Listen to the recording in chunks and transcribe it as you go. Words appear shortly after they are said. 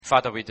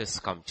Father, we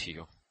just come to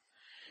you.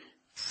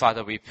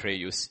 Father, we pray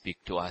you speak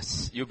to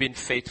us. You've been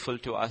faithful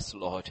to us,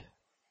 Lord.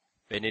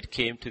 When it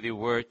came to the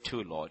word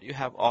too, Lord, you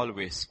have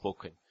always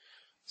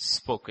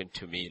spoken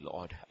to me,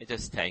 Lord. I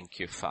just thank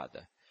you,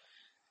 Father.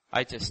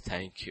 I just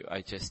thank you.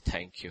 I just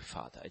thank you,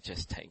 Father. I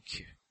just thank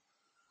you.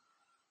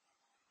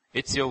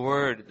 It's your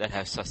word that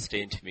has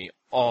sustained me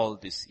all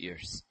these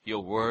years.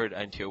 Your word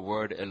and your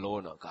word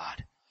alone, oh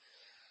God.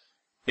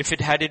 If it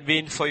hadn't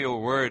been for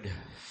your word,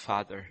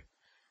 Father,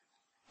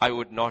 I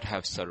would not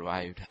have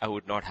survived. I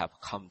would not have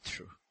come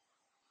through.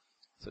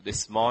 So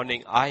this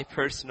morning, I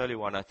personally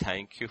want to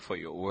thank you for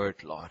your word,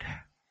 Lord.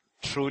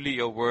 Truly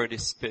your word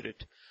is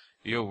spirit.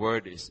 Your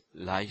word is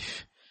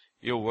life.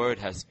 Your word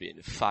has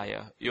been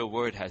fire. Your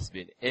word has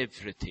been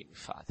everything,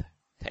 Father.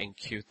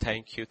 Thank you,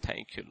 thank you,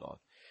 thank you, Lord.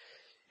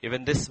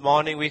 Even this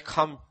morning we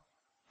come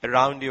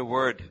around your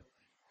word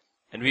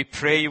and we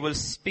pray you will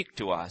speak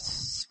to us.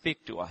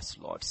 Speak to us,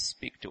 Lord.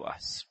 Speak to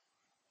us.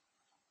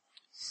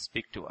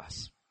 Speak to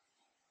us.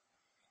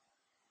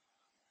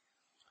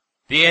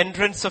 The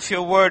entrance of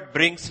your word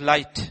brings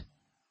light.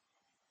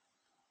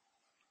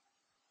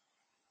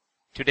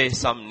 Today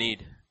some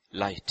need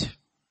light.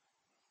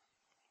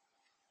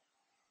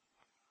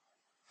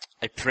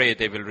 I pray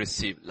they will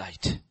receive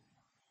light.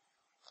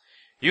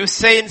 You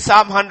say in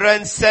Psalm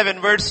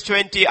 107 verse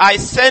 20, I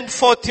sent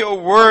forth your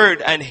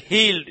word and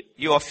healed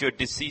you of your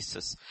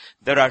diseases.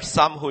 There are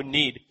some who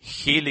need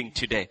healing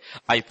today.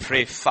 I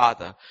pray,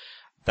 Father,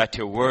 that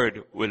your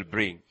word will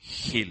bring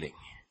healing.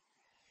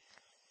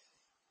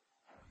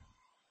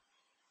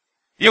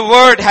 Your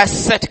word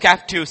has set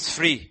captives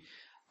free.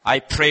 I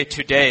pray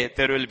today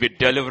there will be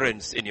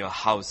deliverance in your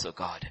house, O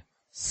God.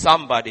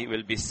 Somebody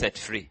will be set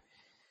free.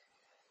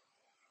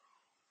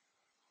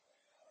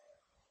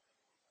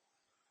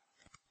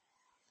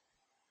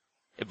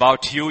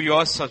 About you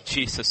yourself,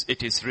 Jesus,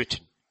 it is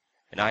written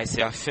in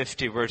Isaiah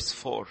 50 verse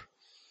 4.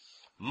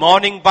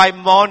 Morning by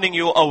morning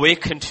you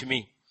awakened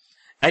me,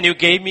 and you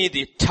gave me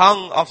the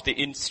tongue of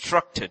the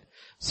instructed,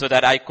 so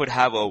that I could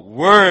have a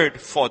word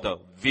for the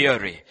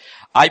weary.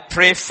 I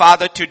pray,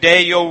 Father,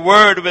 today your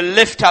word will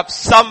lift up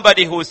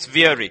somebody who's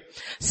weary,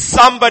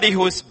 somebody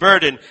who's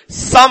burdened,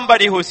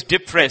 somebody who's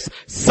depressed,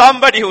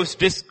 somebody who's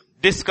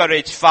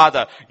discouraged,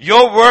 Father.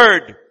 Your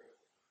word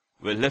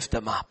will lift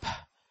them up.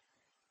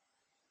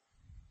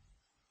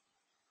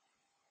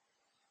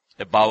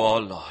 Above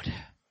all, Lord,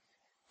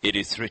 it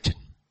is written.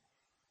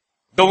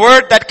 The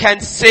word that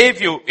can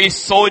save you is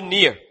so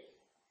near.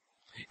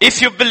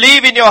 If you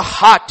believe in your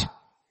heart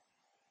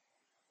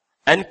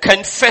and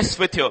confess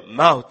with your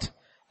mouth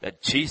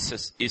that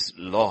Jesus is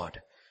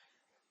Lord,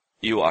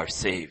 you are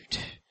saved.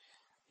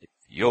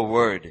 Your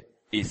word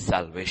is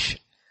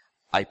salvation.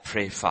 I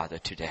pray, Father,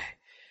 today,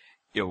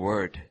 your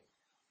word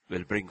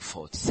will bring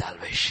forth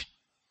salvation.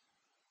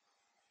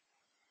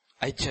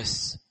 I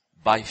just,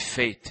 by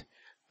faith,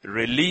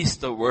 release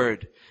the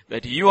word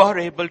that you are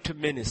able to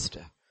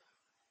minister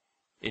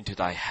into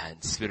thy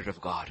hands. Spirit of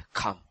God,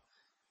 come.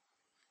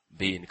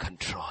 Be in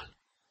control.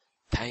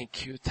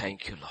 Thank you,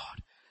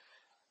 Lord.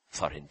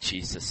 For in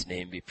Jesus'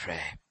 name we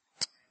pray.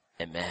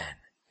 Amen.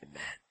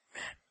 Amen.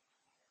 Amen.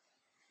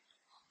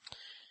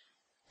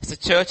 As a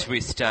church,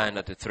 we stand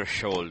at the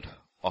threshold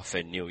of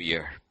a new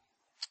year.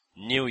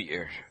 New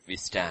year we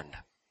stand.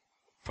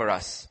 For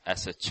us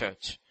as a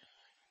church.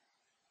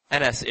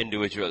 And as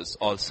individuals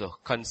also,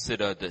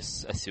 consider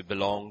this as you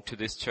belong to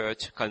this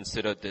church.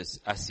 Consider this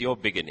as your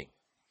beginning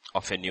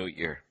of a new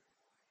year.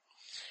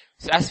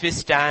 So as we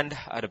stand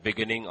at the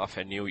beginning of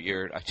a new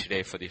year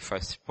today for the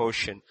first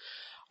portion,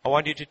 I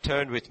want you to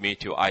turn with me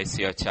to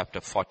Isaiah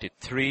chapter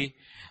 43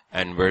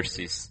 and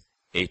verses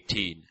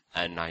 18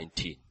 and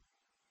 19.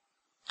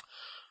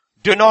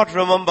 Do not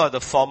remember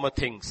the former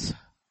things,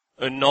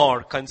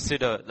 nor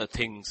consider the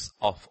things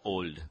of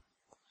old.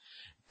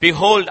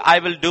 Behold, I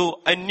will do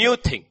a new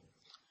thing.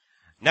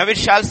 Now it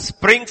shall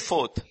spring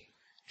forth.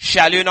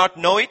 Shall you not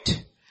know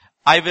it?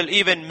 I will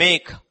even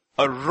make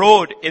a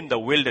road in the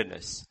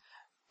wilderness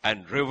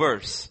and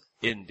rivers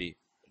in the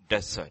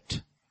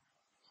desert.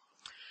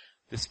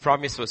 This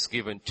promise was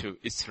given to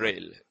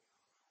Israel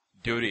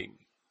during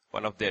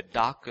one of their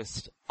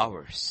darkest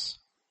hours.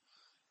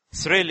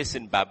 Israel is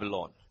in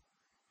Babylon.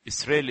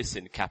 Israel is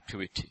in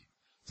captivity.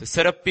 It's a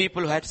set of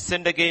people who had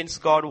sinned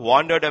against God,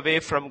 wandered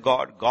away from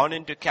God, gone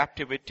into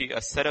captivity. A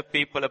set of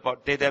people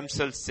they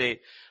themselves say,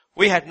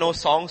 we had no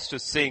songs to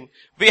sing.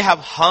 We have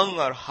hung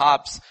our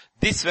harps.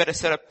 These were a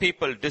set of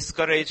people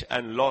discouraged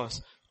and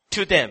lost.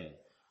 To them,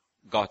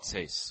 God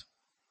says,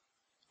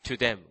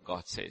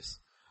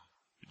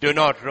 do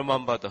not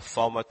remember the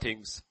former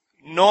things,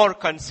 nor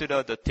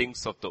consider the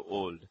things of the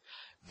old.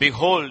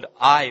 Behold,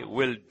 I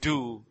will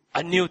do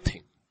a new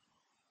thing.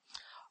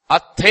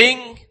 A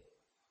thing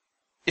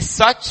is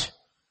such,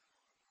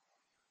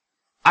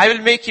 I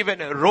will make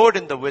even a road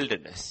in the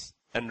wilderness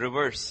and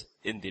rivers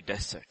in the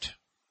desert.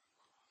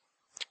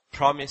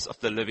 Promise of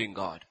the living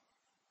God.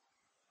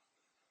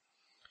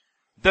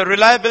 The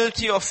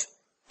reliability of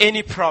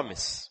any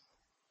promise.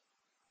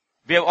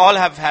 We all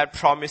have had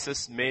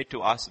promises made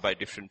to us by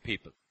different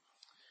people.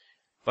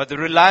 But the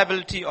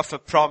reliability of a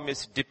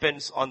promise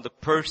depends on the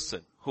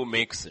person who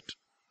makes it.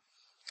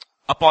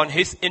 Upon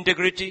his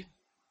integrity,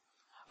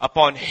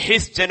 upon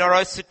his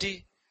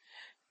generosity,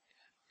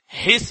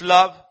 his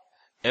love,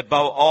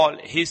 above all,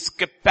 his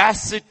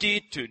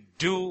capacity to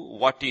do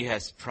what he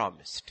has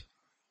promised.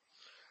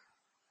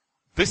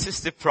 This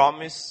is the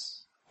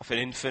promise of an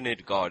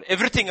infinite God.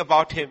 Everything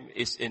about him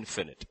is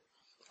infinite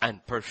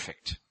and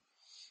perfect.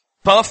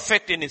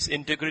 Perfect in his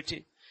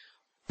integrity,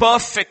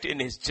 perfect in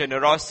his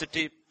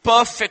generosity,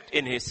 perfect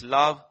in his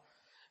love,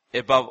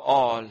 above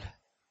all,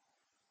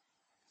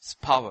 his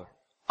power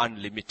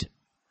unlimited.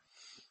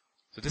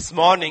 So this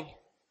morning,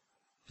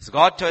 as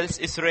God tells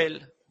Israel,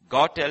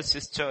 God tells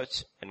his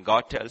church, and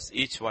God tells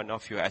each one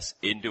of you as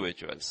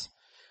individuals,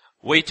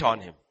 wait on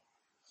him.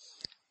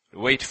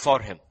 Wait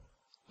for him.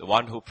 The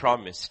one who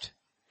promised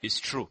is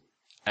true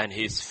and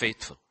he is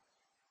faithful.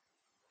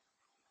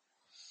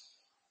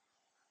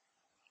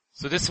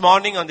 So this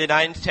morning on the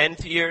 9th,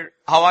 10th year,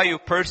 how are you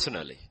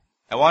personally?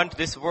 I want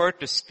this word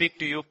to speak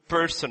to you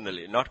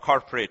personally, not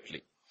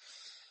corporately.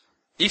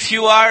 If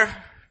you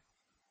are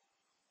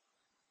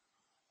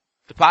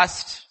the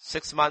past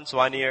 6 months,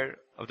 1 year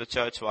of the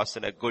church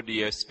wasn't a good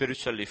year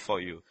spiritually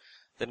for you,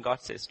 then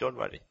God says, don't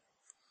worry.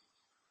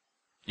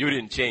 You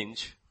didn't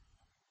change.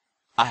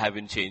 I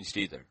haven't changed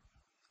either.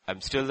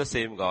 I'm still the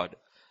same God.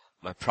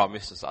 My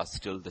promises are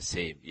still the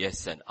same.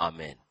 Yes and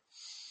amen.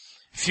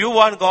 If you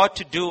want God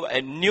to do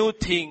a new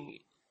thing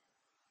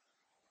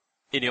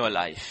in your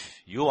life,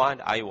 you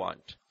want, I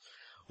want.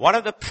 One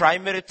of the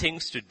primary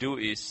things to do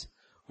is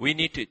we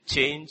need to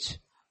change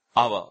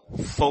our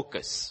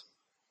focus.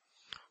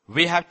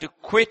 We have to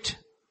quit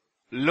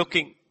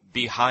looking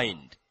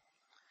behind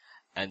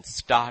and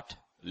start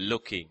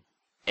looking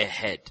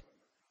ahead.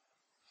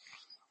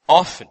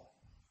 Often,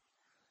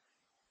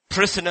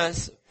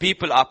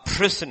 people are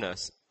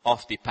prisoners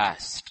of the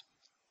past.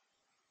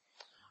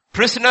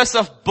 Prisoners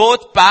of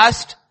both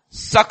past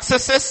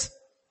successes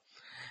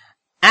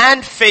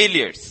and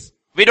failures.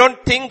 We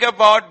don't think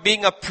about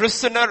being a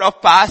prisoner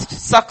of past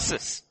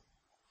success.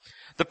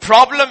 The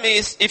problem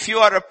is, if you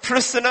are a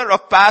prisoner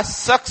of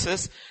past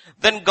success,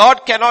 then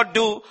God cannot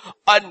do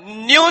a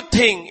new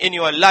thing in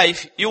your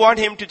life. You want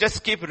him to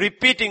just keep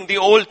repeating the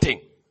old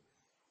thing.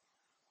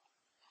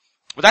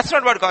 But that's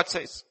not what God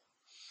says.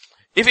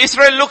 If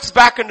Israel looks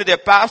back into their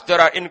past,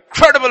 there are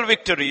incredible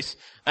victories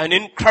and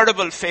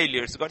incredible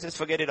failures. God says,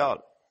 forget it all.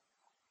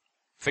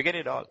 Forget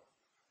it all.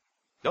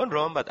 Don't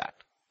remember that.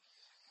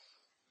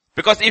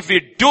 Because if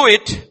we do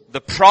it,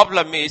 the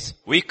problem is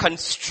we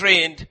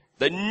constrained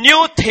the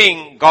new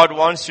thing God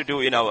wants to do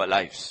in our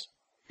lives.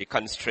 We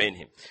constrain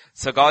him.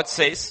 So God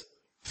says,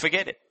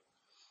 forget it.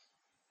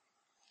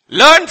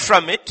 Learn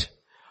from it,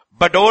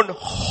 but don't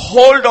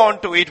hold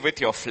on to it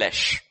with your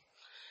flesh.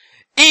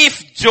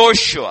 If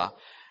Joshua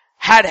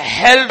had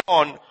held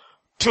on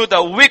to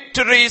the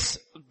victories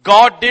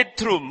God did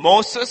through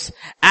Moses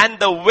and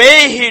the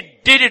way he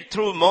did it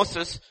through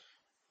Moses,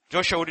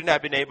 Joshua wouldn't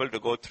have been able to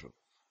go through.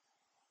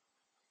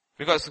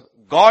 Because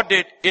God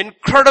did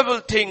incredible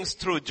things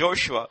through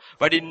Joshua,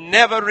 but he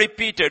never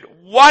repeated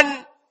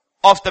one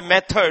of the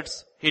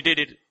methods he did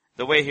it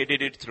the way he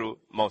did it through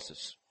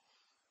Moses.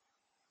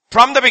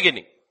 From the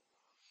beginning,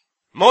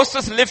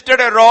 Moses lifted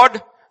a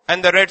rod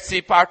and the Red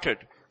Sea parted.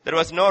 There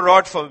was no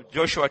rod for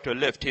Joshua to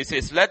lift. He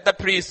says, let the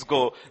priests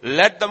go,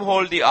 let them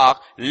hold the ark,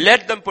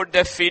 let them put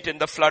their feet in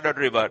the flooded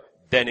river,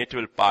 then it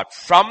will part.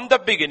 From the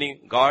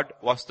beginning, God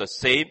was the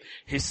same.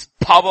 His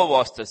power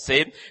was the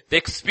same. They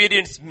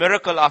experienced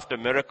miracle after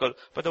miracle,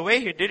 but the way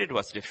he did it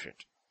was different.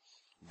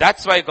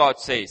 That's why God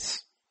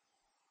says,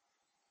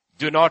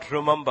 do not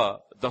remember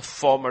the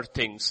former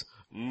things,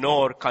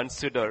 nor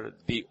consider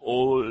the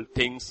old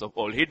things of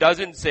old. He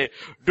doesn't say,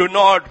 do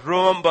not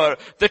remember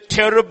the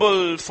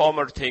terrible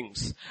former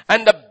things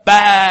and the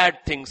bad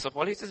things of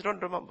old. He says,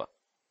 don't remember.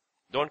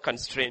 Don't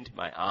constrain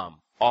my arm.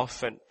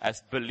 Often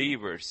as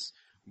believers,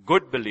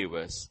 good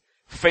believers,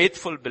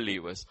 faithful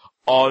believers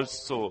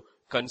also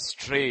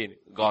constrain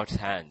God's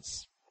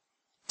hands.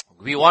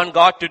 We want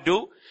God to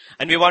do,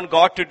 and we want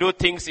God to do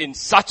things in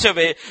such a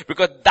way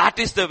because that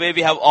is the way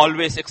we have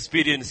always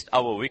experienced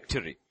our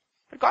victory.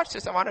 But God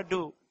says, I want to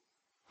do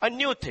a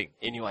new thing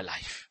in your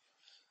life.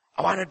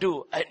 I want to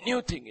do a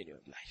new thing in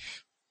your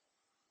life.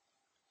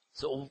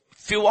 So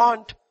if you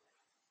want,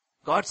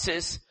 God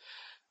says,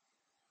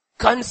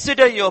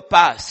 consider your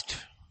past.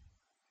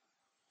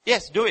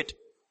 Yes, do it.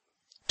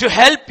 To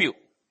help you,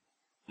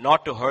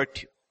 not to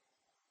hurt you.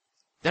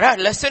 There are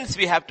lessons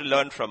we have to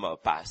learn from our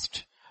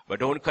past,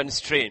 but don't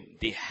constrain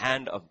the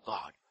hand of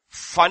God.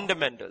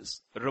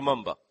 Fundamentals,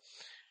 remember,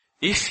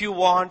 if you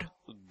want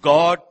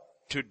God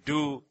to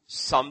do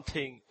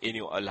something in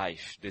your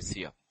life this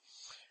year,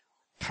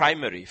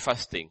 primary,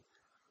 first thing,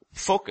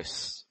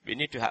 focus. We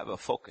need to have a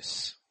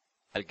focus.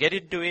 I'll get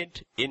into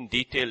it in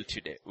detail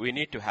today. We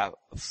need to have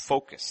a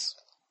focus.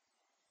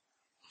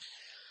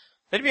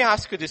 Let me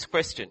ask you this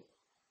question.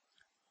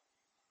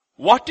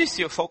 What is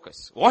your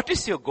focus? What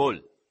is your goal?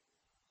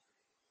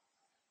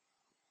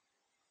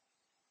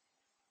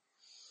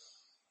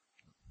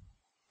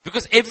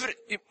 Because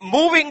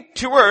moving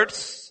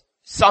towards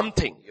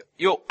something,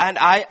 you and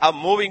I are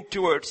moving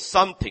towards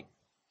something.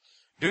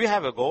 Do you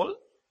have a goal?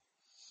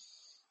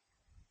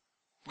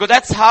 Because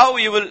that's how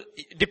you will,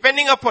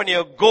 depending upon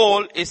your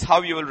goal is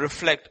how you will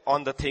reflect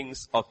on the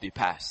things of the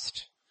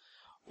past.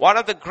 One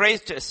of the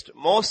greatest,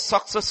 most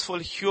successful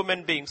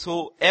human beings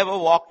who ever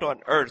walked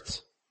on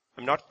earth,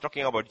 I'm not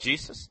talking about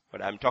Jesus,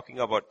 but I'm talking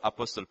about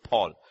Apostle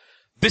Paul.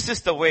 This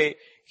is the way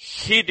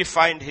he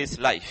defined his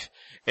life.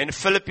 In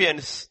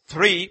Philippians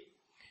 3,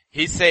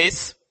 he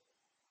says,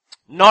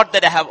 not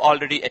that I have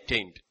already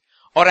attained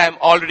or I am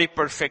already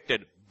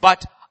perfected,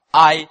 but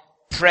I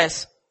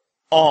press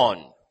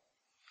on,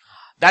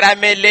 that I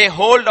may lay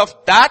hold of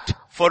that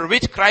for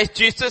which Christ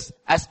Jesus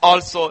has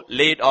also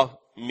laid of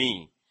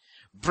me.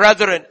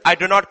 Brethren, I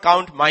do not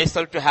count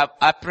myself to have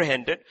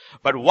apprehended,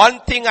 but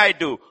one thing I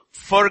do,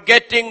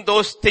 forgetting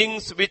those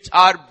things which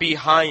are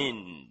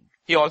behind.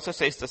 He also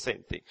says the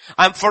same thing.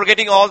 I'm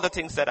forgetting all the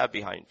things that are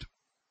behind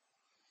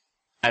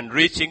and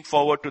reaching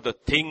forward to the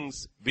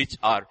things which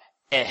are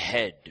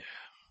ahead.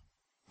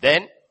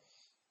 Then,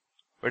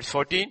 verse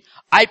 14,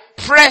 I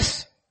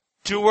press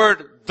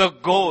toward the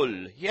goal.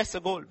 He has a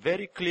goal,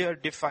 very clear,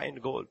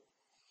 defined goal.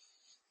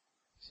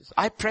 He says,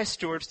 I press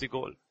towards the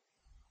goal.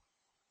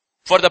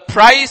 For the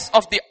prize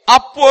of the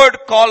upward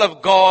call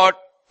of God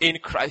in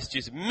Christ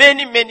Jesus.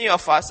 Many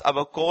of us,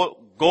 our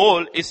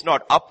goal is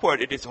not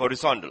upward, it is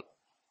horizontal.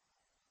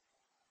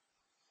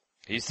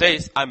 He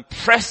says, I'm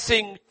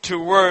pressing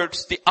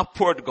towards the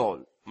upward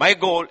goal. My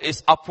goal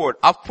is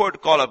upward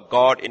call of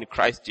God in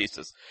Christ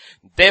Jesus.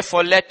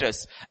 Therefore let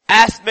us,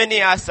 as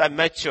many as are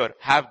mature,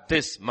 have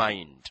this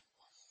mind.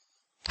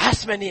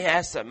 As many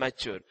as are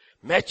mature.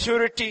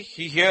 Maturity,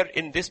 here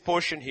in this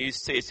portion he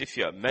says, if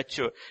you are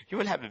mature, you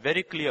will have a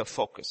very clear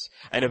focus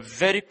and a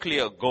very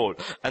clear goal.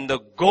 And the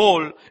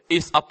goal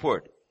is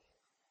upward.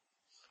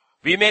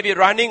 We may be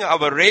running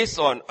our race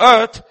on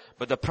earth,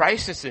 but the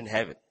prize is in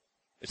heaven.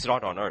 It's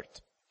not on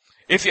earth.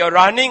 If you are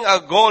running a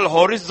goal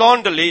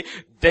horizontally,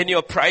 then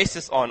your prize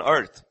is on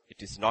earth.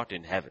 It is not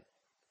in heaven.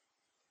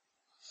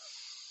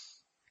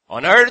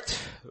 On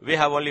earth, we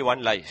have only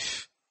one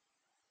life.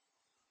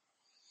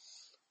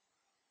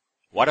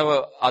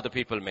 Whatever other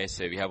people may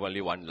say, we have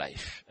only one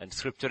life. And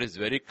scripture is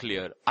very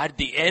clear. At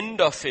the end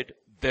of it,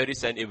 there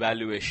is an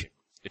evaluation.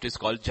 It is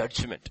called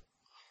judgment.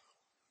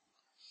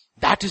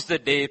 That is the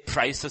day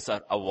prizes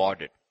are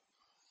awarded.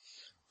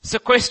 So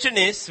question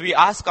is, we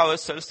ask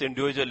ourselves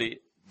individually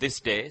this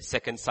day,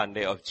 second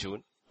Sunday of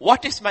June,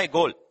 what is my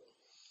goal?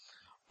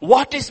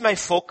 What is my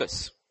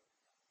focus?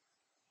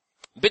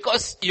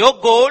 Because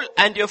your goal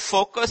and your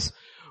focus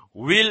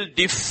will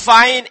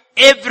define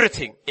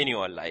everything in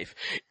your life,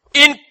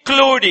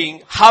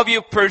 including how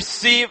you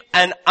perceive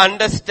and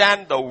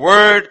understand the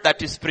word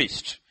that is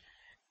preached,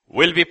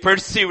 will be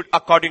perceived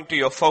according to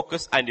your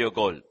focus and your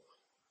goal.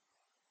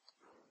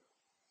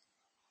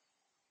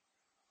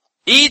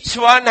 Each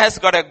one has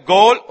got a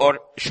goal or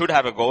should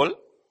have a goal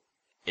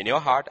in your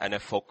heart and a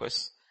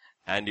focus,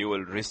 and you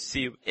will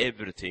receive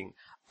everything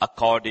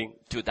according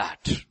to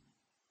that.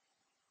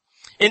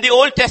 In the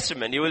Old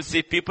Testament, you will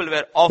see people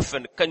were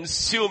often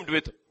consumed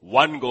with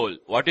one goal.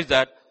 What is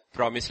that?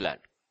 Promised land.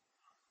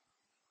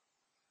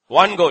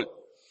 One goal.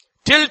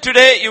 Till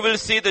today, you will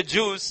see the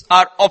Jews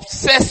are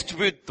obsessed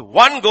with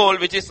one goal,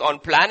 which is on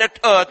planet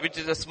Earth, which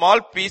is a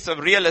small piece of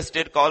real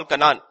estate called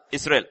Canaan,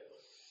 Israel.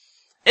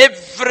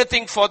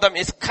 Everything for them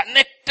is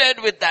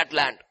connected with that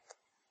land.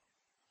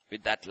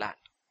 With that land.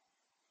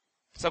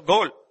 It's a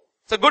goal.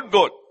 It's a good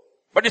goal.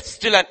 But it's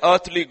still an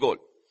earthly goal.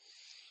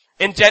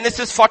 In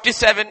Genesis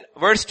 47,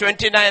 verse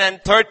 29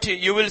 and 30,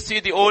 you will see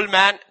the old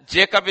man,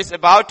 Jacob, is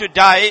about to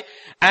die.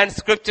 And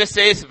scripture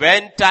says,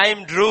 when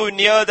time drew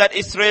near that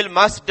Israel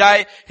must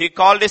die, he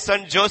called his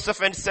son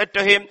Joseph and said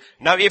to him,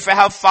 now if I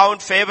have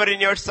found favor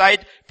in your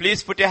sight,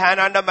 please put your hand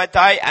under my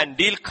thigh and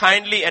deal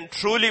kindly and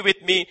truly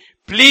with me.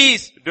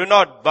 Please do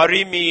not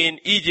bury me in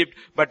Egypt,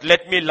 but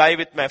let me lie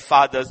with my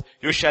fathers.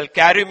 You shall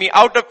carry me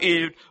out of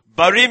Egypt,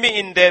 bury me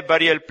in their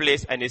burial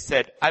place. And he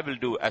said, I will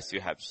do as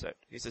you have said.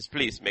 He says,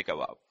 please make a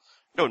vow.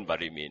 Don't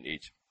bury me in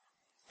Egypt.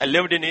 I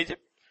lived in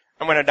Egypt.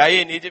 I'm going to die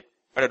in Egypt,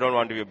 but I don't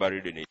want to be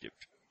buried in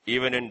Egypt.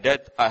 Even in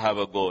death, I have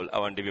a goal. I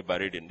want to be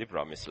buried in the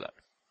promised land.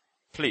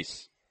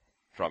 Please,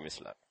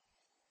 promised land.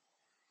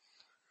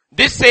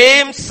 This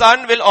same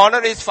son will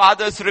honor his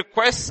father's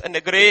request, and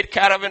a great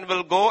caravan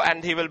will go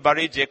and he will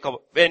bury Jacob.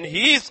 When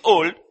he is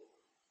old,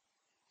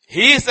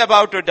 he is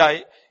about to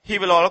die, he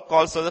will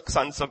also the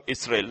sons of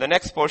Israel. The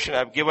next portion I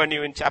have given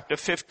you in chapter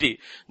 50.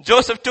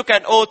 Joseph took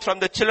an oath from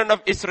the children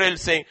of Israel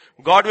saying,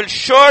 God will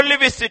surely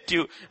visit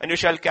you and you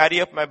shall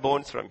carry up my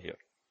bones from here.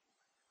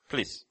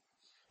 Please.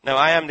 Now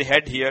I am the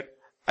head here.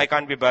 I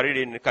can't be buried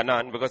in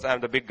Canaan because I am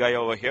the big guy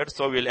over here.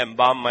 So we'll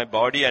embalm my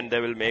body and they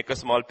will make a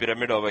small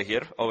pyramid over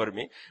here, over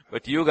me.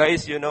 But you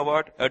guys, you know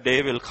what? A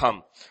day will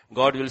come.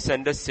 God will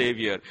send a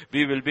savior.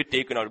 We will be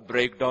taken out.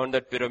 Break down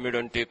that pyramid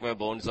and take my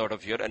bones out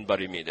of here and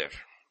bury me there.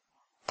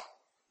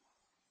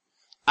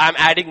 I'm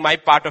adding my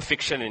part of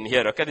fiction in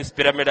here, okay? This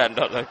pyramid and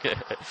all, okay?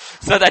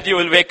 So that you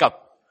will wake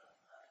up.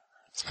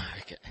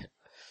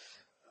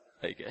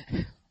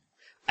 Okay.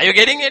 Are you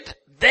getting it?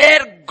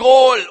 Their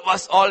goal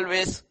was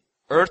always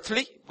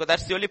earthly, because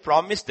that's the only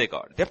promise they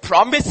got. Their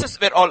promises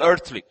were all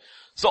earthly.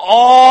 So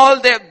all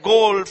their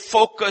goal,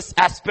 focus,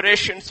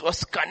 aspirations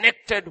was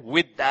connected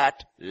with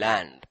that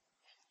land.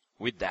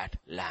 With that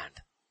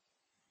land.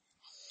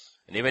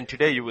 And even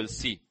today you will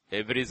see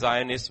every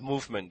Zionist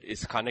movement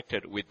is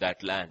connected with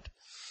that land.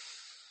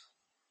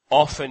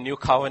 Often New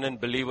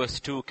Covenant believers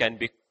too can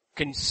be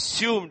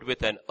consumed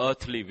with an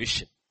earthly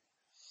vision.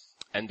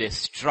 And they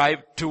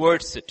strive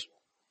towards it.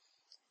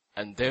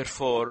 And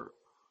therefore,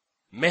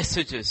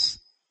 messages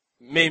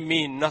may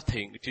mean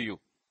nothing to you.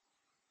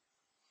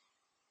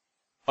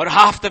 Or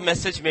half the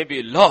message may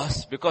be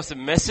lost because the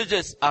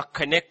messages are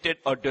connected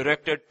or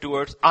directed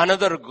towards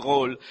another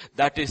goal,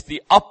 that is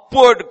the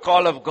upward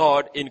call of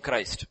God in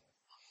Christ.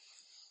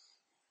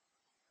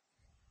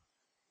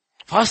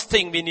 First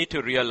thing we need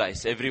to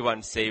realize,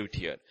 everyone saved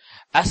here,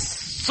 as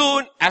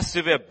soon as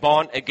we were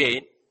born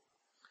again,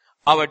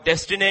 our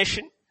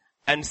destination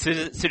and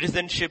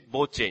citizenship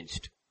both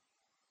changed.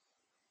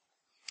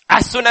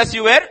 As soon as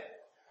you were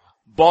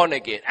born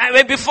again. And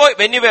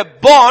when you were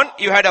born,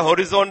 you had a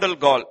horizontal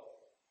goal.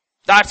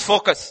 That's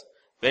focus.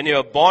 When you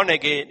are born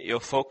again, your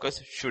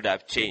focus should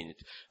have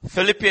changed.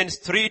 Philippians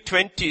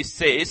 3:20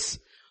 says,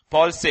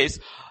 Paul says,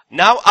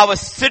 now our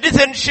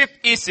citizenship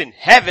is in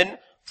heaven,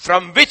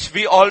 from which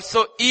we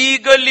also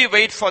eagerly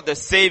wait for the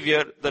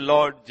Savior, the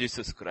Lord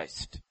Jesus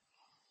Christ.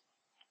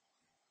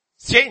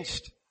 It's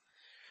changed.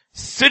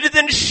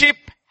 Citizenship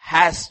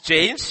has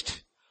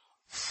changed.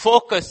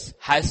 Focus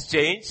has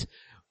changed.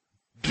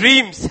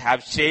 Dreams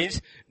have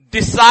changed.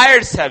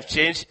 Desires have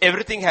changed.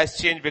 Everything has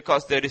changed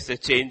because there is a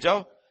change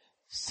of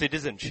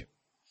citizenship.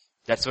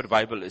 That's what the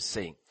Bible is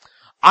saying.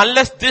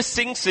 Unless this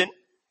sinks in,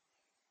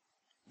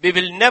 we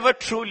will never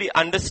truly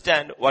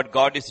understand what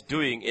God is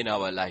doing in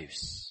our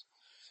lives.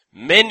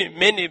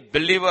 Many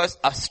believers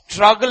are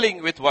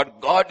struggling with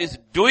what God is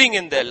doing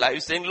in their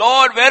lives, saying,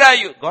 Lord, where are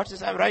you? God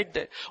says, I'm right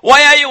there.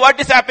 Why are you? What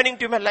is happening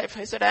to my life?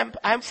 I said,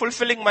 I'm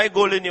fulfilling my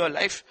goal in your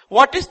life.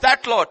 What is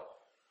that, Lord?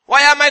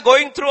 Why am I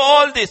going through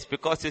all this?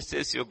 Because it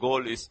says your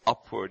goal is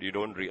upward. You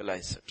don't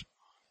realize it.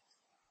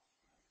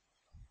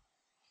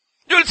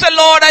 You'll say,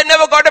 Lord, I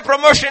never got a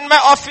promotion in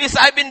my office.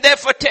 I've been there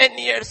for 10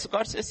 years.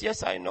 God says,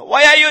 yes, I know.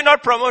 Why are you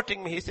not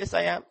promoting me? He says,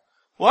 I am.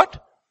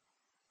 What?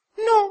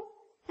 No.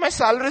 My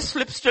salary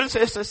slip still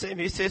says the same.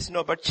 He says,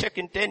 no, but check,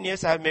 in 10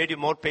 years I have made you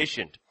more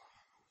patient.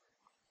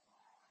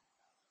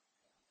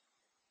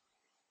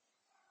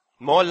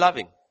 More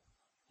loving.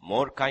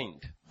 More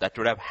kind. That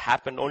would have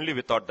happened only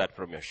without that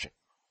promotion.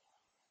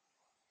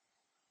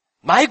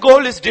 My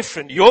goal is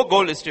different. Your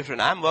goal is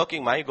different. I'm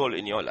working my goal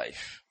in your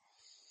life.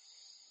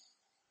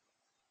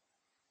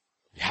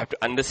 You have to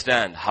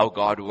understand how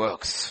God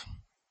works.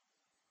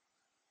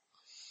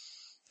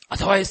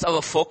 Otherwise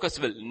our focus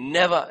will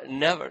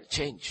never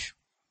change.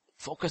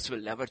 Focus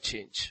will never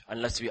change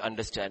unless we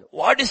understand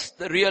what is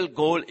the real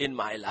goal in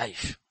my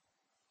life.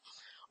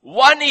 In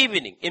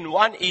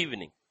one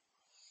evening,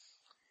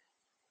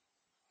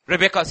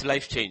 Rebecca's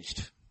life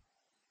changed.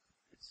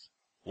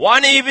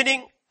 One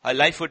evening, her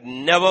life would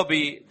never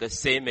be the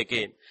same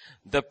again.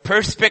 The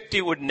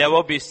perspective would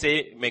never be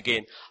same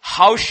again.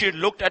 How she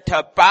looked at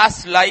her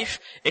past life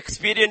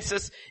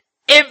experiences,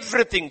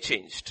 everything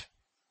changed.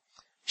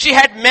 She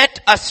had met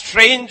a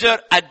stranger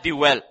at the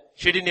well.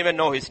 She didn't even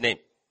know his name.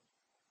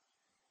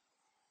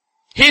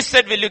 He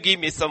said, will you give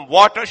me some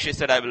water? She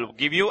said, I will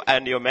give you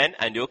and your men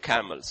and your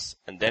camels.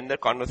 And then the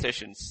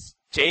conversations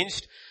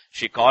changed.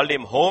 She called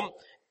him home.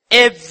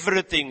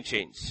 Everything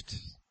changed.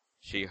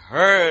 She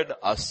heard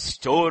a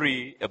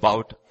story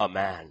about a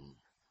man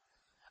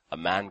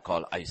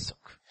called Isaac.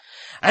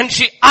 And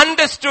she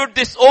understood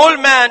this old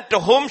man to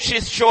whom she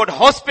showed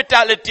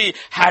hospitality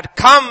had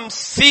come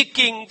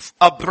seeking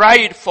a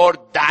bride for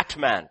that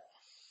man.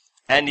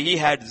 And he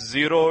had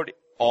zeroed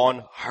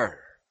on her.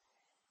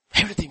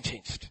 Everything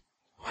changed.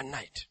 One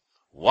night.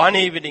 One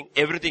evening,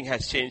 everything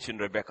has changed in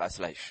Rebecca's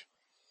life.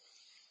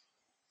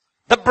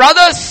 The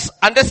brothers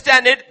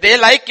understand it, they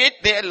like it,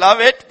 they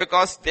love it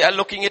because they are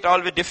looking at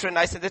all with different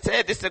eyes and they say,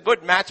 hey, this is a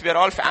good match, we are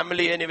all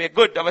family anyway,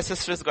 good, our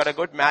sisters got a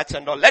good match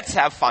and all, let's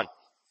have fun.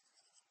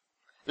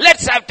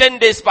 Let's have 10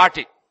 days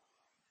party.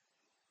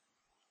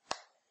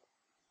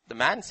 The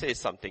man says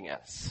something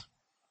else.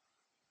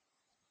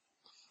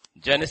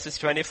 Genesis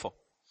 24,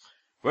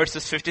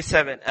 verses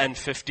 57 and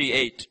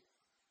 58.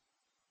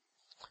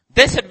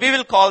 They said, we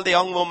will call the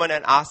young woman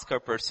and ask her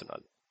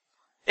personally.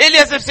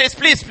 Eliezer says,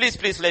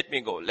 please, let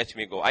me go.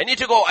 I need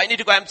to go.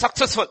 I'm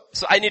successful,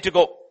 so I need to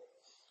go.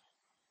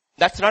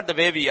 That's not the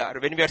way we are.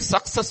 When we are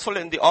successful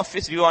in the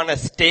office, we want to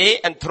stay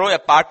and throw a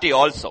party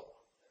also.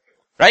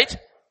 Right?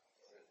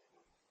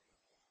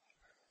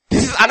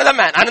 This is another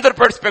man, another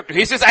perspective.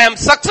 He says, I am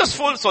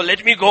successful, so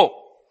let me go.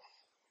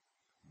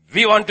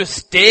 We want to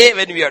stay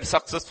when we are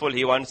successful.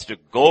 He wants to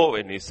go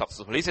when he is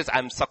successful. He says, I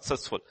am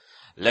successful.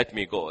 Let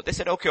me go. They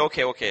said,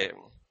 okay.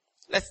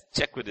 Let's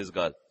check with this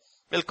girl.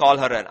 We'll call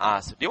her and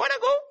ask, do you want to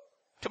go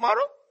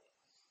tomorrow?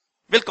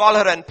 We'll call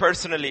her and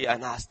personally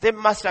and ask. They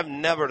must have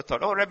never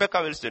thought, oh,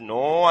 Rebecca will say,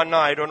 no, Anna,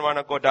 I don't want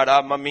to go,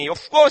 Dada, Mummy.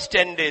 Of course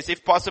 10 days,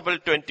 if possible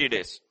 20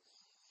 days.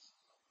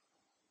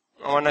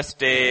 I want to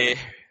stay.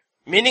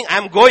 Meaning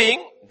I'm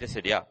going. They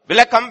said, yeah. Will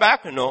I come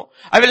back? No.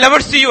 I will never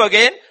see you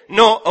again?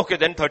 No. Okay,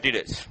 then 30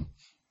 days.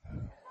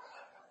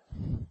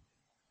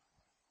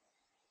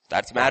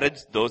 That's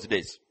marriage those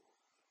days.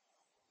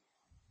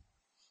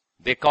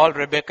 They called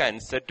Rebecca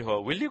and said to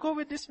her, will you go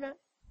with this man?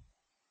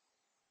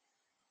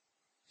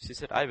 She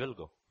said, I will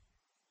go.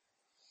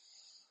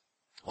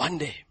 One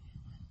day.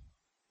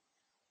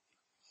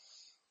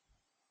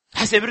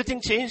 Has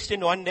everything changed in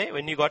one day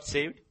when you got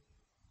saved?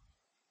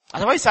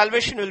 Otherwise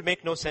salvation will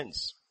make no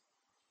sense.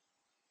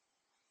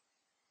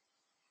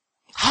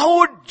 How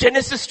would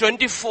Genesis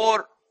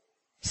 24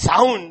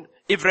 sound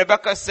if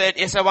Rebecca said,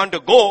 yes, I want to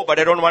go, but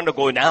I don't want to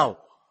go now?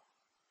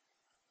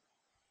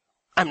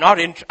 I'm not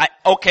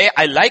okay,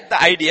 I like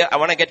the idea. I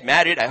want to get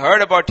married. I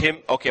heard about him.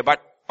 Okay,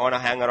 but I want to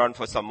hang around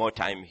for some more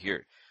time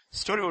here.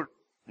 Story would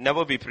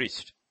never be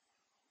preached.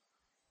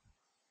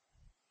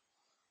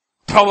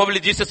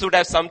 Probably Jesus would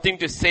have something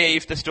to say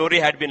if the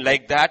story had been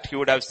like that. He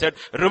would have said,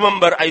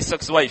 remember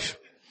Isaac's wife.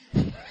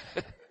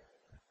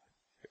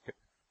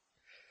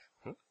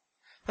 But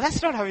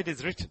that's not how it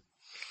is written.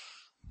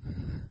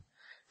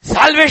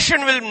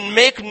 Salvation will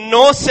make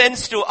no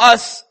sense to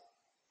us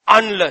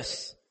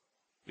unless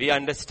we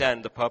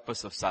understand the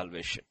purpose of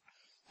salvation,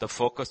 the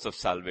focus of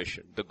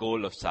salvation, the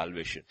goal of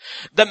salvation.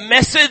 The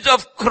message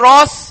of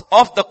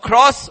the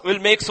cross will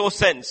make so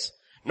sense.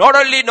 Not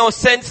only no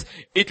sense,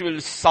 it will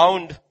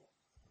sound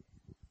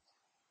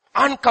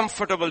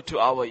uncomfortable to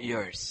our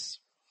ears.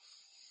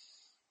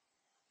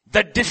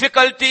 The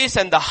difficulties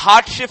and the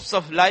hardships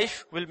of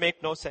life will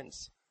make no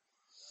sense.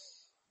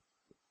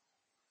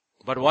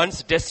 But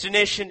once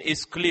destination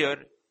is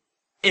clear,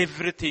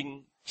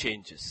 everything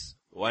changes.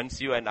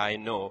 Once you and I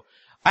know,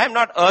 I am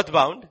not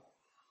earthbound,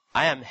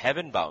 I am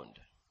heaven-bound.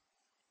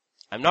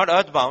 I'm not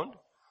earthbound,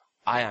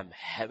 I am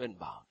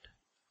heaven-bound.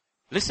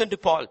 Listen to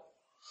Paul.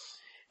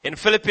 In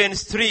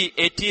Philippians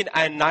 3:18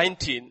 and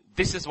 19,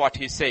 this is what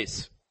he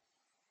says.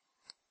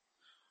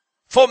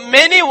 For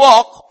many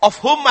walk, of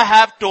whom I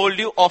have told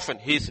you often.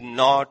 He's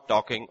not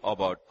talking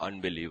about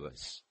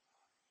unbelievers.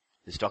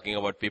 He's talking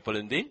about people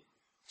in the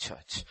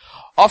church.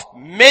 Of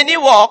many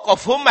walk,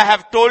 of whom I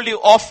have told you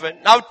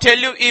often, now tell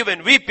you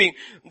even weeping,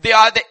 they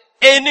are the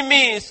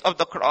enemies of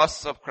the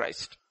cross of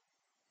Christ.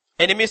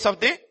 Enemies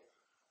of the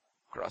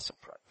cross of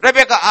Christ.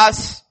 Rebecca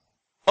asks,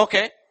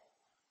 okay,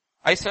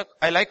 Isaac,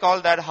 I like all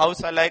that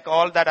house, I like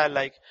all that I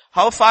like.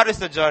 How far is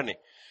the journey?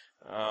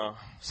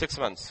 6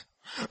 months.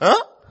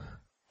 Huh?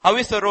 How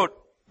is the road?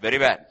 Very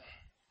bad.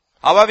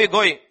 How are we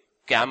going?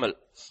 Camel.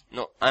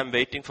 No, I'm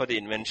waiting for the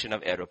invention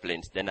of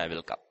aeroplanes, then I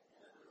will come.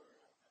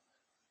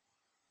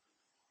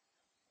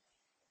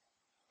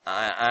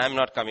 I am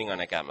not coming on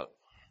a camel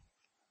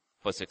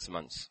for 6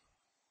 months.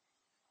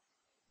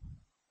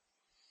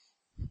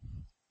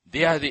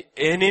 They are the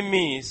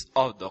enemies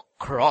of the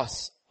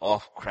cross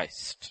of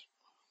Christ.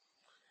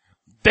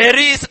 There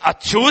is a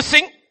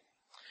choosing,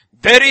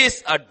 there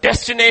is a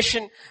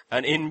destination,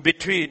 and in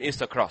between is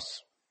the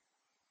cross.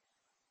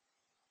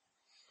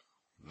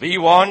 We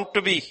want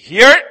to be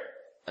here,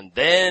 and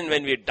then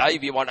when we die,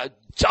 we want to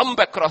jump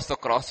across the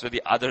cross to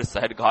the other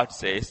side. God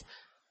says,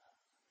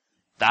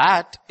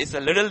 that is a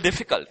little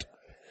difficult.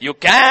 You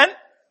can,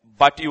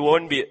 but you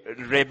won't be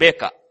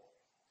Rebecca.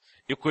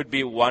 You could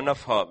be one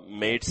of her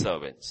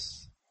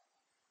maidservants.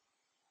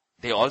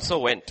 They also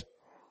went.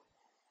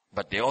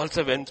 But they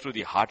also went through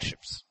the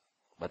hardships.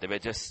 But they were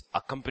just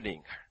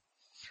accompanying her.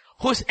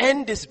 Whose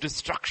end is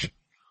destruction.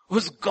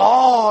 Whose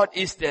God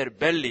is their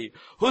belly.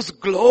 Whose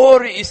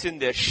glory is in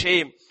their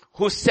shame.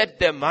 Who set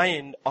their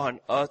mind on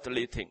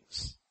earthly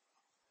things.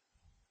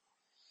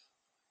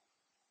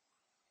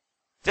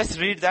 Just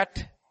read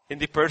that in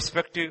the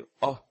perspective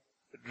of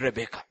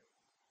Rebecca.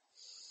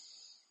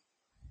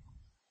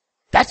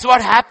 That's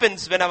what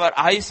happens when our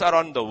eyes are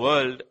on the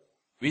world.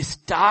 We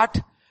start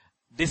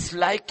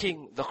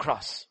disliking the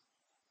cross.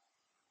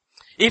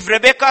 If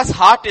Rebecca's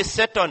heart is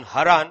set on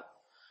Haran,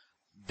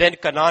 then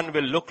Canaan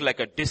will look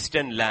like a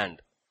distant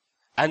land.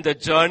 And the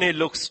journey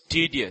looks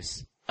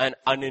tedious and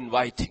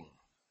uninviting.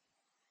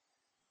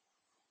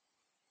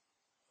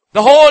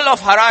 The whole of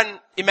Haran,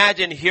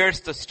 imagine,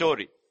 hears the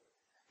story.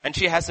 And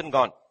she hasn't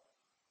gone.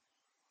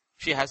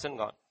 She hasn't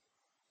gone.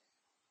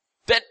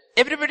 Then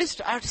everybody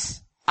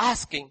starts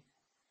asking,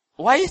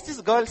 why is this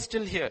girl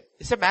still here?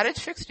 Is the marriage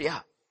fixed?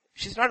 Yeah.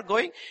 She's not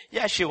going?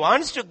 Yeah, she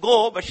wants to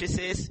go, but she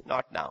says,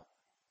 not now.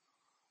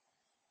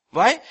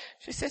 Why?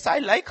 She says, I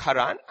like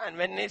Haran, and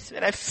when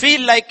I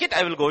feel like it,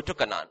 I will go to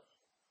Canaan.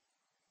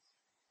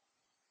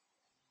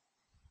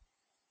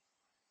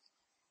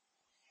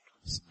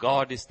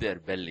 God is their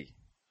belly,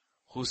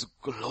 whose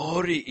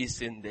glory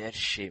is in their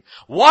shame.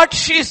 What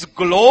she's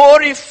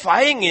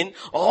glorifying in,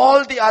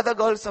 all the other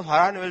girls of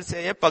Haran will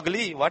say, hey,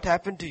 Pagli, what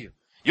happened to you?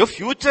 Your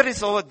future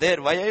is over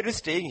there. Why are you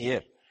staying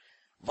here?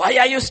 Why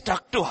are you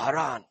stuck to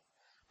Haran?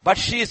 But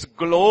she is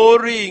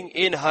glorying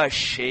in her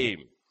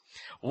shame.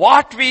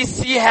 What we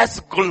see as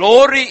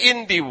glory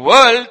in the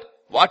world,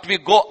 what we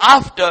go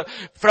after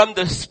from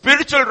the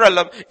spiritual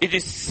realm, it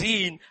is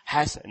seen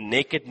as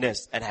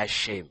nakedness and as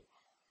shame.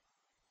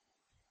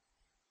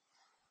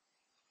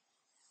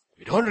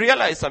 We don't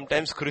realize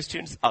sometimes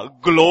Christians are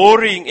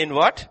glorying in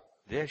what?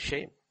 Their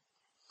shame.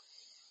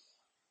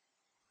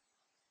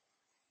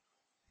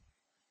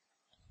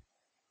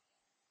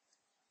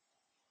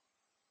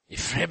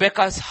 If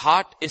Rebekah's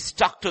heart is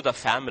stuck to the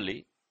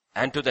family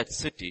and to that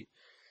city,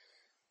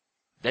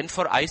 then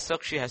for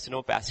Isaac she has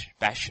no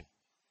passion.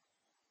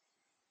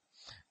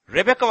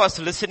 Rebekah was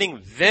listening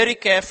very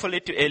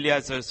carefully to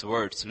Eliezer's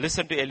words.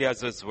 Listen to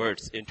Eliezer's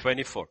words in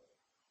 24.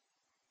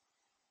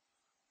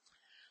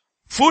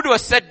 Food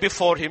was set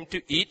before him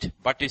to eat,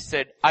 but he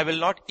said, I will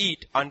not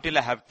eat until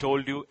I have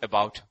told you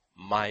about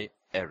my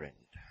errand.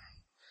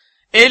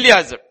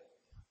 Eliezer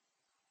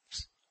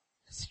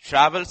has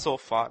traveled so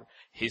far.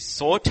 He's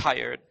so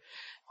tired.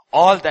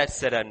 All that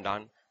said and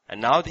done. And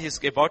now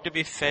he's about to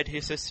be fed.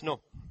 He says, no.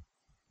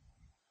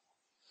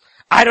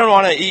 I don't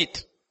want to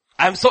eat.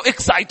 I'm so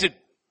excited.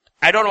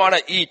 I don't want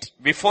to eat.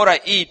 Before I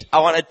eat, I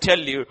want to tell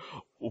you,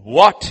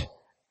 what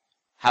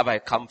have I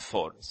come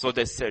for? So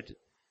they said,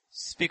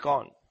 speak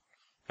on.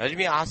 Let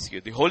me ask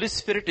you, the Holy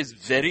Spirit is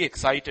very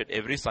excited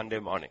every Sunday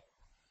morning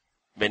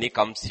when He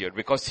comes here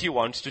because He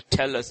wants to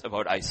tell us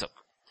about Isaac.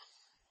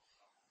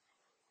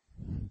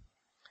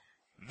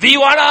 We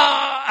want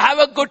to have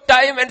a good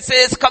time and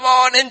says, come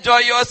on, enjoy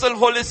yourself,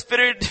 Holy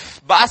Spirit.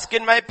 Bask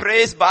in my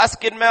praise,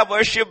 bask in my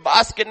worship,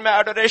 bask in my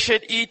adoration,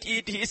 eat.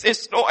 He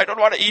says, no, I don't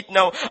want to eat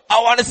now.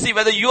 I want to see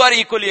whether you are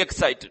equally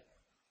excited.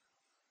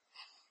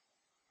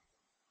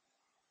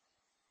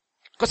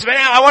 Because when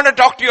I want to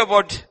talk to you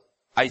about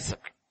Isaac,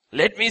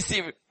 let me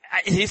see.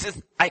 He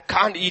says, I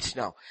can't eat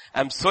now.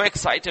 I'm so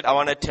excited. I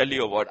want to tell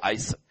you about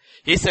Isaac.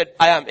 He said,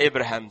 I am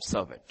Abraham's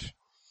servant.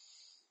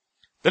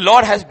 The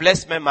Lord has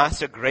blessed my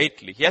master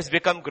greatly. He has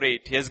become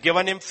great. He has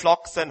given him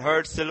flocks and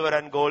herds, silver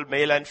and gold,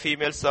 male and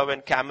female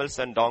servant, camels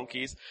and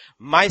donkeys.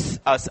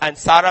 And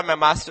Sarah, my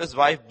master's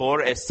wife,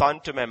 bore a son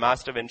to my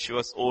master when she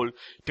was old.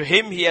 To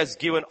him he has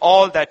given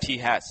all that he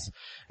has.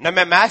 Now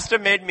my master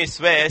made me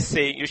swear,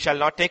 saying, you shall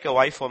not take a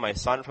wife for my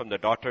son from the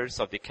daughters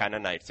of the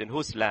Canaanites, in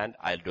whose land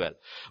I'll dwell.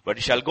 But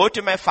you shall go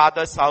to my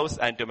father's house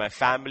and to my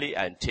family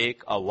and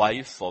take a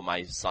wife for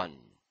my son.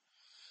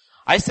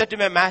 I said to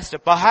my master,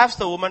 perhaps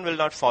the woman will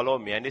not follow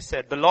me. And he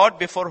said, the Lord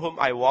before whom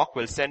I walk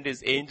will send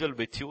his angel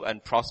with you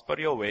and prosper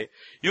your way.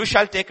 You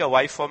shall take a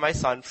wife for my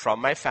son from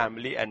my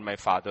family and my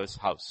father's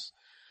house.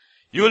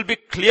 You will be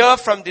clear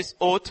from this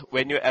oath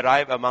when you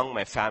arrive among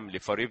my family.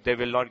 For if they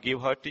will not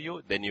give her to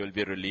you, then you will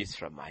be released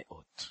from my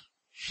oath.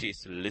 She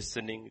is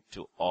listening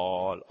to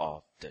all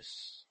of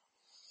this.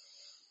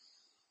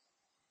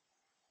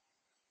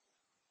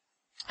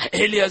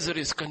 Eliezer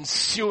is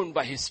consumed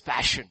by his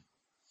passion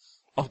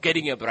of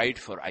getting a bride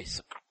for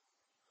Isaac.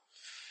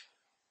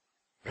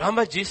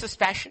 Remember Jesus'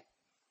 passion?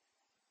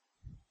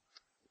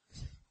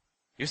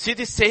 You see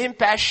the same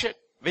passion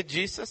with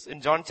Jesus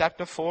in John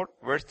chapter 4,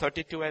 verse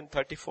 32 and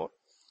 34.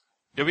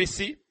 Do we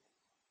see?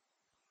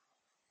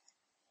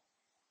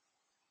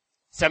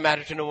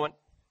 Samaritan woman.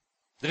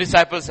 The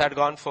disciples had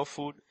gone for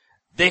food.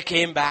 They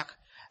came back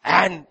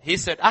and he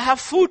said, I have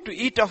food to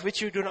eat of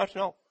which you do not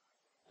know.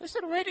 They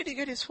said, where did he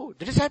get his food?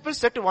 The disciples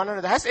said to one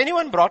another, has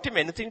anyone brought him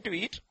anything to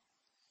eat?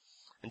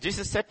 And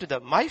Jesus said to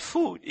them, my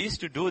food is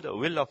to do the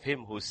will of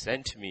him who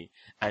sent me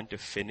and to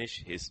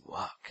finish his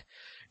work.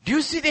 Do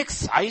you see the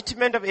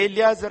excitement of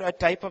Eliezer, a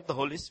type of the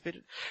Holy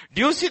Spirit?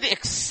 Do you see the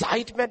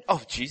excitement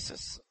of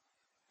Jesus,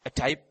 a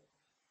type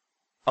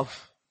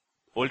of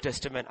Old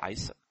Testament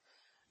Isaac?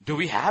 Do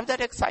we have that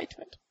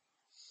excitement?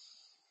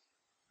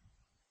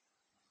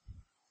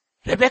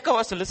 Rebekah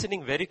was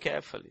listening very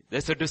carefully.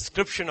 There's a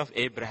description of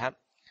Abraham,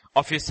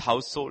 of his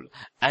household,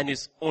 and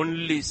his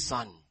only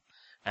son.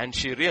 And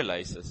she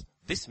realizes,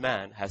 this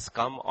man has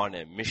come on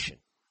a mission.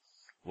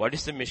 What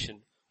is the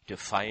mission? To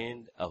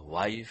find a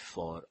wife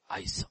for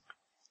Isaac.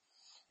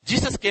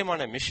 Jesus came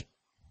on a mission.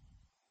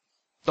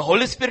 The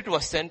Holy Spirit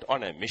was sent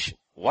on a mission.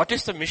 What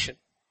is the mission?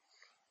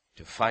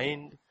 To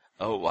find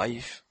a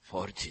wife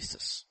for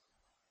Jesus.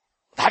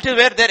 That is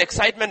where their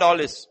excitement all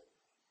is.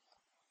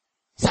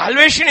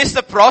 Salvation is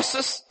the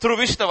process through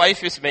which the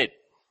wife is made.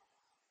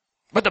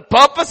 But the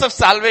purpose of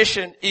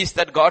salvation is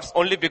that God's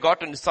only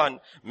begotten Son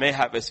may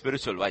have a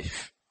spiritual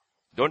wife.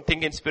 Don't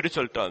think in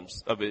spiritual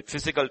terms,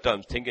 physical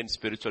terms, think in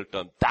spiritual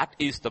terms. That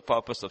is the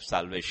purpose of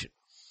salvation.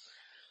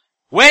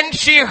 When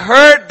she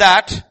heard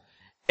that,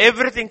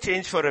 everything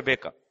changed for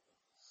Rebekah.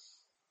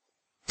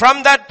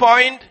 From that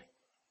point,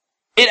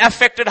 it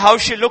affected how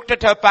she looked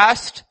at her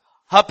past,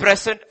 her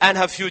present, and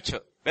her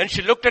future. When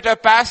she looked at her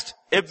past,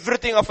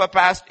 everything of her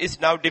past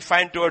is now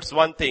defined towards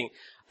one thing.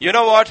 You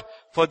know what?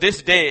 For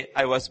this day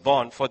I was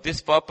born, for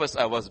this purpose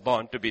I was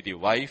born, to be the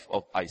wife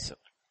of Isaac.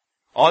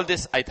 All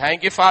this, I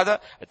thank you, Father.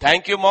 I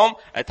thank you, Mom.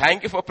 I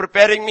thank you for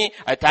preparing me.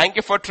 I thank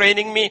you for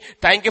training me.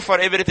 Thank you for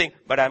everything.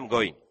 But I'm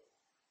going.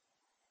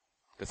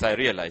 Because I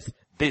realized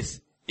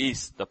this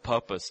is the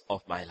purpose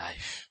of my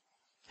life.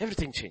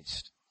 Everything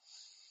changed.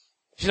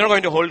 She's not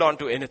going to hold on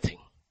to anything.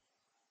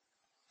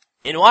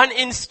 In one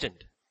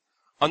instant,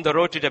 on the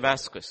road to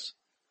Damascus,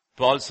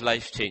 Paul's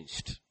life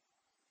changed.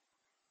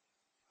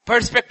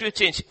 Perspective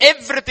changed.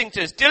 Everything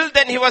changed. Till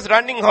then he was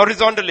running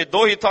horizontally.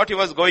 Though he thought he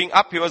was going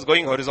up, he was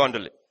going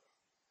horizontally.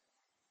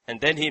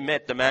 And then he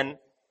met the man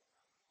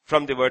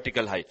from the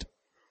vertical height.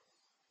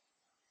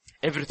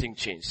 Everything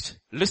changed.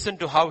 Listen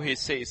to how he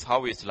says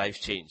how his life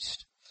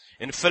changed.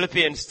 In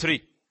Philippians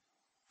 3,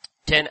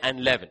 10 and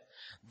 11.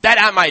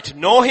 That I might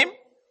know him,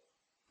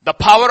 the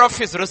power of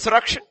his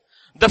resurrection,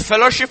 the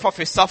fellowship of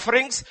his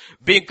sufferings,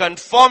 being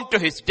conformed to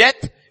his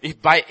death,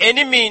 if by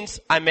any means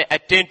I may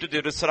attain to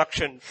the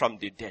resurrection from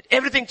the dead.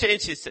 Everything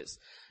changed, he says.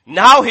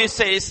 Now he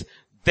says,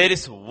 there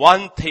is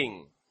one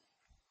thing.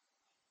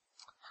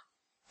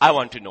 I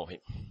want to know him.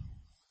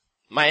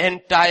 My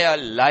entire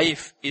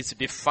life is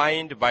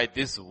defined by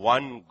this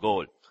one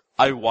goal.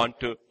 I want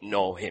to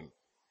know him.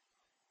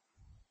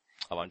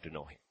 I want to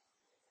know him.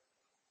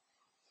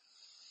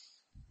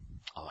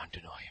 I want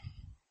to know him.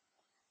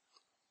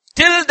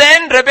 Till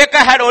then, Rebecca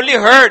had only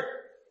heard.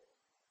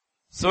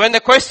 So when the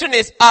question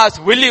is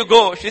asked, will you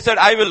go? She said,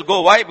 I will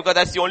go. Why? Because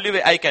that's the only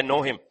way I can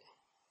know him.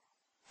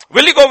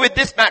 Will you go with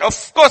this man?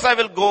 Of course I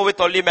will go with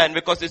only man,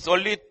 because it's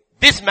only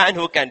this man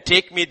who can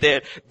take me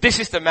there. This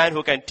is the man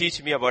who can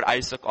teach me about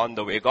Isaac on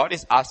the way. God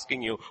is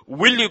asking you,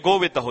 will you go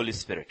with the Holy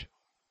Spirit?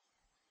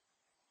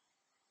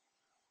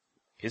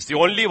 He's the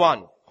only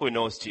one who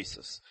knows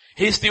Jesus.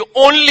 He's the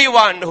only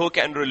one who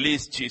can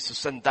release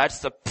Jesus. And that's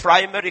the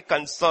primary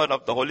concern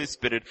of the Holy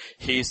Spirit.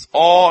 He is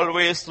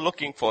always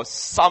looking for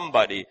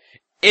somebody,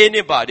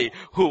 anybody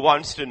who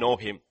wants to know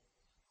him.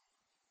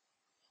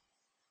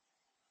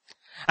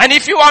 And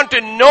if you want to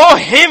know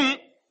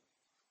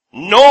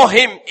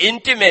him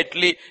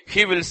intimately,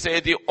 he will say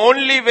the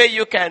only way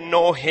you can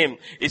know him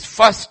is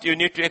first you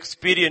need to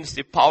experience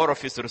the power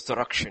of his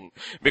resurrection.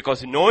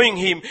 Because knowing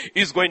him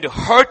is going to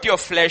hurt your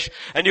flesh,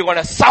 and you're going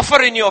to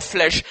suffer in your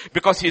flesh,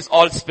 because he's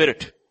all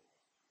spirit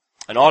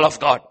and all of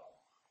God.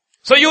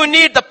 So you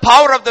need the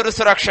power of the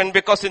resurrection,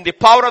 because in the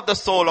power of the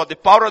soul or the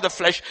power of the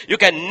flesh, you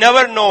can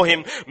never know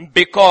him,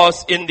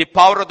 because in the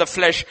power of the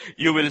flesh,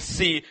 you will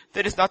see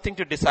there is nothing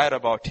to desire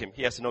about him.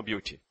 He has no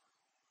beauty.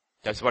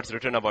 That's what's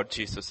written about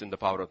Jesus in the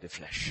power of the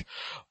flesh.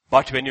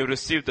 But when you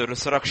receive the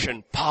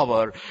resurrection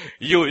power,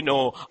 you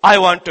know, I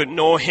want to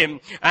know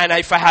him, and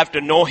if I have to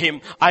know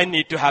him, I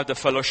need to have the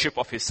fellowship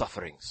of his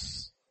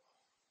sufferings.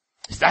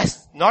 Is that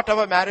not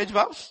our marriage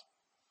vows?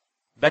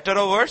 Better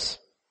or worse?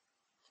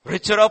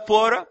 Richer or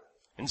poorer?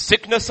 In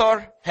sickness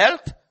or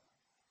health?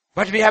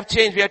 But we have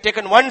changed. We have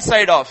taken one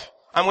side off.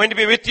 I'm going to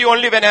be with you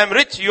only when I'm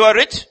rich. You are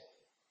rich.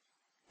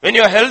 When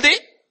you are healthy,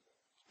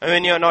 and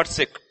when you are not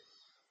sick.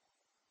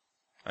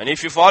 And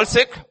if you fall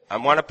sick,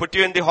 I'm going to put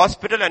you in the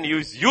hospital and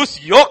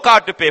use your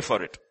card to pay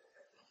for it.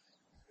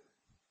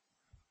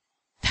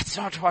 That's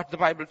not what the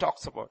Bible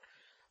talks about.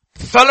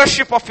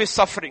 Fellowship of his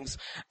sufferings.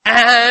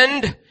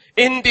 And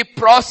in the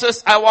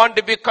process, I want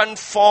to be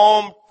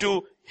conformed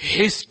to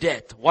his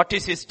death. What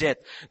is his death?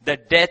 The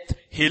death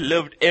he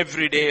lived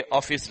every day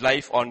of his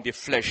life on the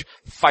flesh,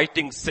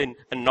 fighting sin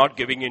and not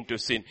giving in to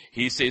sin.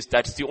 He says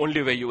that's the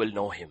only way you will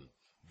know him.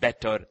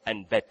 Better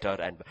and better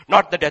and better.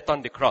 Not the death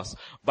on the cross,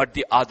 but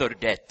the other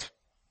death,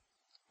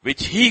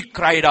 which he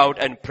cried out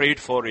and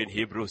prayed for in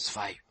Hebrews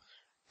 5,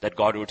 that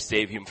God would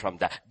save him from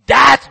that.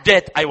 That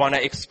death I want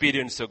to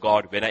experience, O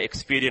God. When I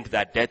experience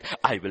that death,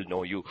 I will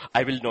know you.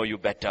 I will know you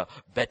better,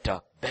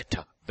 better,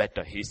 better,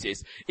 better. He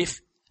says,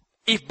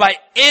 if by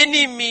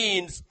any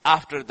means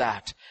after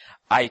that,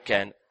 I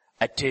can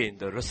attain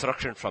the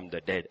resurrection from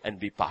the dead and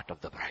be part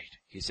of the bride.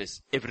 He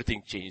says,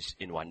 everything changed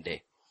in one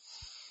day.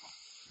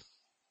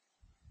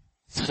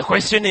 So the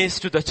question is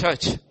to the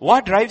church,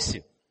 what drives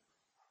you?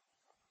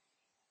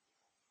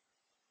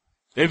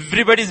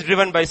 Everybody is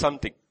driven by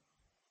something.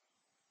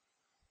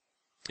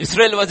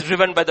 Israel was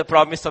driven by the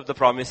promise of the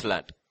promised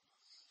land.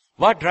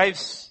 What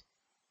drives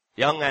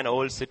young and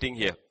old sitting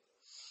here?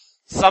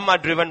 Some are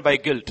driven by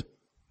guilt.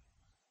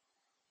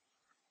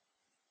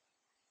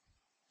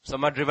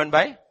 Some are driven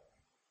by?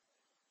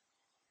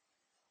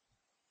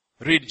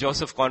 Read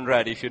Joseph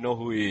Conrad if you know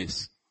who he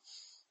is.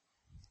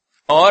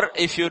 Or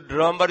if you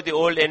remember the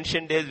old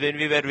ancient days when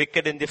we were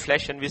wicked in the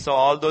flesh and we saw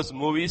all those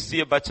movies, see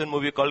a Bachchan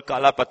movie called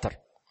Kala Patthar.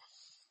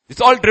 It's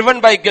all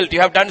driven by guilt.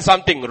 You have done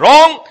something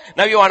wrong,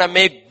 now you want to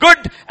make good,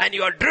 and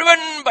you are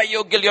driven by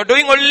your guilt. You are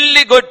doing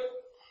only good.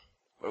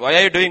 Why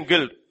are you doing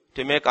guilt?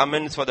 To make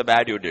amends for the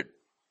bad you did.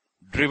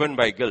 Driven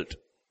by guilt.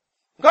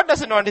 God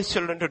doesn't want his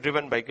children to be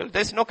driven by guilt.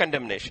 There's no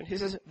condemnation. He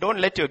says, don't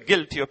let your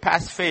guilt, your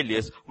past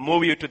failures,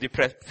 move you to the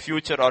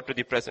future or to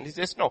the present. He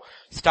says, no,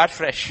 start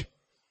fresh.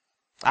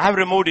 I have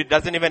removed it,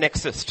 doesn't even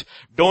exist.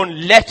 Don't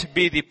let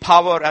be the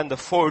power and the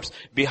force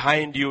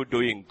behind you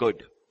doing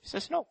good. He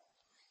says no.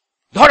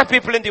 A lot of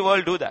people in the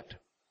world do that.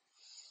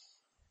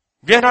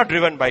 We are not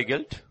driven by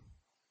guilt.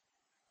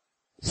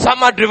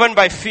 Some are driven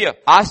by fear.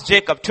 Ask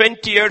Jacob,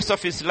 20 years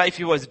of his life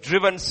he was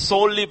driven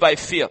solely by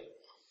fear.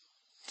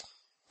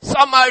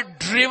 Some are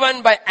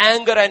driven by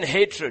anger and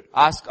hatred.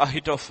 Ask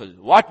Ahithophel,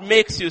 what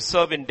makes you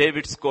serve in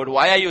David's court?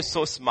 Why are you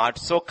so smart,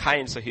 so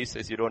kind? So he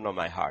says, you don't know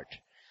my heart.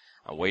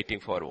 I'm waiting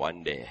for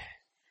one day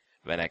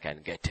when I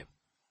can get him.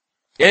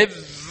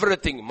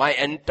 Everything, my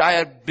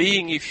entire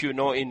being, if you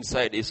know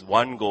inside, is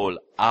one goal.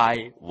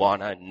 I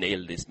wanna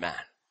nail this man.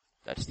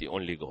 That's the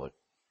only goal.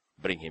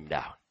 Bring him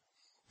down.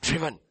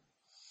 Driven.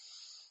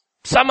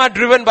 Some are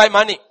driven by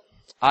money.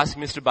 Ask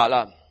Mr.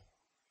 Balaam.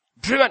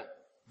 Driven.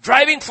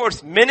 Driving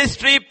force.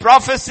 Ministry,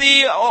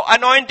 prophecy,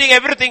 anointing,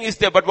 everything is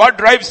there. But what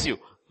drives you?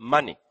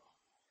 Money.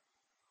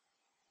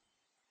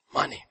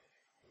 Money.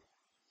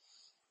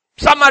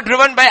 Some are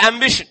driven by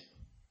ambition.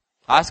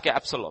 Ask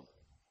Absalom.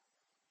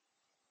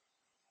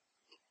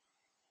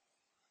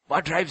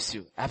 What drives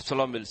you?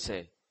 Absalom will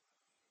say,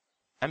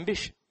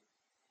 ambition.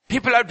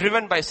 People are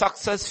driven by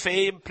success,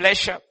 fame,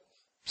 pleasure.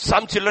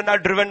 Some children are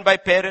driven by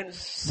parents.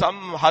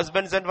 Some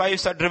husbands and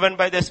wives are driven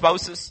by their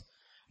spouses.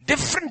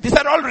 Different. These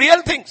are all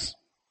real things.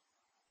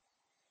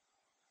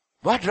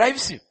 What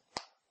drives you?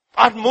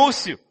 What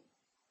moves you?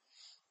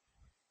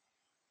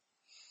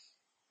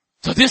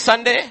 So this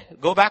Sunday,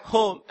 go back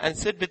home and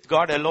sit with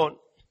God alone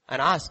and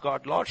ask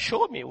God, Lord,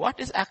 show me what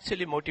is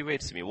actually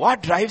motivates me.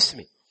 What drives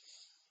me?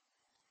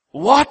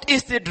 What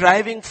is the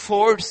driving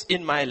force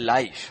in my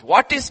life?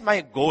 What is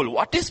my goal?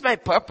 What is my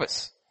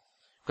purpose?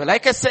 Because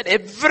like I said,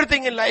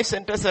 everything in life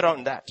centers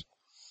around that.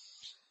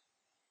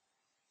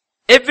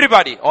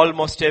 Everybody,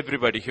 almost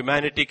everybody,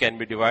 humanity can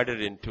be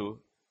divided into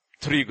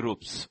three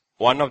groups.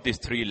 One of these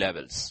three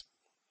levels.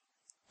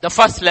 The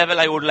first level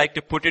I would like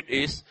to put it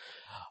is,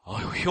 a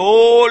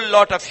whole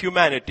lot of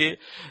humanity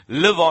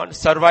live on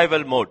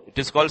survival mode. It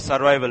is called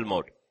survival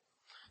mode.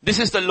 This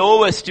is the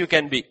lowest you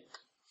can be.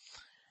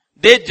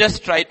 They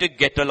just try to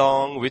get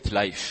along with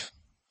life.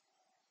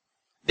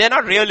 They're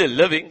not really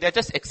living, they're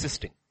just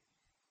existing.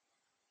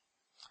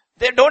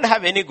 They don't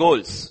have any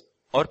goals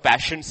or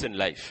passions in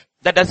life.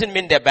 That doesn't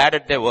mean they're bad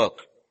at their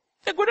work.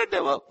 They're good at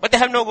their work, but they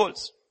have no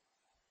goals.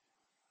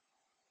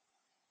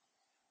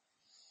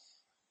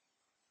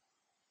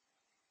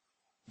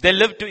 They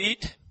live to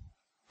eat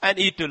and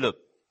eat to live.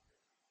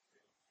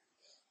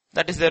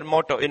 That is their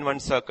motto in one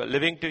circle.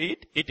 Living to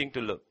eat, eating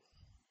to live.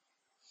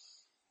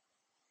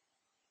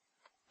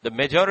 The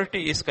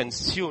majority is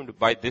consumed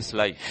by this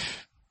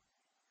life.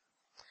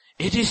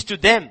 It is to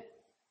them.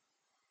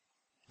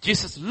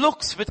 Jesus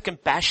looks with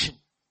compassion.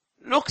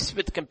 Looks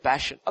with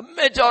compassion. A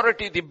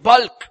majority, the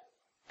bulk.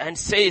 And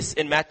says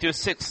in Matthew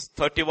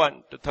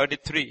 6:31 to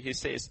 33, he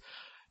says,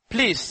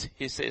 please,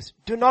 he says,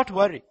 do not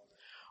worry.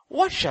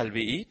 What shall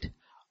we eat?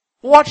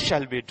 What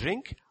shall we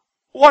drink?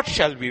 What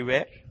shall we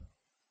wear?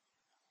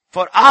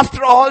 For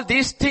after all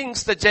these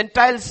things the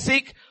Gentiles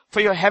seek,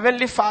 for your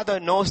heavenly Father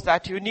knows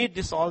that you need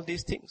all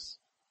these things.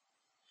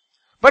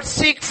 But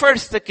seek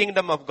first the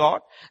kingdom of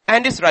God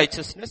and His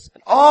righteousness,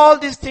 and all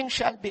these things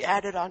shall be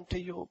added unto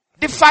you.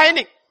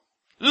 Defining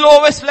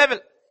lowest level.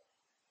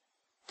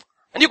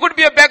 And you could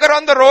be a beggar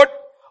on the road,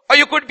 or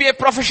you could be a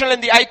professional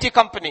in the IT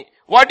company.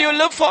 What do you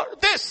live for?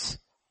 This.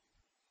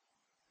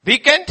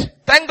 Weekend,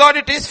 thank God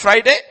it is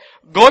Friday,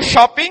 go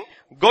shopping,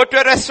 go to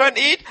a restaurant,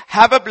 eat,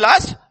 have a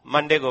blast,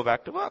 Monday go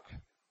back to work.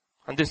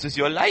 And this is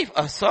your life,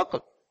 a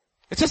circle.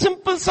 It's a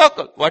simple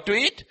circle. What to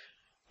eat,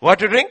 what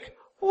to drink,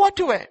 what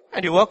to wear.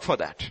 And you work for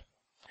that.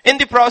 In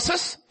the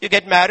process, you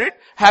get married,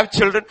 have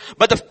children,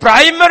 but the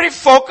primary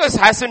focus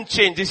hasn't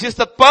changed. This is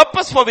the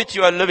purpose for which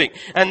you are living.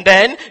 And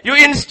then you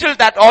instill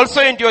that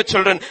also into your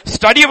children.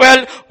 Study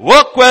well,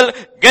 work well,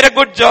 get a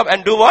good job,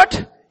 and do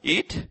what?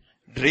 Eat,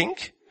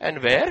 drink,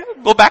 and wear.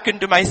 Go back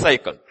into my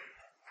cycle.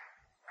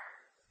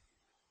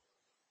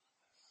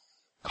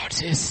 God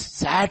says,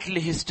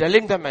 sadly, He's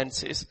telling them and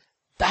says,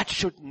 that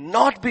should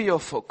not be your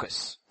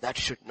focus. That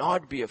should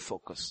not be your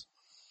focus.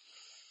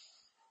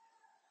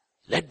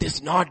 Let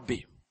this not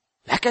be.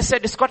 Like I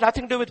said, it's got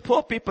nothing to do with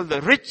poor people.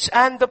 The rich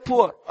and the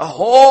poor. A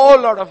whole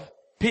lot of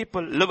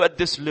people live at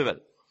this level.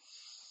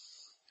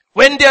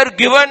 When they are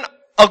given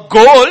a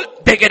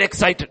goal, they get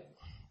excited.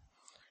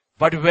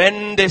 But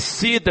when they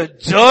see the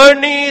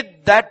journey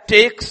that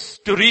takes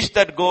to reach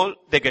that goal,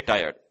 they get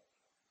tired.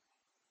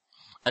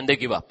 And they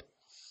give up.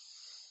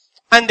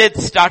 And they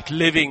start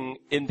living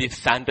in the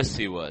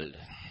fantasy world.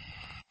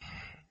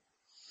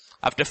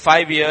 After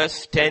 5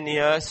 years, 10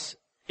 years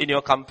in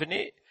your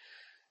company,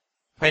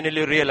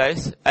 finally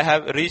realize, I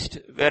have reached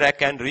where I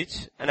can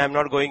reach and I'm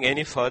not going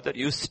any further.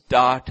 You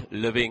start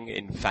living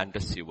in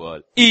fantasy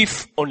world.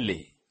 If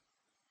only.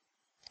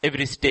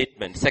 Every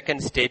statement,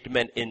 second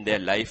statement in their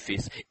life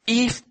is,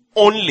 if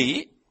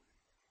only,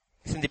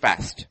 it's in the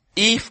past.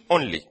 If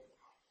only.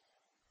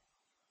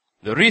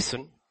 The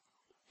reason,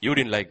 you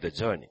didn't like the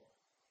journey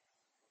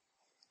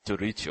to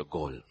reach your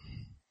goal.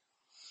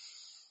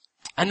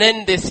 And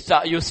then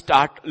you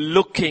start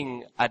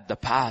looking at the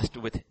past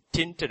with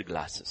tinted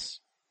glasses.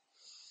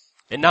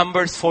 In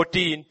Numbers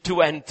 14,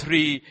 2 and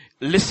 3,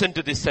 listen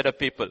to this set of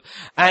people.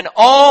 And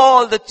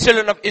all the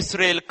children of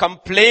Israel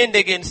complained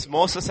against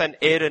Moses and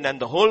Aaron, and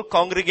the whole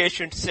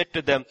congregation said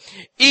to them,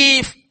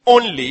 if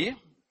only,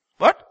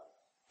 what?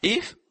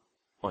 If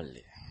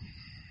only.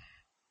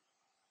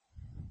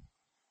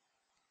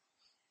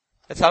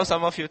 That's how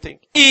some of you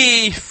think.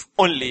 If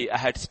only I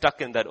had stuck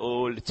in that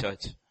old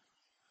church.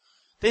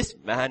 This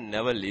man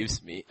never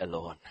leaves me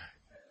alone.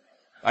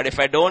 But if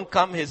I don't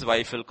come, his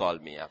wife will call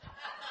me up.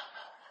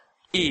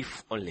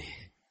 If only.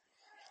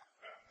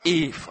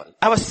 If only.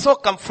 I was so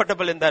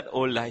comfortable in that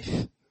old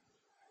life.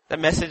 The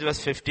message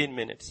was 15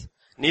 minutes.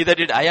 Neither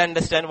did I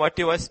understand what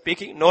he was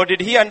speaking, nor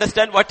did he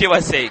understand what he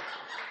was saying.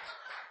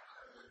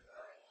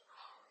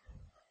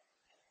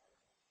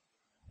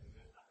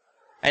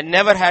 I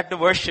never had to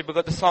worship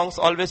because the songs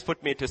always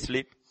put me to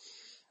sleep.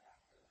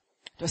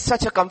 It was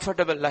such a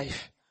comfortable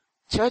life.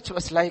 Church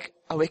was like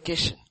a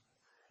vacation.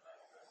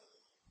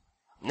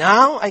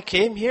 Now I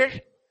came here,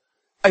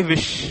 I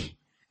wish,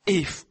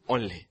 if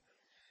only.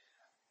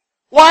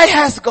 Why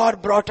has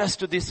God brought us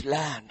to this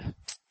land?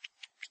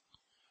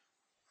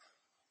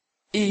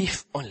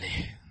 If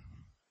only.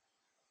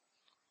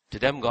 To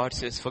them God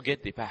says,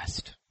 forget the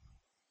past.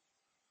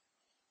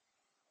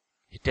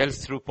 He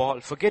tells through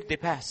Paul, forget the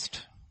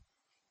past.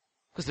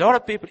 Because a lot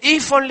of people,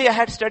 if only I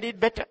had studied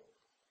better.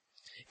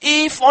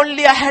 If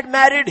only I had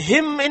married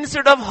him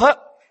instead of her.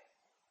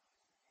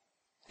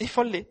 If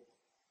only.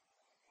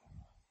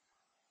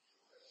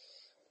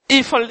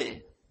 If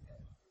only.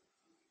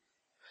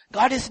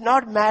 God is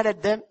not mad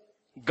at them.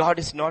 God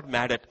is not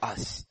mad at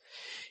us.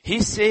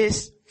 He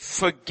says,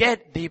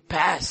 forget the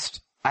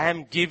past. I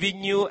am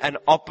giving you an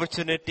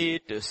opportunity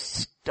to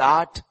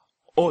start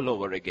all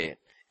over again.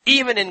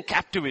 Even in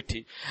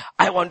captivity,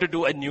 I want to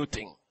do a new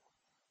thing.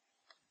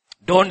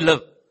 Don't live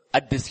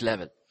at this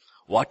level.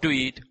 What to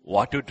eat,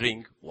 what to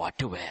drink, what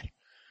to wear.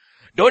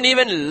 Don't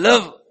even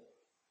live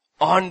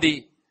on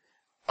the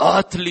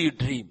earthly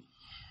dream.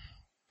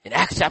 In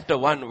Acts chapter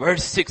 1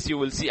 verse 6 you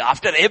will see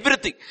after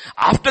everything,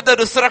 after the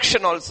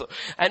resurrection also,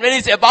 and when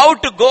he's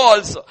about to go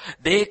also,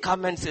 they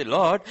come and say,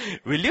 Lord,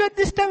 will you at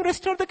this time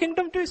restore the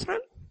kingdom to Israel?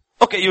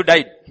 Okay, you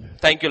died.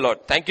 Thank you,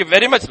 Lord. Thank you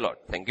very much, Lord.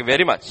 Thank you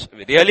very much.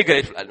 We're really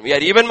grateful. And we are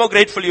even more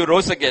grateful you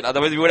rose again.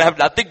 Otherwise we would have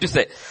nothing to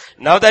say.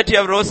 Now that you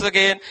have rose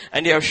again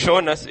and you have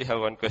shown us, we have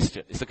one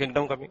question. Is the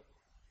kingdom coming?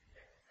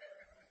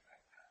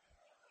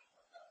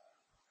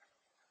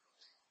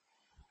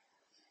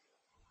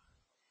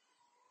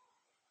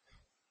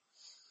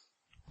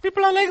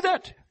 People are like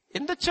that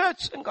in the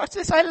church. And God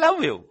says, I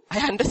love you. I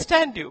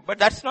understand you. But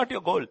that's not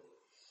your goal.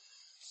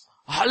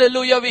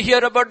 Hallelujah, we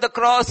hear about the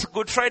cross,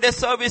 Good Friday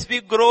service, we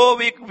grow,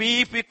 we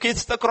weep, we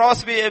kiss the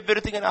cross, we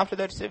everything, and after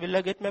that say, will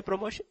I get my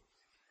promotion?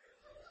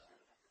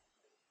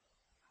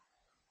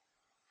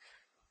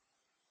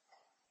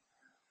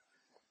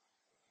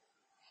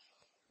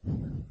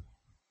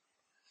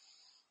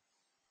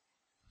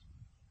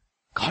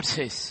 God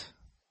says,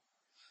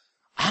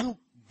 I'm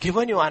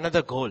giving you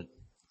another goal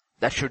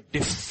that should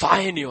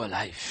define your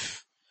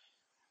life.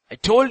 I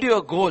told you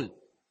a goal.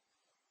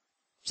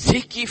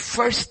 Seek ye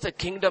first the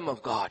kingdom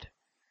of God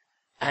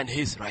and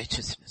his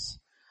righteousness.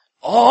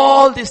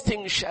 All these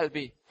things shall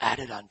be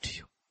added unto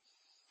you.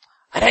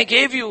 And I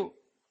gave you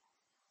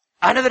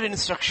another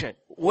instruction.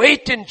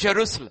 Wait in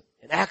Jerusalem.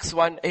 In Acts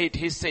 1:8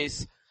 he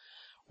says,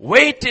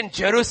 wait in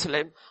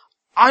Jerusalem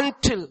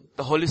until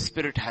the Holy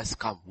Spirit has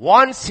come.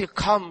 Once you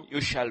come,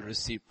 you shall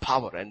receive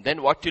power. And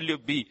then what will you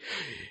be?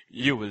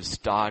 You will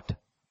start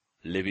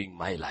living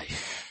my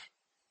life.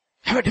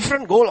 Have a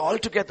different goal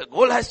altogether.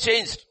 Goal has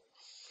changed.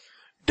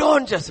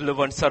 Don't just live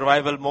on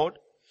survival mode.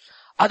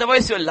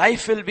 Otherwise your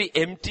life will be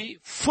empty,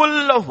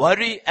 full of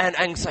worry and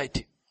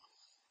anxiety.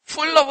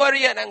 Full of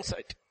worry and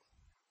anxiety.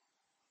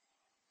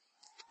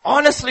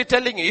 Honestly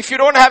telling you, if you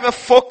don't have a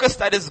focus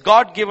that is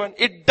God-given,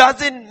 it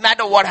doesn't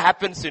matter what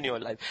happens in your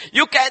life.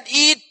 You can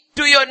eat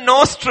to your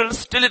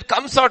nostrils till it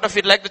comes out of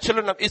it like the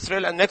children of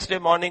Israel, and next day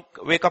morning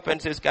wake up and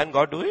says, can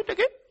God do it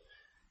again?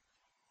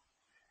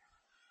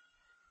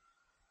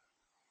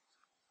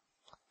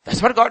 That's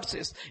what God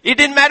says. It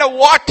didn't matter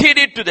what he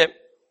did to them.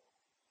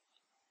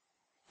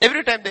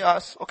 Every time they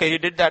ask, okay, he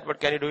did that, but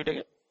can he do it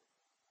again?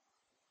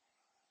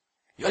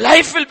 Your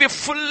life will be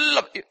full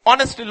of,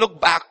 honestly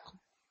look back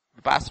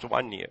the past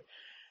 1 year.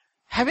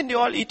 Haven't you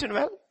all eaten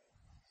well?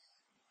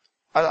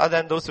 Other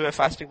than those who were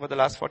fasting for the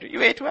last 40.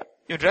 You ate well,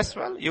 you dressed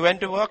well, you went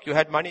to work, you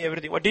had money,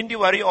 everything. What didn't you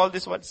worry all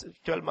this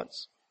 12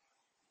 months?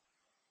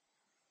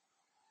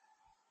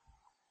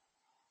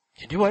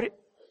 Didn't you worry?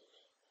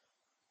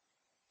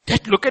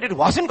 Yet look at it,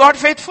 wasn't God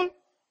faithful?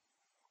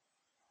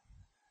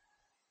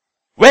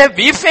 Were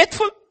we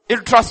faithful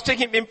in trusting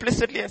him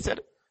implicitly and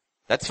said,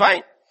 that's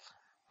fine.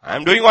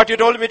 I'm doing what you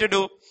told me to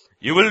do.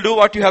 You will do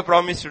what you have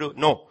promised to do.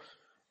 No.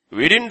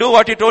 We didn't do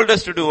what he told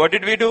us to do. What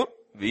did we do?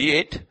 We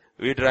ate,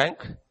 we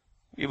drank,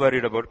 we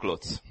worried about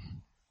clothes.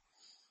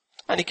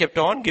 And he kept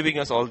on giving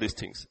us all these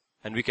things.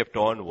 And we kept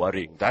on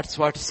worrying. That's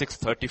what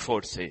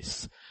 6:34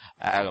 says.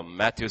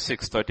 Matthew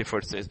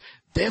 6:34 says,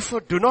 therefore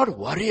do not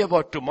worry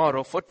about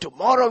tomorrow, for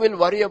tomorrow will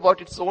worry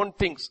about its own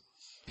things.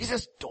 He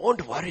says,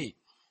 don't worry.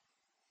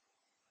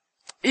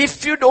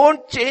 If you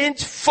don't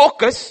change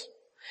focus,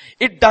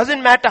 it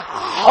doesn't matter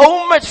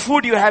how much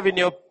food you have in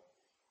your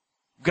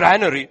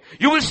granary,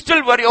 you will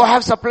still worry, oh, I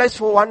have supplies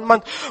for 1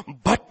 month.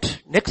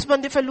 But next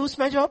month if I lose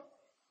my job?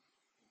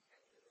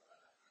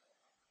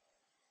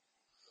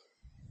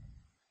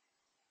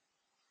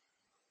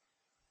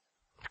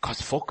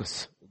 Because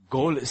focus,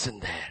 goal isn't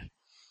there.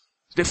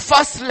 The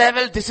first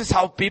level, this is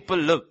how people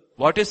live.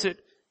 What is it?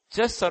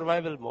 Just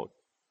survival mode.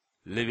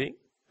 Living,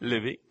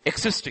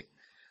 existing.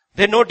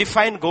 There are no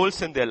defined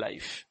goals in their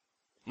life.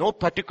 No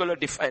particular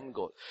defined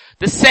goal.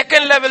 The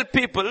second level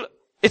people,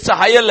 it's a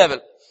higher level.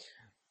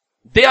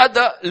 They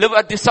live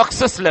at the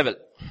success level.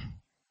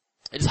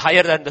 It's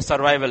higher than the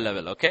survival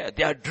level, okay?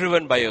 They are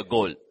driven by a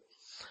goal.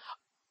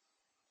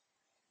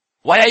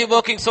 Why are you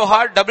working so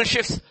hard? Double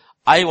shifts.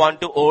 I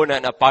want to own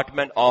an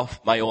apartment of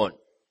my own.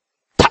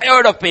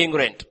 Tired of paying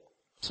rent.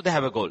 So they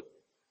have a goal.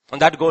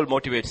 And that goal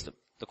motivates them.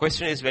 The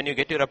question is, when you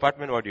get your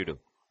apartment, what do you do?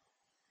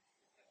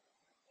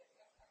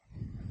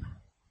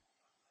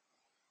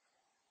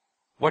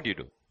 What do you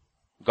do?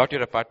 Got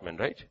your apartment,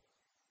 right?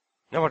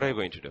 Now what are you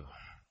going to do?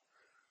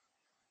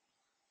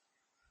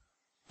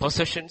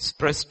 Possessions,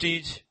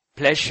 prestige,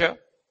 pleasure,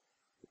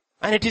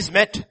 and it is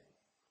met.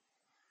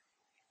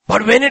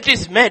 But when it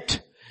is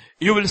met,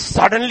 you will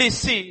suddenly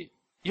see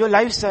your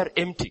lives are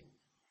empty.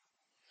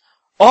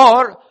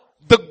 Or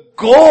the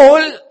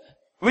goal,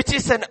 which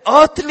is an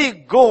earthly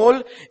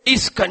goal,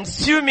 is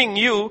consuming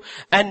you,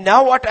 and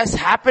now what has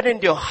happened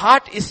in your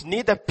heart is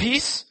neither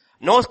peace,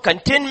 no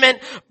contentment,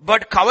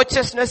 but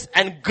covetousness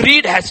and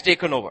greed has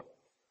taken over.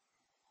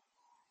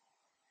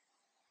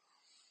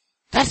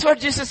 That's what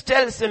Jesus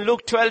tells in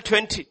Luke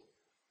 12:20.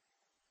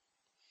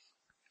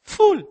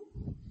 Fool.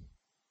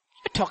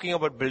 You're talking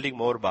about building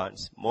more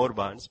barns,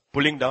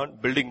 pulling down,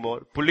 building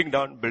more, pulling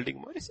down,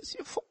 building more. He says,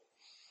 you fool.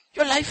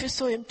 Your life is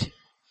so empty.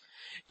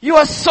 You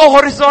are so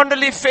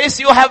horizontally faced,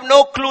 you have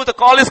no clue. The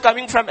call is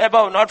coming from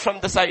above, not from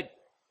the side.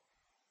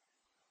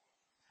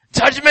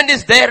 Judgment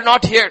is there,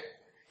 not here.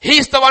 He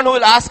is the one who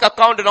will ask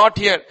account, not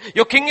here.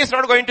 Your king is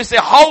not going to say,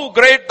 how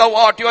great thou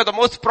art, you are the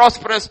most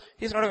prosperous.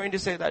 He's not going to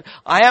say that.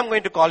 I am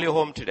going to call you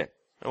home today.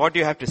 What do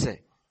you have to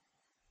say?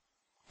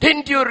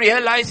 Didn't you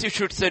realize you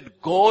should set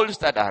goals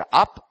that are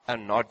up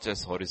and not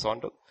just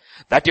horizontal?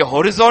 That your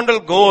horizontal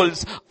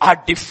goals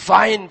are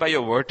defined by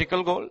your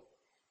vertical goal?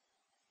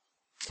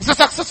 He's a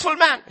successful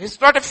man. He's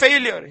not a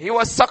failure. He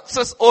was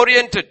success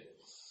oriented.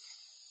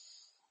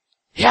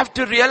 You have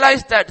to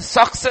realize that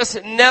success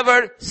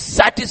never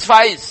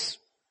satisfies.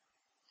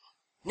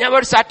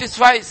 Never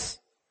satisfies.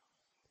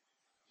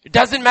 It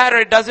doesn't matter.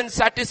 It doesn't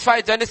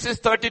satisfy. Genesis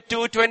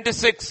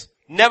 32:26.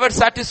 Never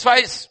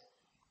satisfies.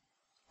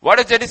 What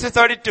is Genesis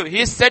 32?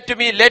 He said to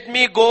me, let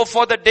me go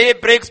for the day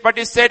breaks, but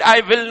he said,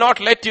 I will not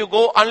let you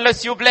go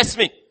unless you bless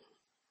me.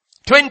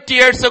 20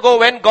 years ago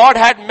when God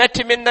had met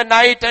him in the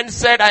night and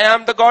said, I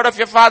am the God of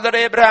your father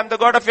Abraham, the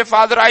God of your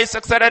father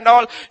Isaac, said and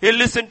all, he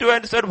listened to it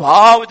and said,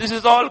 wow, this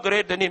is all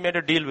great. Then he made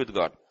a deal with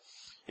God.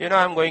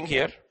 I'm going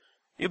here.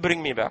 You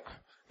bring me back.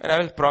 And I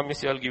will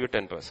promise you I'll give you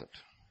 10%.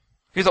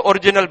 He's the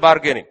original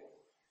bargaining.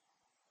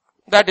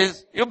 That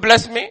is, you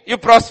bless me, you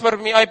prosper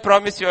me, I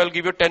promise you I'll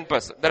give you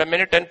 10%. There are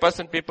many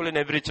 10% people in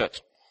every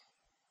church.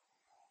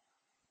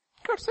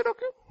 God said,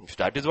 okay, if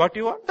that is what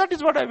you want, that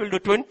is what I will do.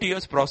 20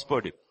 years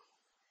prospered him.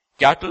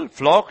 Cattle,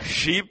 flock,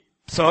 sheep,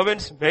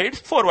 servants, maids,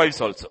 4 wives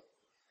also.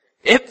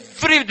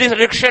 Every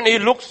direction he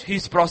looks,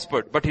 he's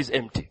prospered, but he's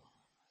empty.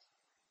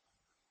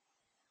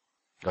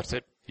 God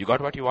said, you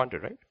got what you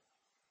wanted, right?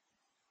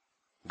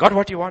 Got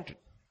what you wanted.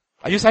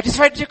 Are you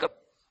satisfied, Jacob?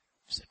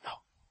 He said, no.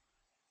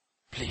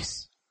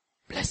 Please,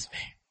 bless me.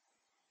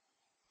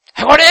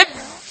 I got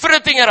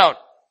everything around.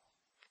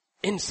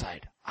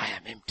 Inside, I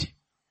am empty.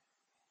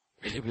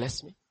 Will you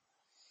bless me?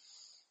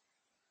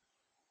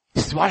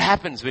 This is what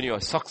happens when you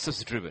are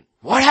success driven.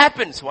 What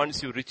happens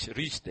once you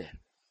reach there?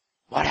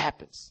 What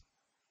happens?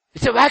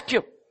 It's a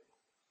vacuum.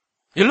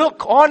 You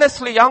look,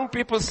 honestly, young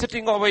people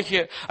sitting over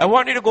here, I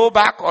want you to go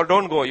back or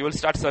don't go. You will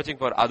start searching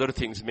for other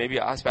things. Maybe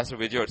ask Pastor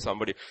Vijay or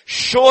somebody.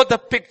 Show the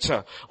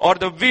picture or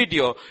the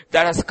video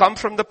that has come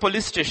from the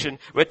police station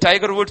where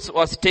Tiger Woods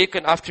was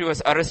taken after he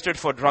was arrested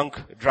for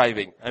drunk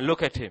driving. And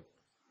look at him.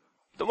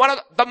 One of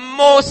the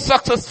most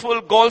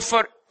successful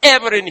golfer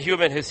ever in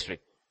human history.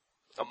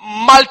 A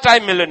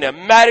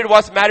multi-millionaire.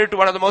 Was married to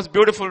one of the most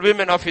beautiful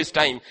women of his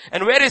time.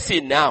 And where is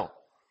he now?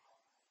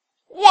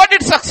 What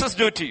did success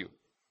do to you?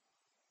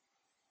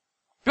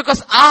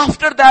 Because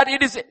after that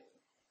it is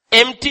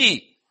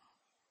empty.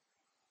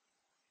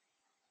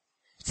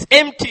 It's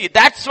empty.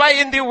 That's why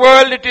in the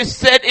world it is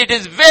said it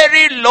is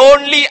very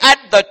lonely at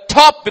the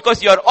top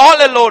because you are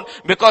all alone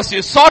because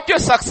you sought your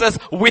success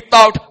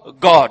without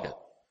God.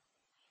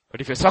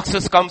 But if your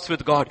success comes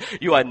with God,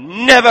 you are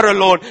never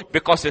alone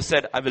because you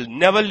said, I will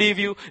never leave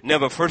you,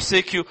 never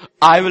forsake you.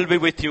 I will be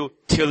with you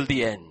till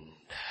the end.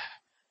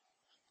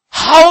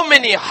 How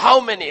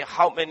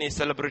many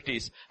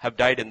celebrities have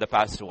died in the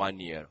past 1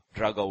 year?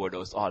 Drug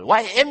overdose, all.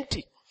 Why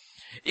empty?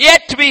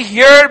 Yet we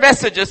hear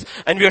messages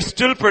and we are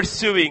still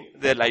pursuing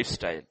their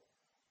lifestyle.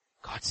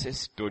 God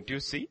says, don't you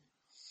see?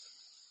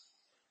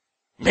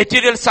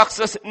 Material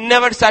success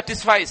never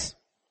satisfies.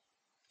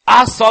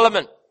 Ask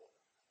Solomon.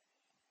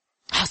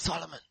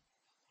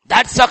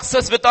 That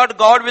success without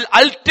God will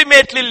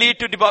ultimately lead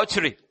to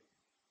debauchery.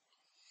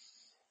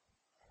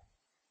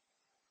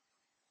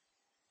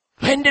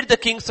 When did the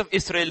kings of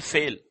Israel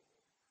fail?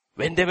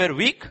 When they were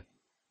weak?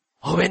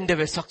 Or when they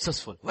were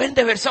successful? When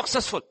they were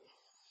successful.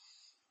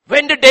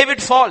 When did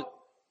David fall?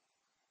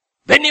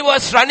 When he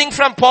was running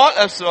from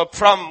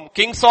from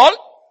King Saul?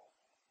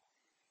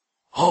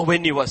 Or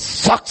when he was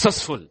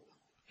successful?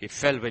 He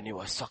fell when he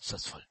was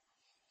successful.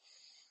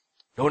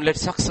 Don't let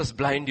success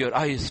blind your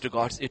eyes to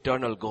God's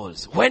eternal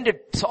goals. When did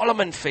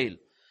Solomon fail?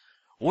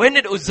 When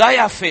did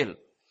Uzziah fail?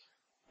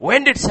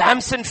 When did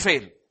Samson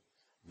fail?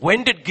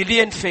 When did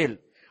Gideon fail?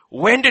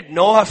 When did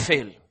Noah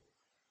fail?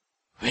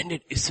 When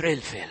did Israel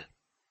fail?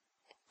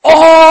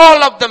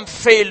 All of them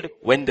failed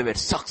when they were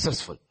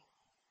successful.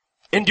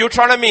 In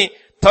Deuteronomy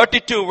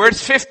 32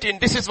 verse 15,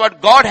 this is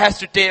what God has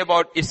to say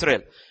about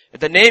Israel.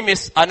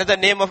 Another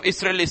name of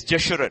Israel is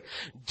Jeshurun.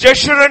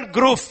 Jeshurun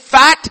grew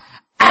fat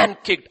and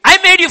kicked. I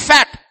made you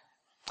fat.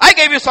 I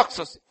gave you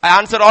success. I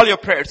answered all your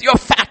prayers. You're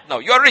fat now.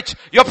 You're rich.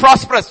 You're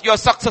prosperous. You're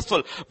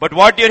successful. But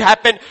what did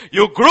happen?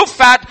 You grew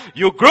fat.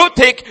 You grew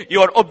thick.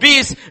 You're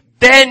obese.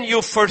 Then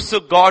you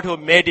forsook God who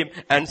made him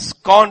and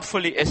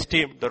scornfully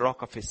esteemed the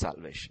rock of his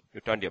salvation.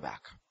 You turned your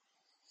back.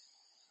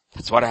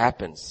 That's what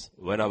happens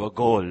when our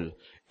goal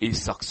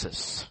is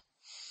success.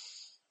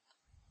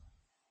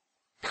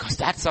 Because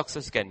that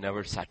success can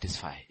never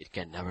satisfy. It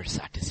can never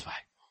satisfy.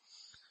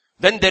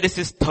 Then there is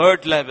this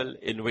third level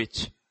in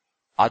which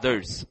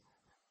others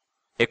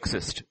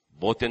exist,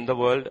 both in the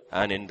world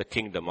and in the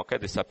kingdom. Okay,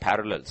 these are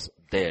parallels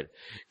there.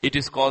 It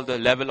is called the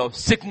level of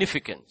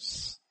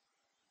significance.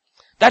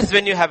 That is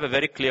when you have a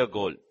very clear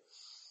goal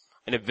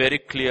and a very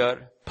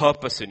clear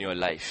purpose in your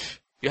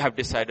life. You have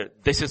decided,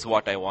 this is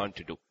what I want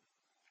to do.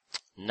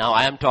 Now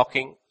I am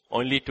talking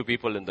only to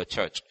people in the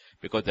church,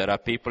 because there are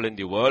people in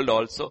the world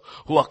also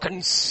who are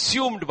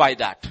consumed by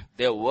that.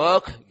 Their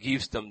work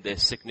gives them their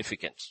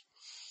significance.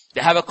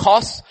 They have a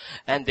cause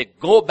and they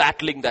go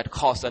battling that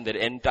cause, and their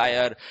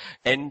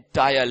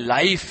entire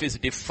life is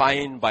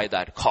defined by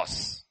that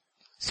cause.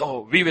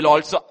 So we will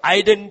also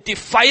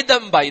identify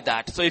them by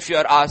that. So if you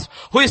are asked,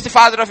 who is the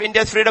father of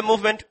India's freedom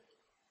movement?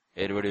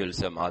 Everybody will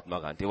say Mahatma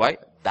Gandhi. Why?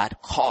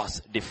 That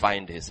cause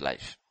defined his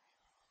life.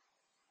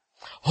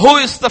 Who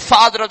is the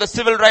father of the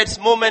civil rights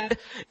movement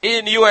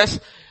in US?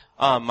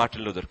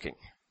 Martin Luther King.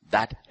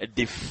 That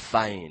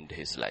defined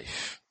his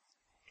life.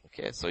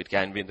 Okay, so it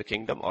can be in the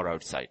kingdom or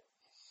outside.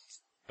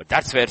 But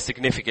that's where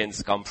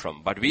significance comes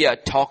from. But we are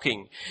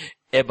talking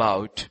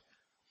about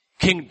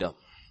kingdom.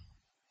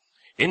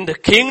 In the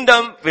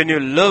kingdom, when you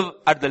live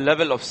at the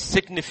level of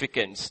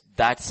significance,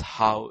 that's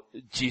how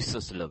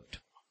Jesus lived.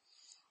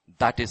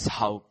 That is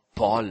how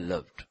Paul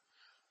lived.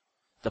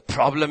 The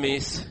problem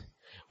is,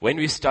 when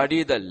we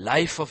study the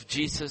life of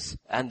Jesus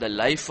and the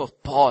life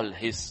of Paul,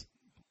 his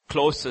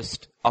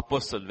closest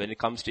apostle when it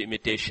comes to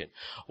imitation,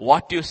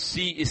 what you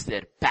see is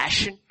their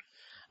passion,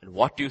 and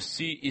what you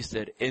see is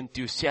their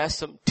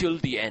enthusiasm till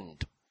the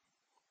end.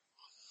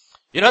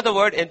 You know, the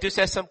word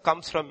enthusiasm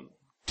comes from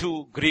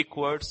two Greek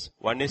words.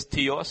 One is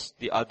theos,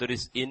 the other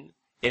is in.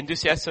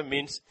 Enthusiasm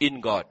means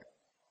in God.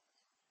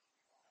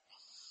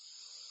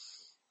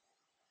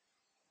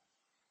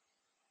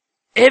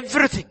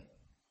 Everything.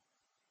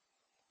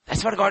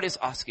 That's what God is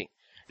asking.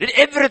 Did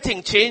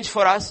everything change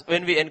for us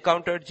when we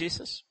encountered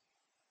Jesus?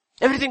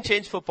 Everything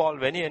changed for Paul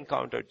when he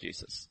encountered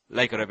Jesus,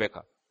 like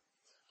Rebecca.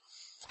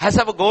 Has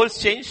our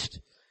goals changed?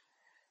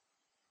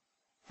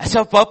 Has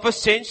our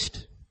purpose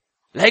changed?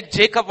 Like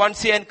Jacob,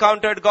 once he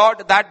encountered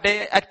God that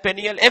day at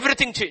Peniel,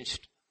 everything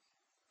changed.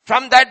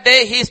 From that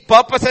day, his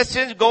purpose has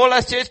changed, goal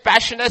has changed,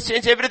 passion has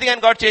changed, everything,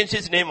 and God changed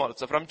his name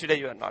also. From today,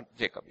 you are not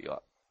Jacob, you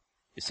are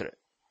Israel.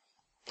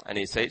 And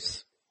he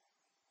says,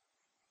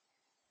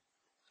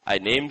 I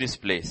named this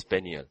place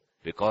Peniel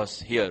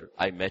because here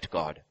I met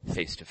God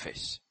face to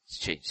face. It's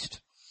changed.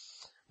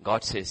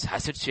 God says,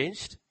 has it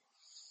changed?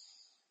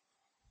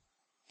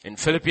 In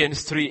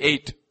Philippians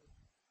 3:8,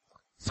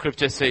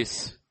 scripture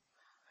says,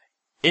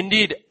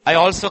 indeed, I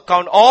also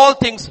count all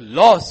things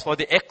lost for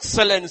the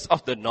excellence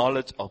of the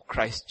knowledge of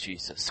Christ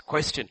Jesus.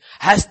 Question,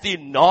 has the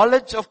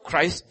knowledge of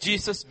Christ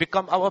Jesus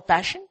become our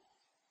passion?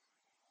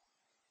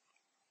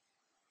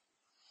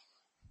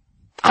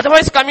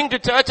 Otherwise, coming to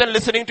church and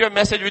listening to a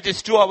message which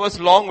is 2 hours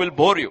long will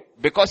bore you,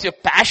 because your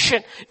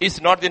passion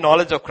is not the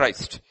knowledge of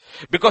Christ.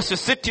 Because to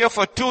sit here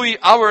for 2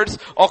 hours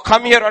or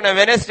come here on a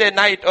Wednesday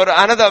night or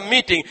another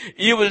meeting,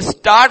 you will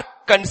start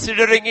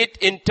considering it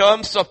in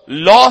terms of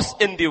loss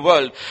in the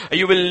world.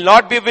 You will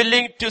not be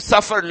willing to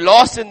suffer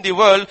loss in the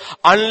world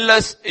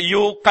unless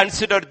you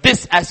consider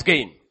this as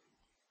gain.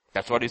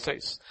 That's what he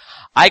says.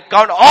 I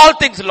count all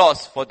things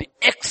lost for the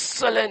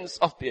excellence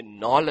of the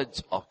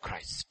knowledge of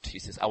Christ. He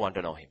says, I want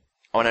to know him.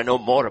 I want to know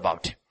more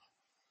about him.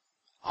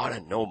 I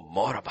want to know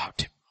more about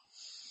him.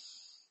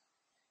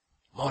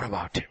 More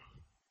about him.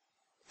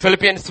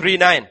 Philippians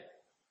 3:9.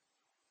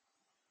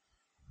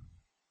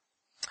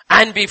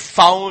 And be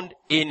found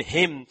in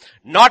him,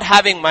 not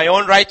having my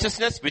own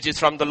righteousness, which is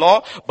from the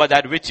law, but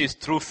that which is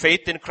through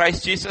faith in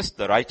Christ Jesus,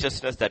 the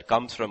righteousness that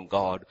comes from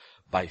God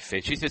by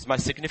faith. She says, my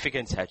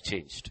significance had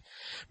changed.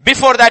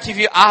 Before that, if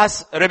you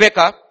ask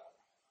Rebecca,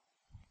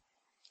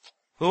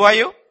 who are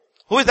you?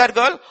 Who is that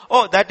girl?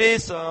 Oh, that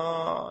is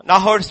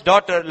Nahor's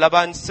daughter,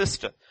 Laban's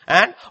sister.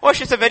 And, oh,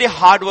 she's a very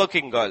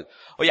hardworking girl.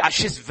 Oh yeah,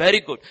 she's very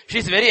good.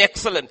 She's very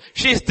excellent.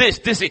 She's this.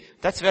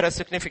 That's where her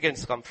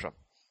significance comes from.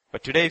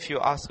 But today if you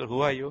ask her, who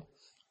are you?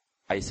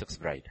 Isaac's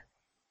bride.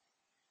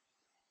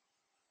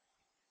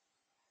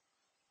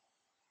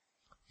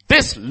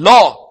 This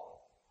law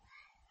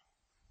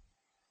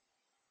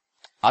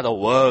are the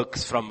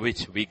works from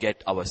which we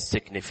get our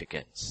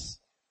significance.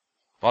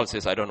 Paul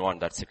says, I don't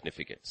want that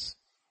significance.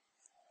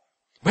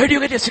 Where do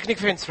you get your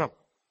significance from?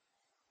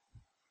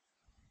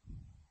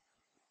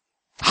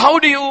 How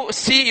do you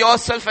see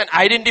yourself and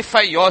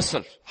identify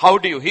yourself? How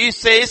do you? He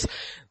says,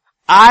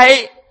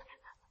 I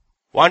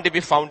want to be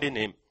found in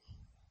Him.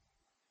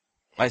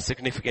 My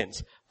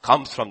significance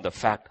comes from the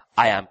fact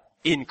I am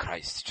in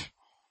Christ.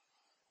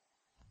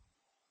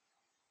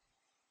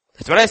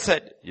 That's what I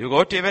said. You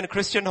go to even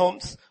Christian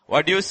homes,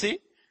 what do you see?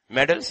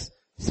 Medals,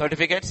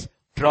 certificates,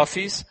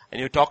 trophies,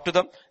 and you talk to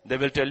them, they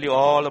will tell you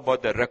all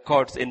about the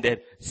records in their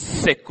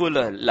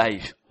secular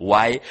life.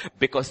 Why?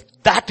 Because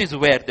that is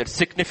where their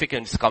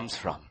significance comes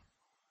from.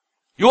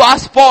 You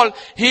ask Paul,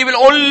 he will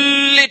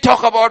only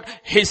talk about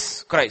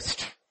his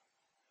Christ.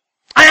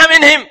 I am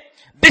in Him.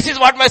 This is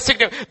what my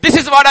significance, this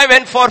is what I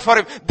went for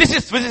Him. This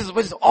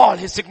is all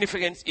his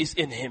significance is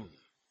in Him.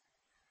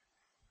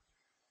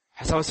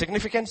 Has our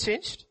significance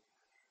changed?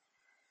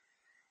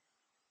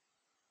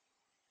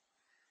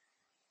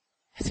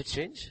 Has it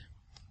changed?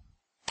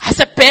 As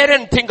a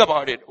parent, think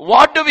about it.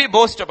 What do we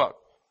boast about?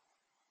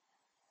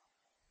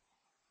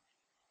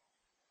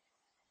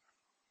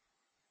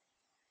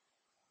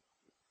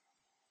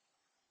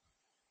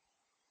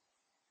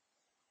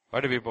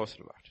 What do we boast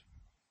about?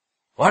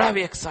 What are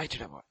we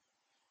excited about?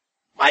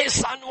 My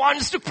son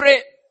wants to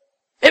pray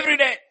every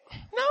day.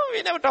 No,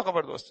 we never talk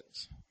about those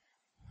things.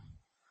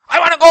 I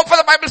want to go for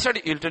the Bible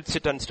study. He'll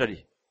sit and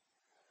study.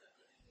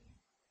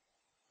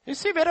 You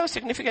see where our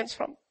significance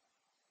from?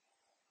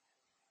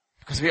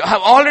 Because we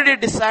have already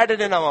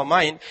decided in our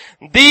mind,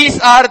 these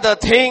are the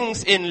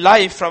things in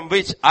life from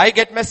which I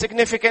get my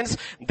significance,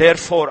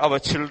 therefore our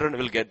children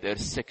will get their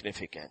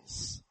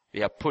significance. We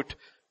have put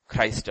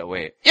Christ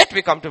away. Yet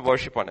we come to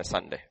worship on a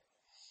Sunday.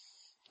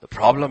 The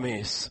problem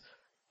is,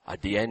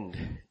 at the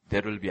end,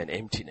 there will be an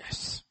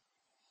emptiness.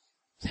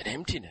 It's an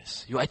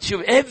emptiness. You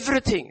achieve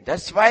everything.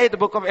 That's why the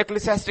book of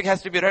Ecclesiastes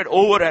has to be read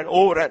over and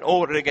over and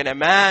over again. A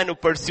man who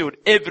pursued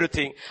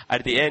everything,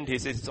 at the end he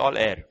says it's all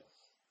air.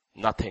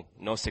 Nothing.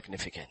 No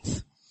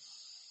significance.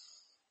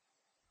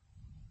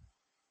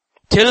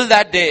 Till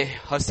that day,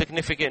 her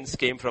significance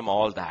came from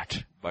all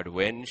that. But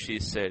when she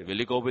said, will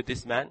you go with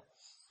this man?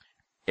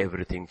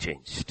 Everything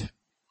changed.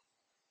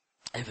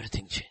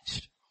 Everything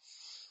changed.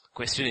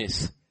 Question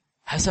is,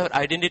 has our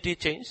identity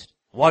changed?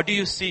 What do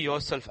you see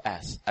yourself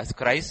as? As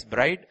Christ's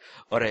bride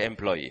or an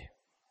employee?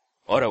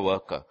 Or a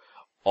worker?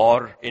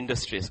 Or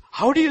industrious?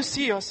 How do you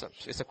see yourself?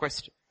 It's a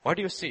question. What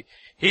do you see?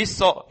 He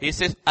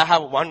says, I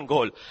have one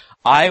goal.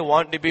 I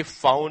want to be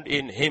found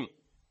in Him.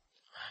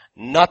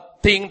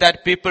 Nothing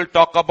that people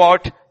talk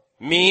about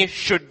me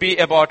should be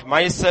about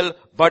myself,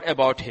 but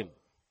about Him.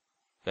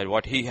 That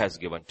what He has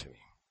given to me.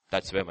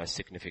 That's where my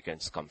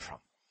significance comes from.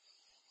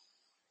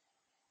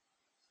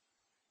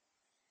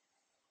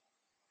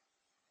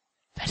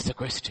 That's the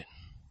question.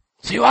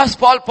 So you ask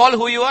Paul,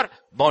 who you are?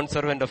 Bond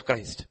servant of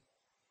Christ.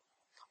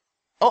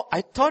 Oh,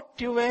 I thought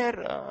you were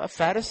a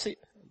Pharisee.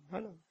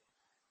 No.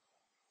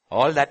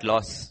 All that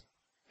loss,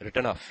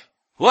 written off.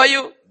 Who are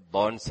you?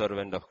 Bond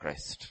servant of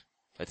Christ.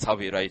 That's how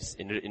he writes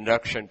in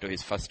introduction to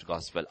his first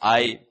gospel.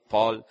 I,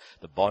 Paul,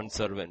 the bond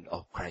servant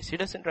of Christ. He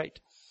doesn't write,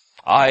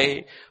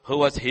 I, who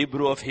was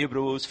Hebrew of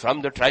Hebrews,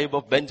 from the tribe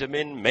of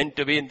Benjamin, meant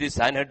to be in the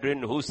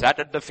Sanhedrin, who sat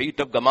at the feet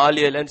of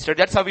Gamaliel and studied.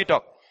 That's how we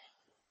talk.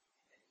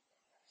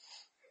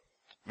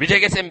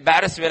 Vijay gets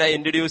embarrassed when I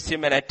introduce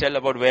him and I tell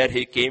about where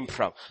he came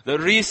from. The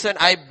reason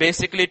I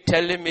basically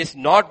tell him is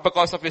not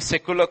because of his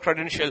secular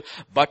credential,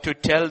 but to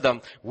tell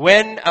them,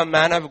 when a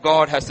man of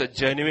God has a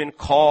genuine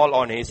call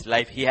on his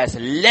life, he has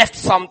left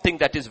something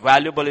that is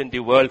valuable in the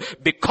world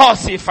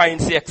because he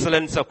finds the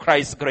excellence of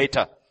Christ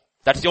greater.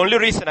 That's the only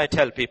reason I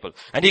tell people.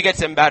 And he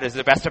gets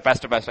embarrassed. Pastor.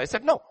 I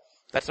said, no,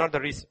 that's not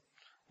the reason.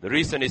 The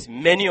reason is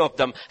many of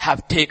them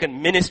have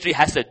taken ministry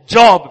as a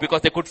job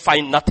because they could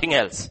find nothing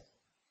else.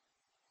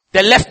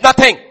 They left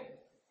nothing.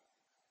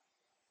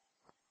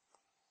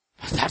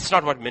 But that's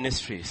not what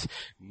ministry is.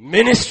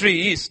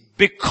 Ministry is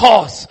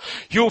because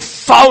you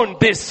found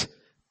this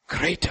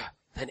greater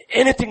than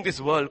anything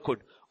this world could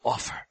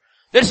offer.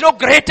 There's no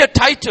greater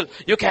title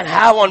you can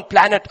have on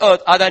planet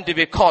Earth other than to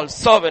be called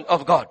servant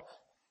of God.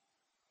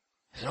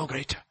 There's no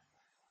greater.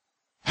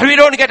 And we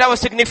don't get our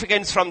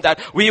significance from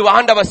that. We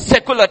want our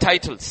secular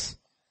titles.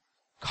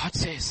 God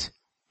says,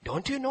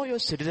 don't you know your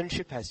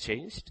citizenship has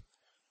changed?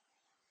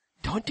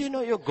 Don't you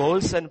know your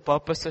goals and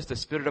purposes, the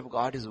Spirit of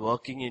God is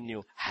working in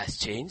you, has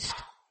changed?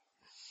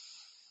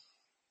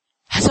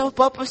 Has our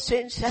purpose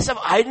changed? Has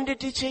our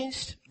identity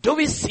changed? Do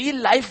we see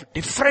life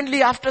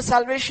differently after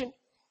salvation?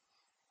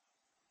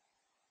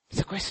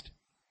 It's a question.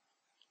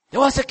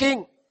 There was a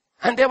king,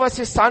 and there was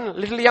his son,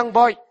 little young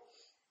boy.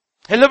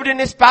 He lived in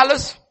his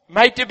palace,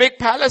 mighty big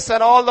palace,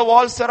 and all the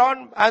walls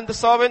surround, and the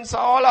servants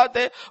all are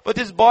there. But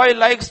this boy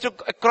likes to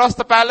cross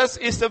the palace,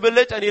 is the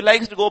village, and he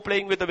likes to go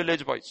playing with the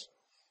village boys.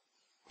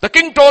 The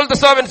king told the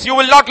servants, you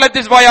will not let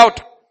this boy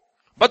out.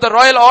 But the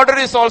royal order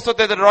is also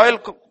there. The royal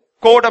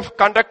code of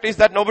conduct is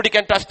that nobody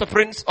can touch the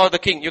prince or the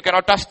king. You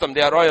cannot touch them.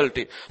 They are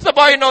royalty. So the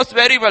boy knows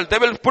very well. They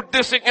will put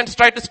this thing and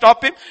try to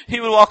stop him.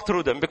 He will walk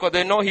through them because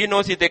he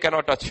knows they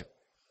cannot touch him.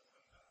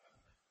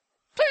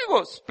 So he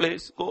goes,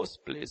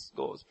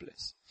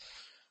 place.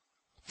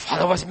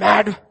 Father was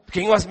mad. The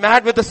king was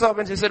mad with the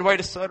servants. He said,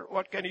 wait, sir,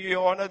 what can you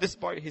honor this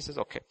boy? He says,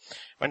 okay.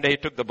 One day he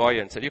took the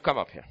boy and said, you come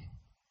up here.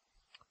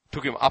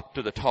 Took him up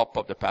to the top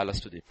of the palace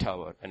to the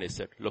tower and he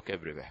said, look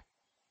everywhere.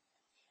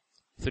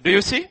 So do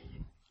you see?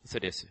 He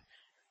said, yes.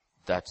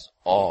 That's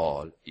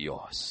all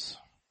yours.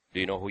 Do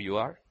you know who you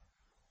are?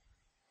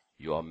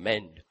 You are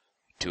meant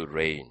to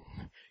reign.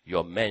 You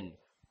are meant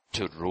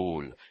to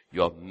rule.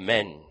 You are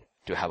meant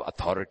to have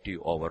authority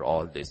over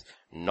all this.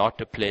 Not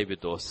to play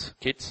with those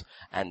kids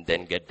and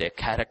then get their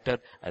character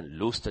and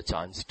lose the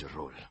chance to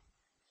rule.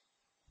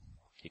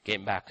 He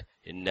came back.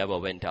 He never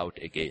went out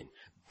again.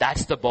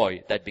 That's the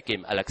boy that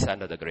became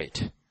Alexander the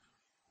Great.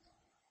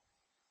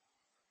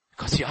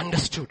 Because he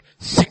understood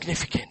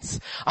significance.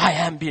 I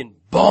am being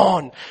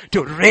born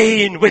to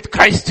reign with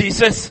Christ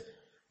Jesus.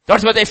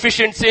 That's what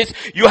Ephesians says.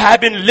 You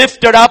have been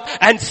lifted up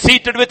and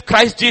seated with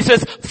Christ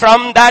Jesus.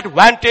 From that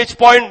vantage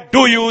point,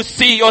 do you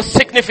see your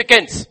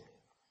significance?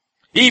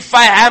 If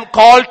I am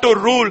called to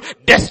rule,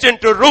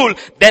 destined to rule,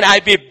 then I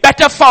be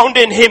better found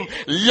in Him,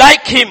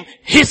 like Him,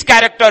 His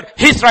character,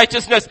 His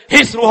righteousness,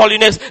 His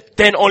holiness,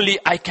 then only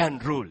I can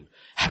rule.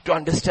 I have to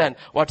understand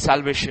what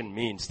salvation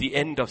means, the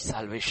end of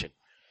salvation.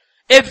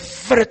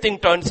 Everything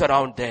turns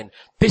around then.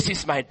 This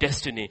is my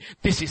destiny.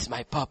 This is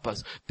my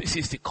purpose. This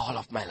is the call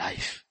of my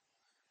life.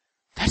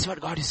 That's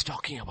what God is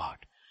talking about.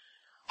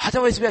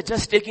 Otherwise we are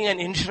just taking an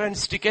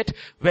insurance ticket.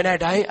 When I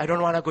die, I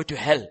don't want to go to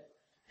hell.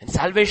 And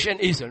salvation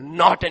is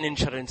not an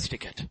insurance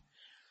ticket.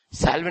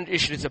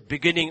 Salvation is the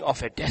beginning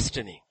of a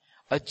destiny.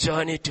 A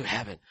journey to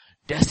heaven.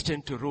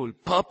 Destined to rule.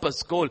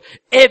 Purpose, goal.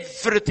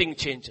 Everything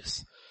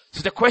changes.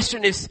 So the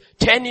question is,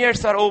 10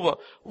 years are over.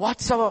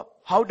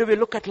 How do we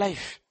look at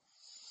life?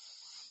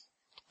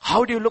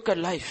 How do you look at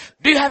life?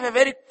 Do you have a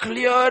very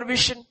clear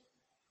vision?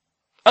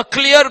 A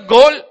clear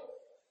goal?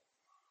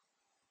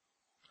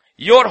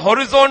 Your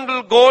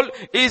horizontal goal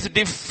is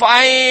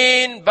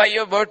defined by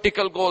your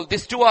vertical goal.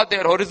 These two are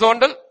there,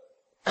 horizontal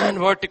and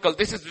vertical.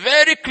 This is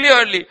very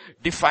clearly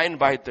defined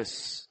by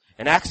this.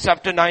 In Acts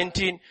chapter 9,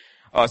 the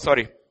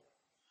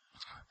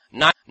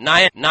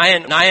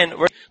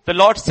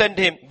Lord sent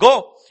him,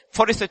 go,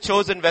 for he is a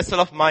chosen vessel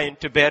of mine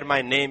to bear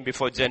my name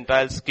before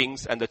Gentiles,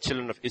 kings, and the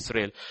children of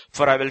Israel.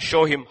 For I will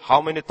show him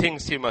how many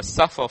things he must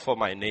suffer for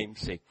my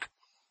name's sake.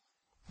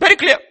 Very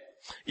clear.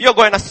 You're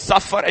going to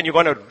suffer and you're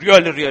going to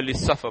really, really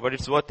suffer, but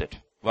it's worth it.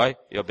 Why?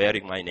 You're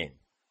bearing my name.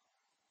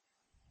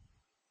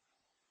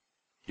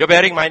 You're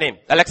bearing my name.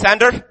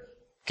 Alexander,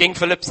 King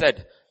Philip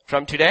said,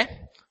 from today,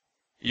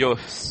 your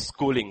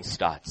schooling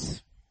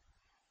starts.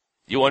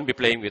 You won't be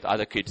playing with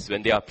other kids.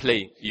 When they are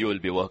playing, you will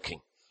be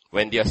working.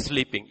 When they are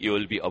sleeping, you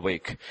will be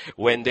awake.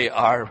 When they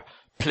are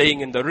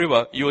playing in the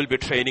river, you will be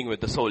training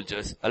with the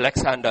soldiers.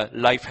 Alexander,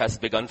 life has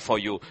begun for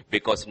you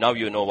because now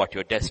you know what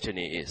your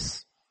destiny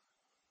is.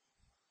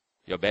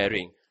 You're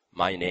bearing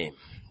my name.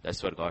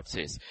 That's what God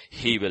says.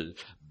 He will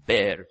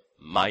bear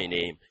my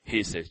name. He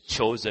is a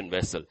chosen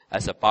vessel.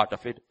 As a part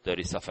of it, there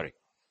is suffering.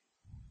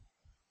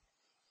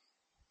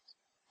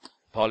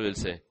 Paul will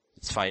say,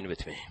 it's fine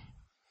with me.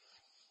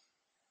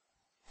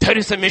 There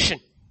is a mission.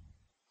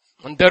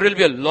 And there will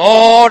be a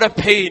lot of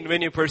pain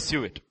when you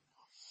pursue it.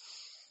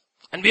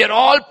 And we are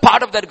all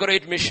part of that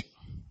great mission.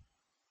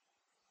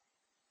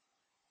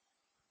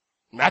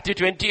 Matthew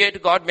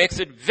 28, God makes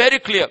it very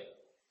clear.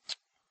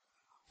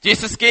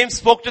 Jesus came,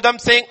 spoke to them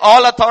saying,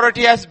 all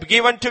authority has been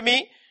given to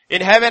me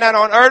in heaven and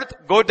on earth.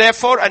 Go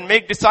therefore and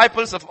make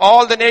disciples of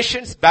all the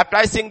nations,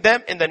 baptizing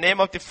them in the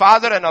name of the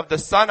Father and of the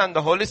Son and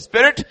the Holy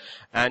Spirit,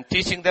 and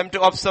teaching them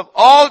to observe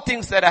all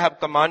things that I have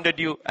commanded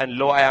you. And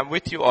lo, I am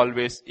with you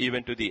always,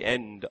 even to the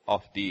end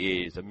of the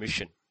age. The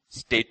mission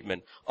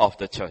statement of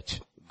the church.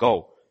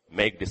 Go,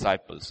 make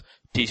disciples,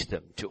 teach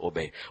them to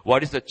obey.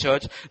 What is the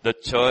church? The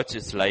church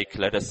is like,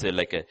 let us say,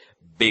 like a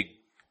big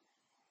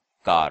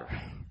car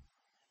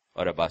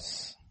or a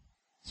bus.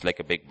 It's like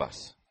a big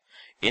bus.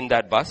 In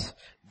that bus,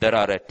 there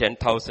are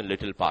 10,000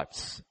 little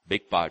parts,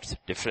 big parts,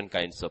 different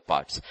kinds of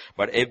parts.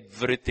 But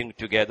everything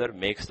together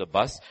makes the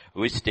bus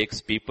which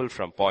takes people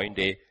from point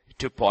A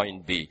to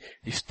point B.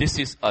 If this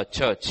is a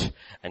church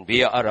and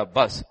we are a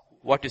bus,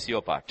 what is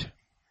your part?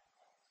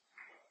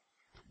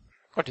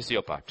 What is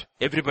your part?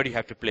 Everybody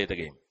have to play the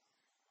game.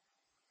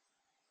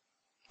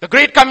 The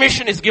Great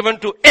Commission is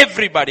given to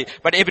everybody,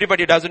 but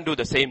everybody doesn't do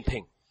the same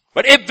thing.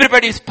 But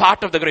everybody is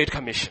part of the Great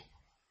Commission.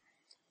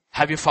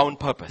 Have you found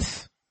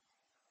purpose?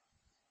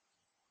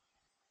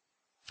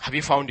 Have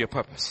you found your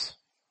purpose?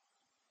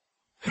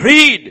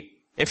 Read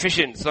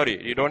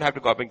You don't have to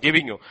go up. I'm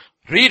giving you.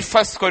 Read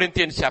 1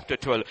 Corinthians chapter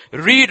 12.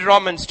 Read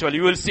Romans 12.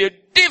 You will see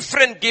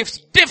different gifts,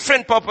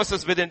 different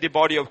purposes within the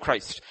body of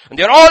Christ. And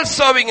they're all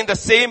serving in the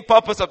same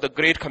purpose of the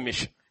Great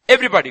Commission.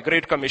 Everybody,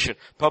 Great Commission.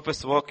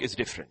 Purpose work is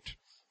different.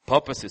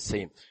 Purpose is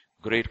same.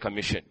 Great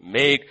Commission.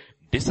 Make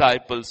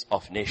disciples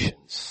of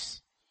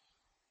nations.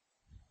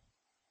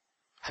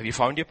 Have you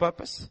found your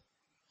purpose?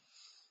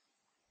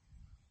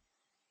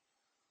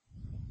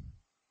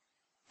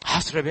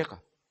 Ask Rebecca.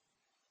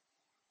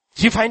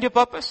 Did you find your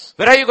purpose?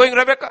 Where are you going,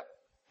 Rebecca?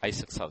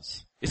 Isaac's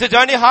house. Is the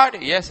journey hard?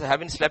 Yes, I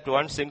haven't slept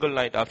one single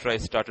night after I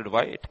started.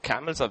 Why?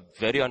 Camels are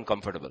very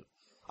uncomfortable.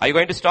 Are you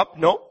going to stop?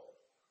 No.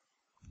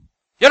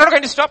 You're not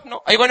going to stop?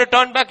 No. Are you going to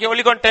turn back? You're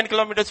only gone 10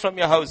 kilometers from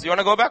your house. You want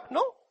to go back?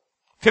 No.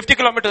 50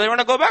 kilometers, you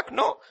want to go back?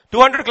 No.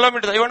 200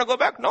 kilometers, you want to go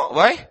back? No.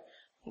 Why?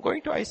 I'm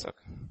going to Isaac.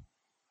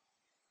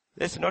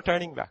 There's no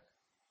turning back.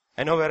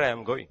 I know where I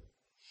am going.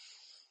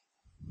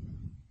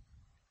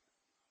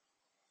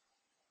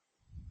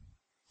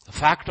 The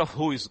fact of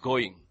who is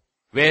going,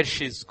 where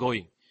she is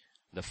going,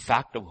 the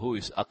fact of who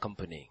is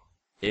accompanying.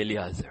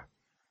 Eliezer,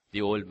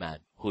 the old man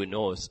who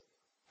knows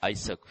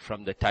Isaac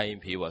from the time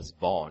he was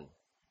born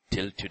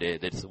till today.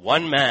 There is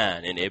one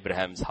man in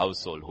Abraham's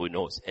household who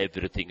knows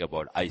everything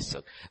about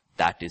Isaac.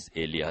 That is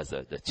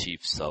Eliezer, the chief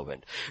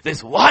servant.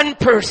 There's one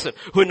person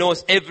who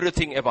knows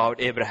everything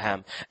about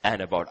Abraham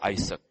and about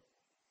Isaac.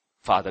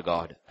 Father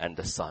God and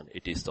the Son.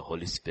 It is the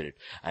Holy Spirit.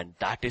 And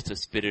that is the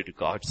Spirit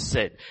God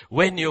said.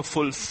 When you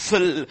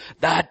fulfill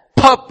that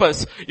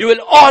purpose, you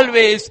will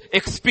always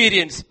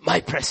experience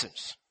my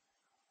presence.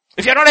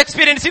 If you're not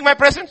experiencing my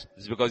presence,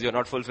 it's because you're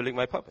not fulfilling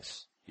my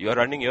purpose. You are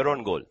running your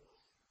own goal.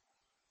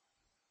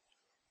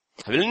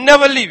 I will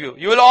never leave you.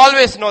 You will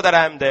always know that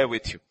I am there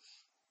with you.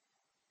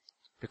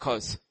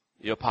 Because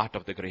you're part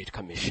of the Great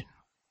Commission.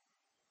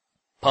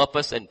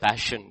 Purpose and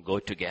passion go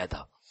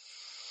together.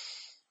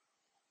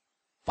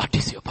 What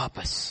is your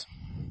purpose?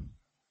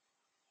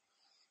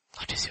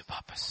 What is your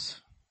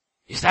purpose?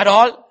 Is that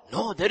all?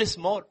 No, there is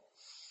more.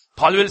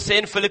 Paul will say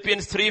in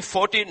Philippians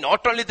 3:14,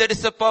 not only there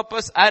is a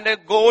purpose and a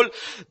goal,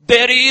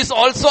 there is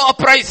also a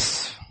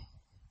price.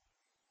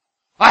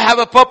 I have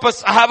a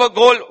purpose, I have a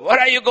goal. Where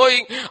are you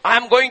going? I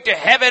am going to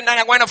heaven and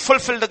I'm going to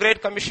fulfill the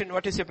Great Commission.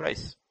 What is your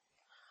price?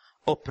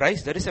 Oh,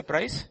 price? There is a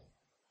price?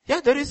 Yeah,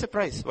 there is a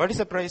price. What is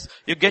the price?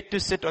 You get to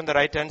sit on the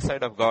right hand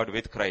side of God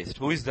with Christ.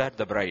 Who is that?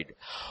 The bride.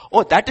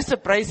 Oh, that is the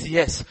price?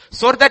 Yes.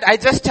 So that I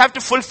just have to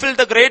fulfill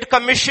the Great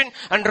Commission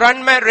and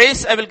run my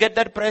race, I will get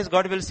that price.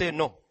 God will say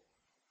no.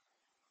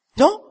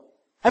 No.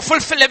 I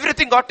fulfill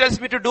everything God tells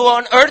me to do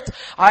on earth.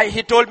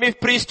 He told me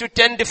preach to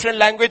 10 different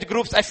language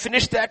groups. I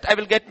finished that. I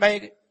will get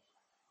my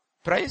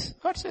price.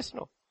 God says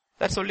no.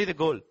 That's only the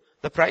goal.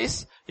 The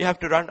price, you have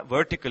to run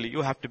vertically.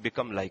 You have to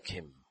become like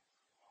Him.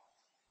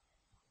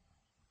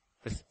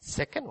 The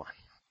second one.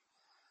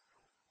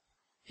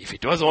 If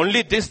it was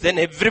only this, then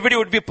everybody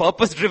would be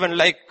purpose-driven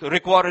like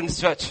Rick Warren's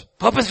church.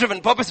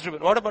 Purpose-driven,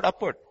 purpose-driven. What about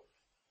upward?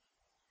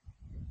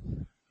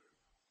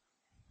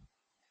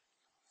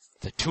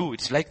 The two,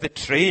 it's like the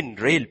train,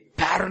 rail,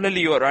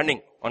 parallelly you are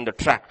running on the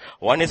track.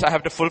 One is I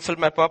have to fulfill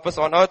my purpose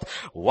on earth.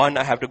 One,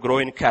 I have to grow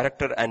in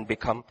character and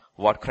become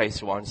what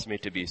Christ wants me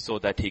to be so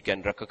that He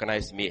can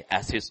recognize me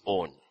as His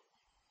own.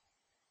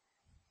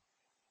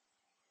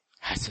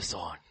 As His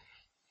own.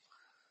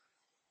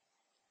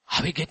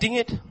 Are we getting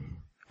it?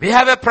 We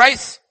have a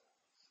price.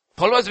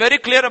 Paul was very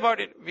clear about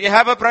it. We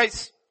have a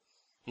price.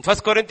 In 1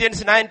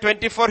 Corinthians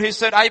 9:24, he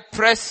said,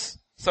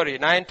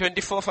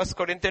 9:24, 1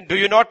 Corinthians, do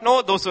you not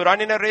know? Those who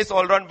run in a race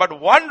all run, but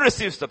one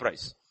receives the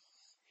prize.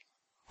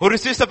 Who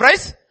receives the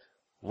prize?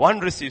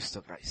 One receives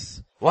the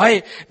prize.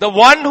 Why? The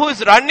one who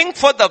is running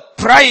for the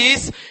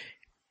prize,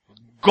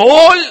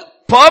 goal,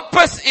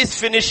 purpose is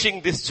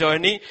finishing this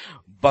journey,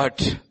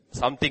 but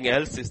something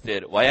else is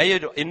there. Why are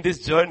you in this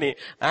journey?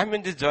 I'm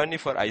in this journey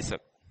for Isaac.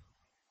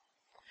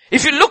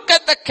 If you look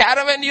at the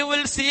caravan, you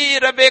will see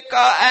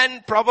Rebecca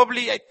and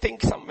probably, I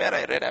think somewhere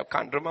I read, I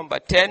can't remember,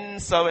 10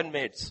 servant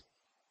maids.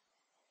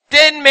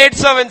 10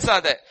 maidservants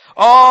are there.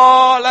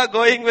 All are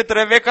going with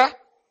Rebecca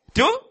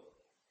to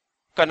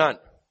Canaan.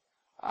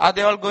 Are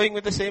they all going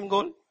with the same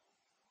goal?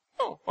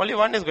 No, only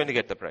one is going to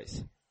get the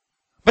prize.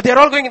 But they're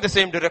all going in the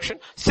same direction,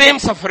 same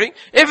suffering,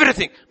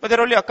 everything. But they're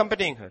only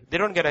accompanying her. They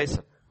don't get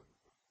Isaac.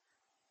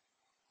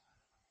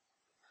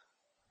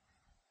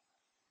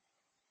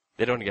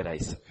 They don't get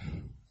Isaac.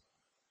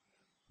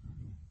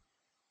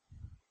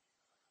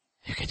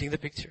 You're getting the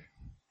picture?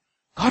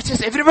 God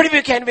says everybody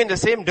can be in the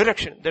same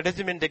direction. That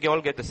doesn't mean they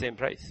all get the same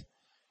prize.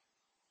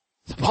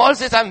 So Paul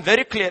says, I'm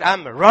very clear.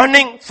 I'm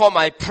running for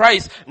my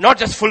prize, not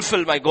just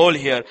fulfill my goal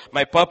here,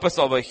 my purpose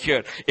over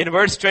here. In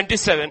verse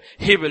 27,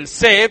 he will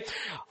say,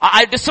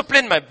 I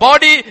discipline my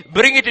body,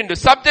 bring it into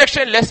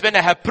subjection, lest when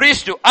I have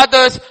preached to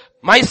others,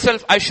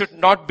 myself I should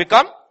not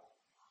become.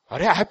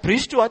 I have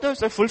preached to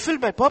others, I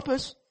fulfilled my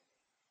purpose.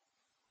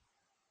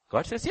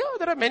 God says, yeah,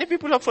 there are many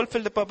people who have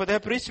fulfilled the purpose. They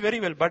have preached very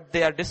well, but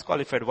they are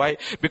disqualified. Why?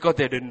 Because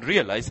they didn't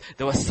realize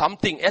there was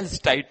something else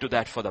tied to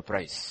that for the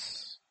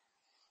prize.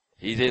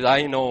 He says,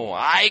 I know,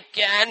 I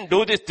can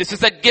do this. This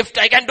is a gift.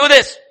 I can do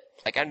this.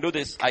 I can do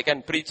this. I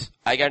can preach.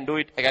 I can do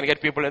it. I can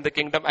get people in the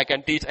kingdom. I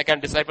can teach. I can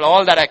disciple.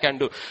 All that I can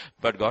do.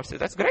 But God says,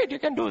 that's great. You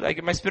can do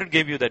that. My Spirit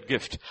gave you that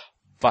gift.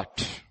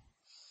 But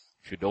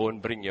if you don't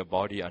bring your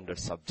body under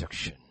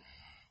subjection,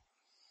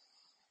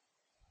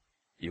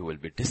 you will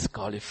be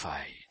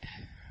disqualified.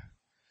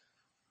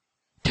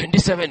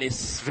 27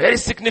 is very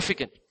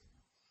significant.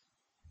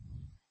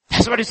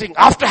 That's what he's saying.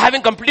 After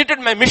having completed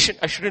my mission,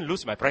 I shouldn't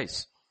lose my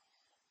prize.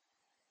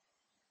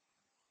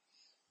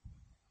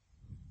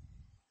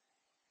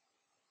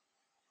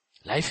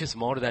 Life is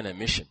more than a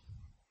mission.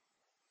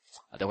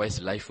 Otherwise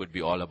life would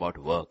be all about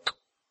work.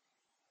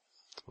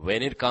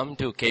 When it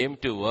came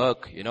to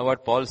work, you know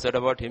what Paul said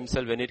about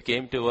himself when it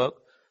came to work?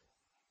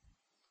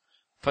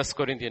 1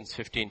 Corinthians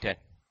 15:10.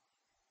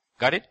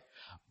 Got it?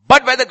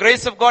 But by the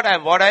grace of God, I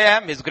am what I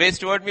am. His grace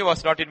toward me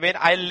was not in vain.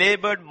 I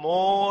labored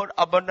more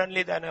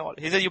abundantly than all.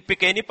 He said, you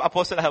pick any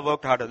apostle, I have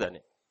worked harder than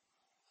him.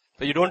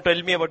 So you don't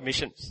tell me about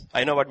missions.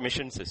 I know what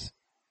missions is.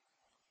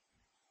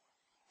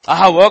 I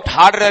have worked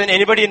harder than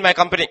anybody in my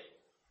company.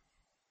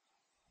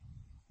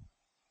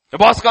 The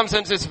boss comes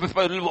and says,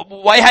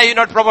 why are you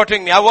not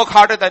promoting me? I work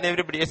harder than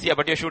everybody. Yes, yeah,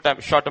 but you're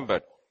short-term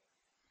bird.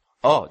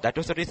 Oh, that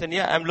was the reason.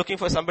 Yeah, I'm looking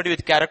for somebody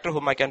with character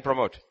whom I can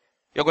promote.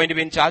 You're going to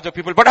be in charge of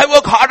people, but I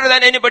work harder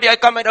than anybody. I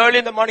come in early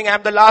in the morning.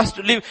 I'm the last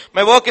to leave.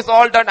 My work is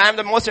all done. I'm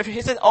the most efficient.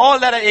 He says, all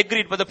that I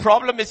agreed, but the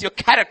problem is your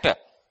character.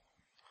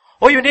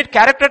 Oh, you need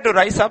character to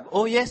rise up?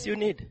 Oh, yes, you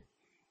need.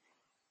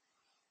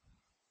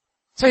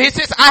 So he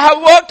says, I have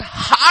worked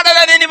harder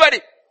than anybody.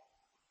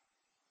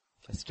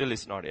 But still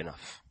it's not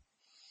enough.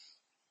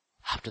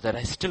 After that,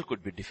 I still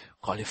could be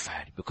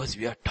qualified because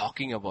we are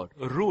talking about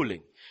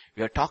ruling.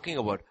 We are talking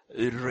about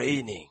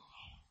reigning.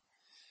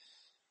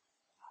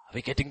 Are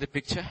we getting the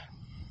picture?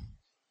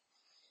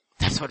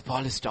 That's what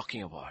Paul is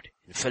talking about.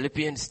 In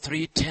Philippians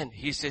 3:10,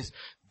 he says,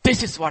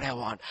 this is what I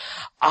want.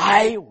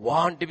 I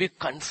want to be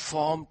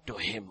conformed to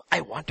him.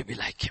 I want to be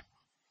like him.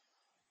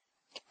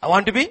 I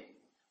want to be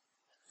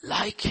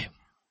like him.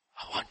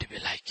 I want to be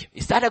like him.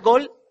 Is that a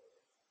goal?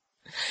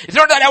 It's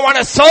not that I want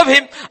to serve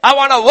him. I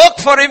want to work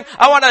for him.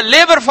 I want to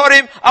labor for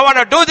him. I want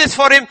to do this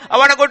for him. I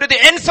want to go to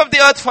the ends of the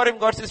earth for him.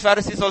 God says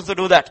Pharisees also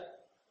do that.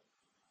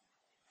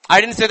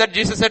 I didn't say that.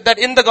 Jesus said that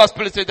in the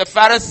gospel. It says the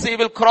Pharisee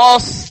will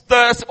cross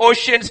the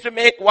oceans to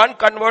make one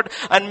convert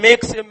and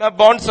makes him a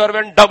bond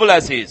servant double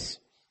as he is.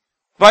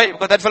 Why?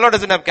 Because that fellow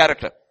doesn't have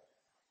character.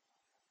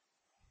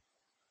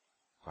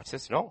 God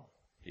says no.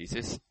 He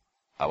says,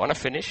 I want to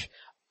finish.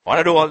 I want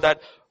to do all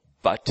that.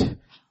 But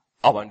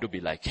I want to be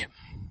like him.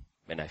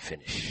 When I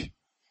finish,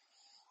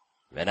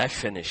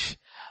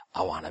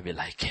 I want to be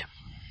like him.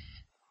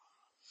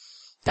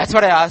 That's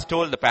what I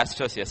told the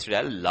pastors yesterday.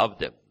 I love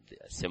them. They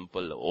are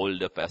simple,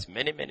 older pastors.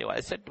 Many. I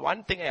said,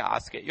 one thing I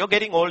ask you, you're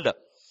getting older.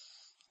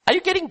 Are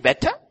you getting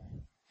better?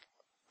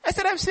 I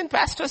said, I've seen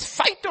pastors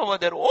fight over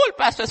there. Old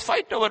pastors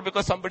fight over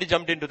because somebody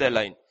jumped into their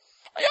line.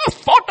 You have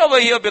fought over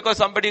here because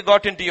somebody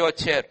got into your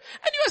chair.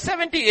 And you are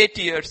 70,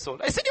 80 years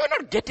old. I said, you're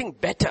not getting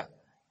better.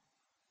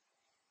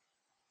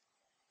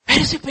 Where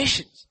is your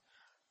patience?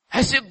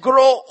 As you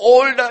grow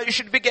older, you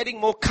should be getting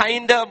more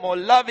kinder, more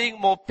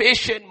loving, more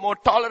patient, more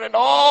tolerant,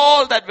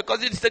 all that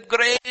because it's the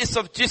grace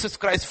of Jesus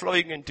Christ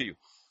flowing into you.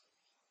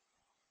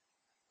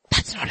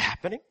 That's not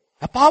happening.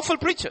 They're powerful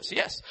preachers,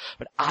 yes.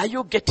 But are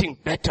you getting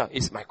better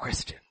is my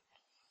question.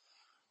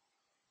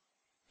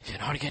 If you're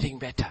not getting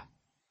better,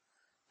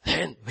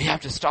 then we have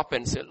to stop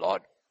and say,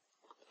 Lord,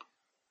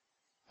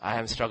 I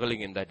am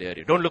struggling in that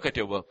area. Don't look at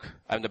your work.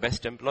 I'm the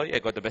best employee. I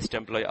got the best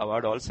employee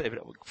award also.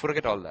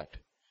 Forget all that.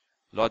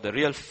 Lord, the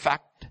real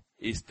fact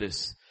is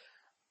this.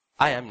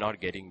 I am not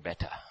getting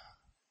better.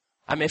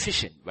 I'm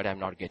efficient, but I'm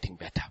not getting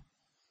better.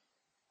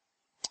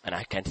 And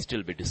I can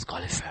still be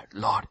disqualified.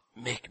 Lord,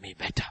 make me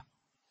better.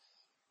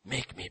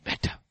 Make me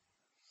better.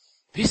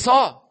 We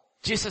saw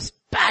Jesus'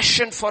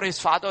 passion for his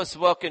Father's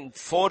work in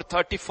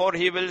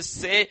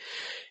 4:34.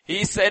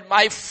 He said,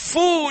 my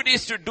food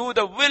is to do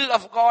the will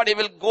of God. He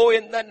will go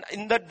in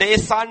the day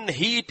sun,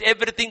 heat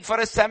everything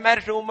for a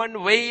Samaritan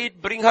woman, wait,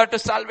 bring her to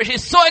salvation.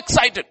 He's so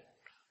excited.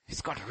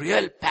 He's got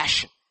real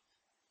passion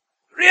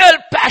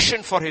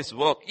for his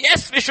work.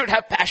 Yes, we should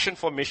have passion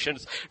for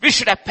missions. We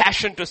should have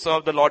passion to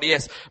serve the Lord,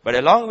 yes. But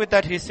along with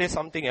that, he says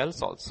something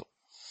else also.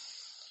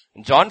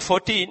 In John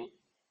 14,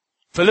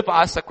 Philip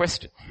asked a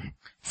question.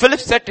 Philip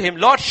said to him,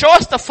 Lord, show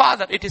us the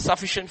Father. It is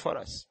sufficient for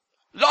us.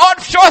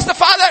 Lord, show us the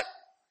Father.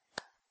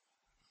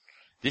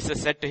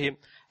 Jesus said to him,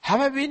 have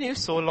I been here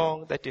so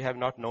long that you have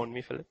not known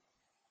me, Philip?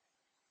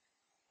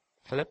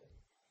 Philip,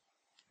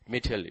 let me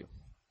tell you.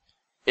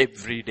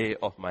 Every day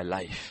of my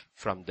life,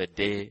 from the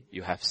day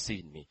you have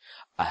seen me,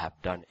 I have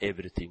done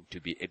everything to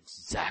be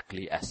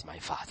exactly as my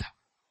Father.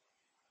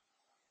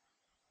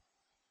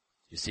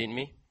 You seen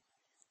me?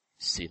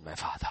 Seen my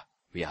Father.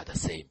 We are the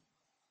same.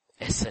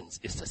 Essence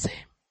is the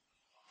same.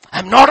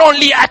 I'm not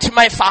only at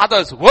my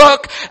Father's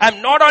work,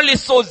 I'm not only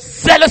so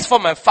zealous for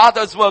my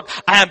Father's work,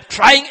 I am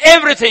trying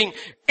everything,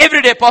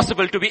 every day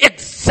possible to be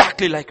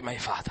exactly like my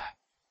Father.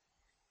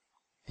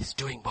 He's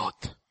doing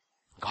both.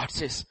 God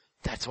says,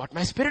 that's what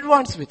my Spirit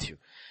wants with you.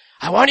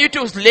 I want you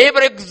to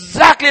labor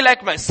exactly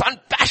like my son,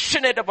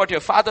 passionate about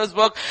your Father's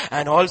work,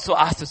 and also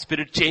ask the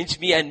Spirit, change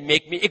me and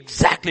make me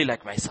exactly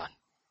like my son.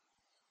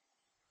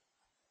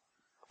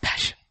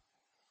 Passion.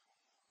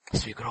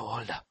 As we grow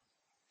older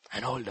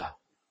and older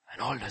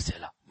and older, say,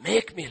 Lord,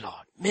 make me,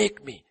 Lord,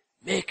 make me,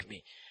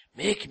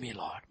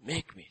 Lord,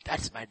 make me.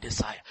 That's my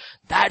desire.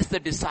 That's the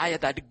desire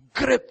that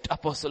gripped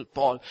Apostle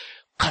Paul.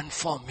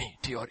 Conform me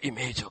to your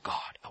image, O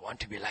God. I want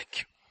to be like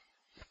you.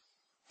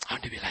 I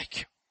want to be like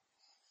you.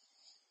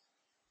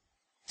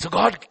 So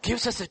God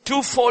gives us a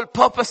twofold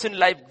purpose in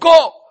life.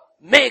 Go,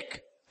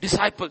 make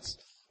disciples.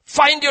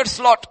 Find your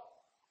slot.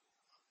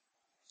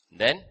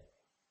 Then,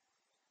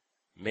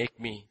 make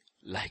me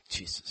like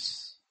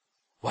Jesus.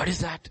 What is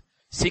that?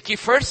 Seek ye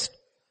first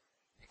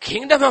the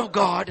kingdom of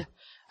God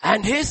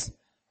and His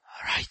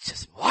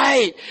righteousness.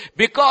 Why?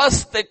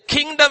 Because the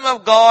kingdom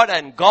of God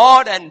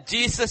and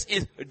Jesus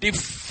is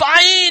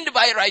defined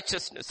by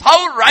righteousness.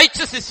 How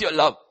righteous is your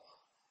love?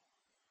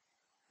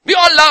 We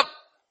all love.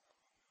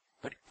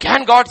 But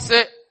can God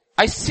say,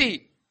 I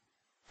see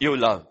you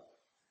love.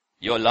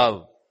 Your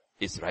love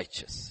is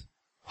righteous.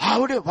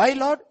 Why,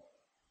 Lord?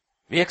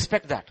 We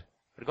expect that.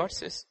 But God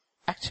says,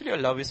 actually your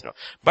love is not.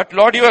 But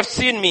Lord, you have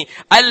seen me.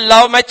 I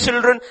love my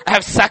children. I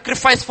have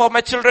sacrificed for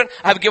my children.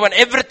 I have given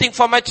everything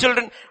for my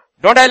children.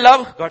 Don't I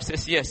love? God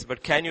says, yes,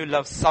 but can you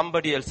love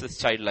somebody else's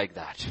child like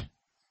that?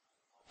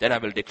 Then I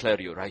will declare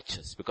you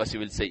righteous. Because He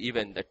will say,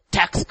 even the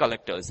tax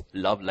collectors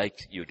love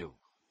like you do.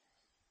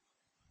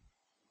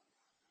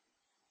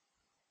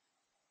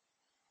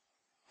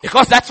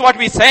 Because that's what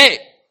we say.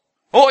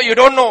 Oh, you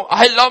don't know.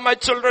 I love my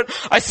children.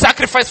 I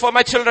sacrifice for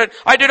my children.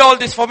 I did all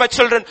this for my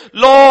children.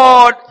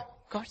 Lord.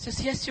 God says,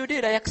 yes, you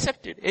did. I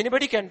accept it.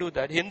 Anybody can do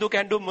that. Hindu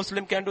can do,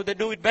 Muslim can do. They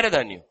do it better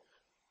than you.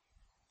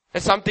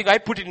 That's something I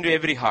put into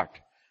every heart.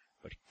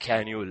 But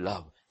can you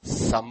love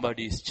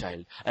somebody's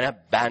child, an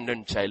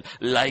abandoned child,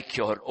 like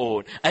your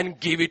own, and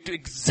give it to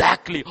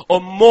exactly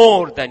or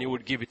more than you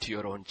would give it to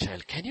your own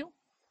child? Can you?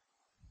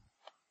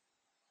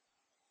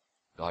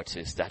 God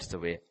says, that's the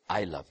way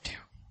I loved you.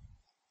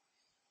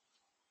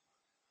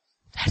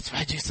 That's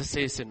why Jesus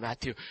says in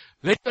Matthew,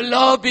 let your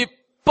love be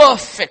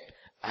perfect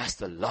as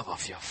the love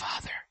of your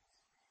Father.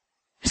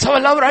 Is our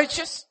love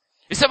righteous?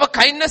 Is our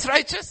kindness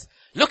righteous?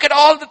 Look at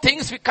all the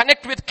things we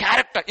connect with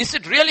character. Is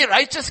it really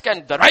righteous?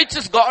 Can the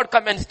righteous God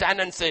come and stand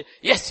and say,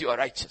 yes, you are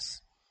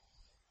righteous?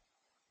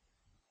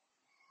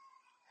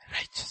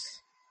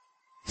 Righteous.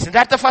 Isn't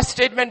that the first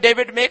statement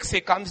David makes?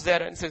 He comes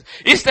there and says,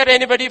 is there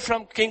anybody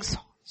from King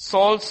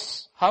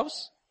Saul's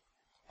house?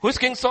 Who's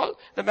King Saul?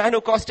 The man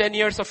who cost 10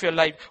 years of your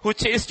life, who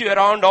chased you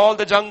around all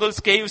the jungles,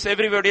 caves,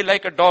 everybody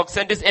like a dog,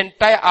 sent his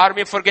entire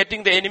army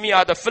forgetting the enemy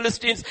are the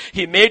Philistines.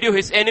 He made you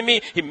his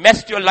enemy. He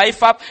messed your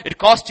life up. It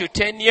cost you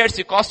 10 years.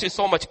 It cost you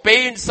so much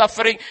pain,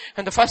 suffering.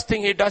 And the first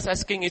thing he does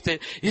as king, he says,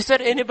 is there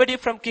anybody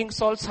from King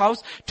Saul's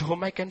house to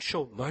whom I can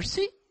show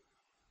mercy?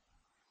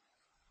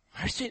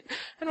 Mercy.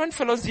 And one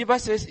fellow Ziba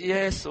says,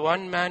 yes,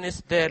 one man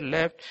is there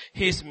left.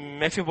 He's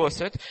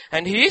Mephibosheth.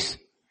 And he said,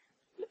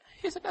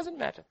 it doesn't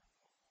matter.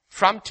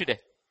 From today,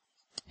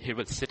 he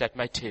will sit at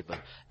my table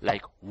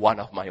like one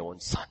of my own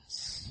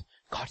sons.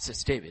 God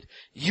says, David,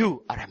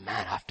 you are a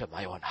man after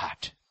my own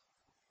heart.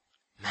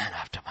 Man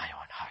after my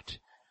own heart.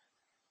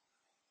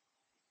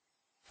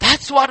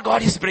 That's what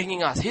God is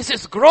bringing us. He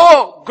says,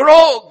 grow,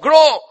 grow,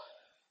 grow.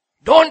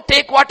 Don't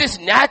take what is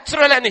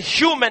natural and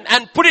human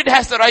and put it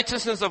as the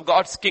righteousness of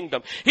God's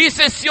kingdom. He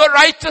says, your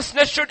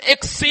righteousness should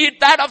exceed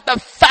that of the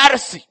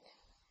Pharisee.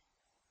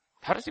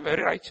 Pharisee,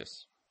 very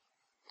righteous.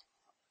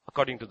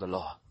 According to the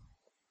law.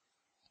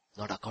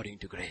 Not according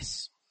to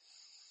grace.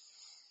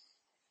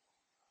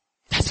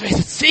 That's why he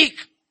says,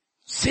 seek,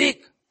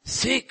 seek,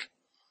 seek,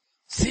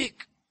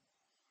 seek.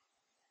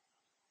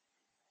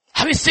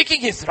 Are we seeking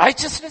His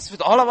righteousness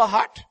with all of our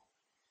heart?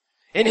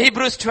 In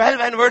Hebrews 12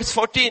 and verse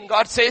 14,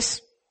 God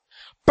says,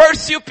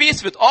 pursue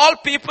peace with all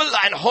people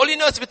and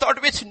holiness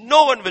without which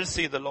no one will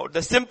see the Lord.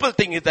 The simple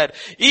thing is that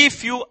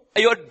if your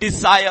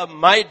desire,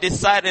 my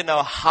desire in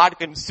our heart,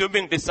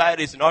 consuming desire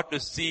is not to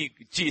see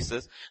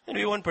Jesus, then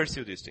we won't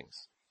pursue these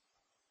things.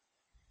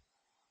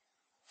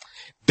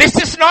 This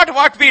is not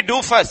what we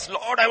do first.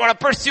 Lord, I want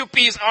to pursue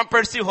peace. I want to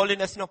pursue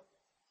holiness. No.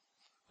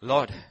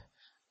 Lord,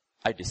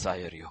 I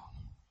desire you.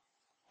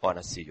 I want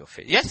to see your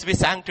face. Yes, we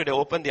sang today,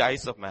 open the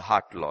eyes of my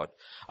heart, Lord.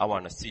 I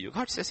want to see you.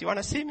 God says, you want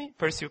to see me?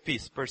 Pursue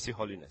peace, pursue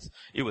holiness.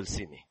 You will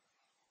see me.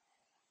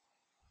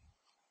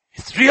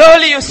 It's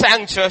really you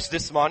sang church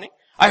this morning.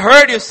 I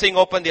heard you sing,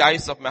 open the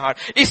eyes of my heart.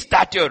 Is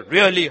that your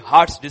really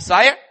heart's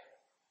desire?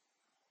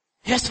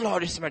 Yes,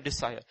 Lord, it's my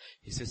desire.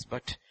 He says,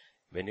 but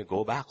when you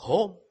go back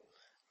home,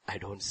 I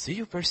don't see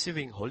you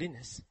pursuing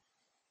holiness.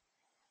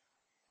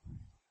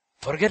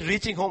 Forget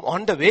reaching home.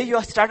 On the way, you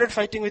have started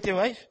fighting with your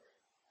wife.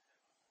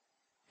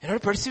 You're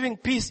not pursuing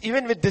peace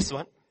even with this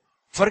one.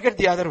 Forget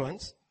the other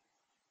ones.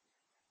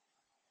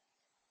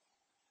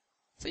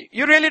 So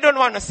you really don't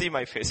want to see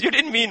my face. You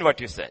didn't mean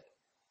what you said.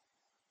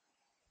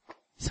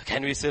 So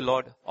can we say,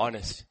 Lord,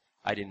 honest,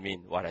 I didn't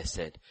mean what I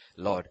said.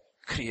 Lord,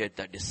 create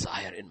that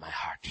desire in my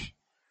heart.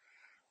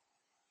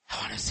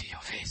 I want to see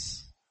your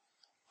face.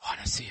 I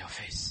want to see your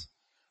face.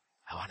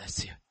 I want to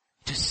see you.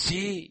 To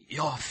see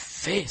your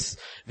face,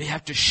 we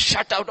have to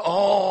shut out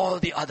all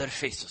the other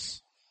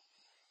faces.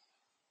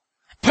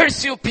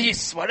 Pursue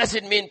peace. What does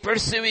it mean?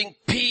 Pursuing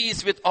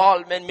peace with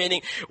all men,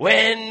 meaning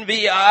when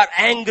we are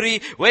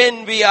angry,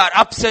 when we are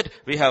upset,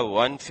 we have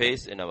one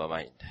face in our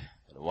mind.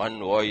 One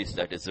voice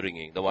that is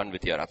ringing, the one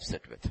which you are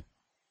upset with.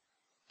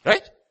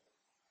 Right?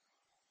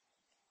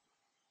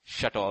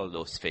 Shut all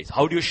those faces.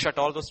 How do you shut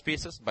all those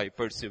faces? By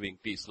pursuing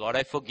peace. Lord,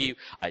 I forgive.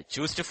 I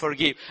choose to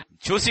forgive. I'm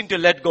choosing to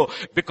let go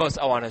because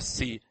I want to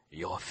see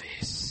your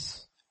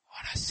face. I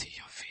want to see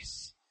your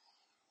face.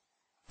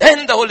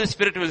 Then the Holy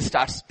Spirit will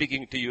start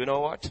speaking to you. You know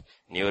what?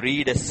 When you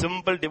read a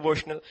simple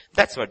devotional,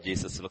 that's what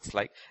Jesus looks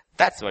like.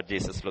 That's what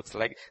Jesus looks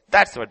like.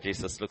 That's what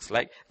Jesus looks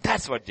like.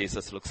 That's what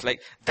Jesus looks like.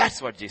 That's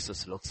what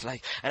Jesus looks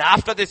like. And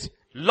after this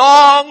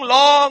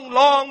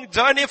long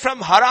journey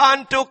from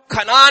Haran to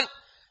Canaan,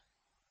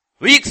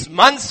 weeks,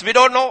 months, we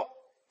don't know.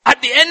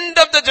 At the end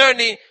of the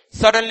journey,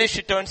 suddenly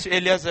she turns to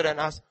Eliezer and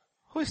asks,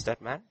 who is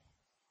that man?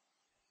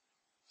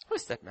 Who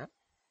is that man?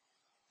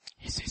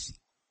 He says,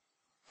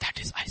 that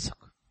is Isaac.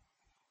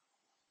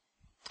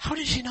 How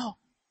did she know?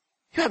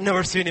 You have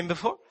never seen him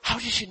before. How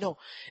did she know?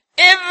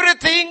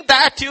 Everything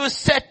that you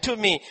said to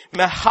me,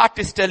 my heart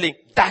is telling,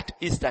 that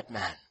is that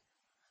man.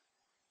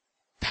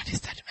 That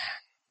is that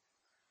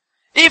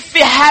man. If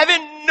we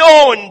haven't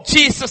known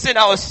Jesus in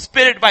our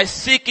spirit by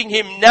seeking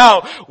him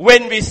now,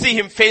 when we see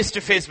him face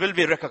to face, will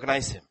we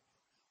recognize him?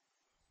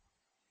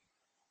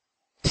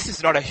 This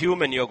is not a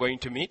human you're going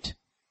to meet.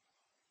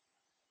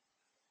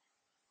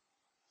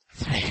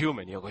 It's not a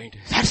human you're going to.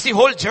 That's the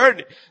whole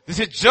journey. This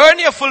is a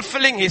journey of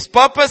fulfilling his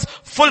purpose,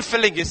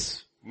 fulfilling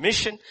his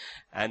mission,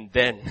 and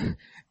then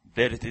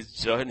there is this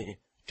journey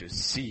to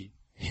see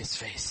his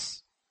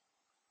face.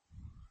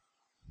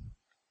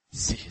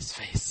 See his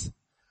face.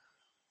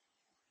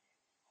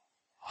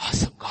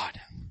 Awesome God.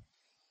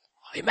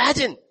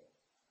 Imagine.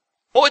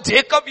 Oh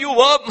Jacob, you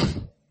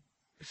worm.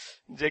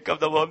 Jacob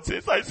the worm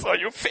says, I saw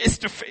you face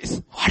to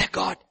face. What a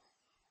God.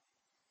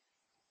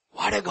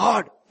 What a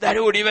God that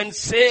would even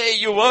say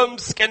you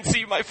worms can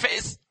see my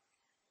face.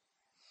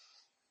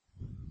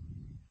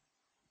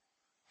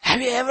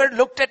 Have you ever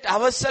looked at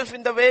ourselves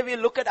in the way we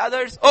look at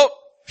others? Oh,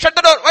 shut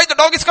the door. Why the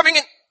dog is coming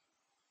in?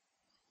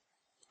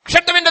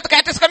 Shut the window, the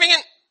cat is coming in.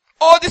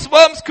 Oh, this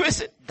worm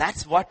squeeze it.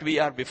 That's what we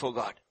are before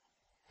God.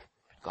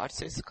 God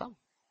says, come.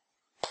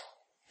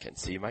 You can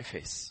see my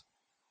face.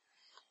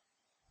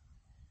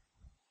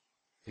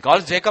 He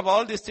calls Jacob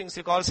all these things.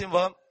 He calls him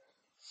worm.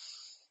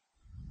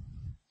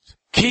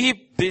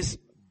 Keep this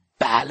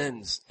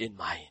balance in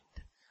mind.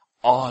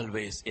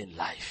 Always in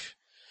life.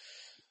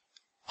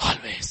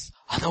 Always.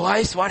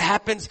 Otherwise, what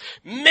happens?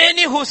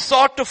 Many who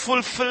sought to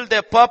fulfill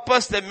their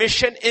purpose, their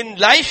mission in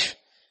life,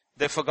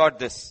 they forgot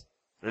this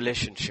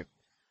relationship.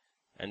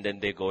 And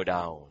then they go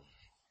down.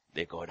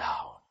 They go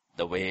down.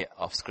 The way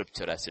of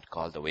scripture, as it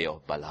called, the way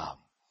of Balaam.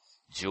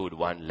 Jude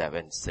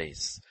 1:11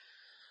 says,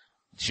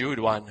 Jude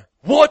 1,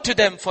 woe to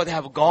them, for they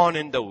have gone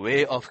in the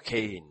way of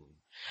Cain,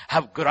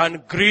 have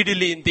run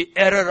greedily in the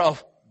error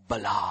of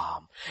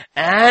Balaam,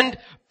 and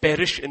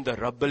perish in the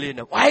rebellion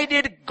of. Why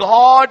did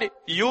God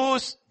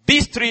use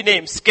these three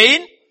names?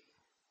 Cain,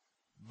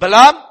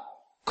 Balaam,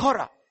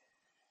 Korah.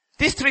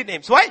 These three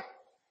names. Why?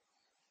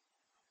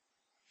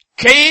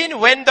 Cain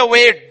went the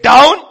way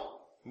down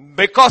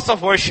because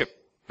of worship.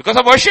 Because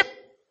of worship?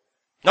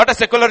 Not a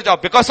secular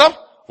job. Because of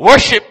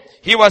worship.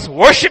 He was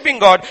worshipping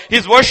God.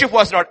 His worship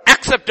was not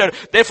accepted.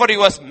 Therefore he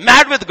was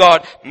mad with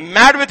God,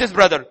 mad with his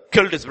brother,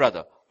 killed his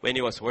brother when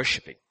he was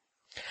worshipping.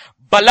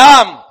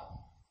 Balaam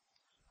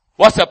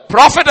was a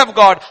prophet of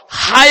God,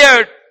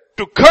 hired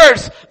to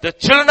curse the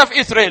children of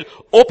Israel,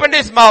 opened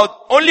his mouth,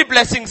 only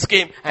blessings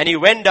came, and he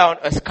went down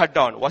as cut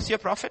down. Was he a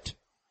prophet?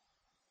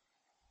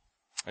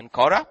 And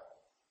Korah?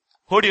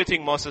 Who do you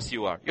think, Moses,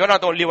 you are? You're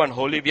not the only one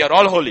holy. We are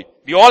all holy.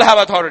 We all have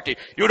authority.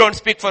 You don't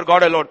speak for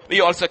God alone.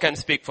 We also can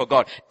speak for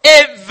God.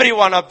 Every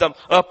one of them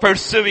are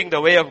pursuing the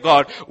way of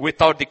God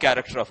without the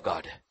character of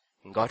God.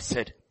 And God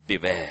said,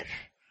 beware.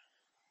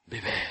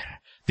 Beware.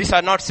 These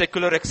are not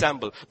secular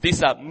examples.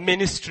 These are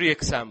ministry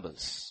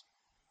examples.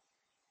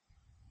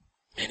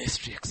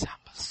 Ministry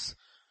examples.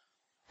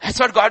 That's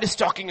what God is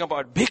talking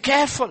about. Be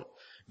careful.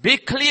 Be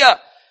clear.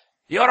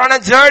 You're on a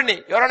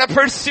journey. You're on a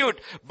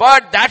pursuit.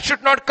 But that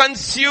should not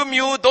consume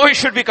you, though it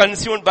should be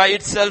consumed by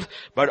itself.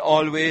 But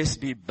always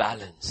be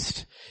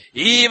balanced.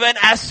 Even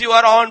as you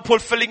are on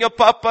fulfilling your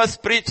purpose,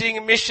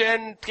 preaching,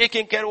 mission,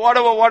 taking care,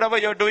 whatever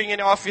you're doing in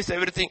your office,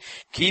 everything,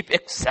 keep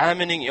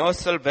examining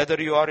yourself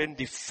whether you are in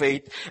the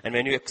faith. And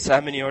when you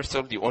examine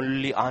yourself, the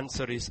only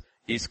answer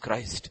is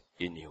Christ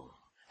in you.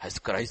 Has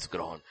Christ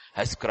grown?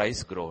 Has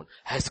Christ grown?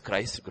 Has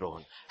Christ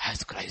grown?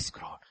 Has Christ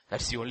grown?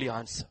 That's the only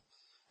answer.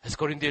 That's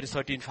Corinthians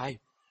 13:5.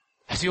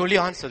 That's the only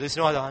answer. There's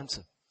no other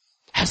answer.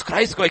 Has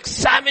Christ grown?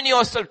 Examine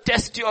yourself.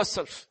 Test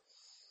yourself.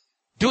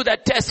 Do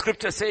that test,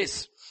 scripture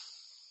says.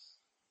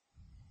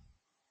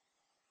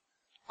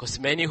 Because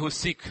many who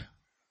seek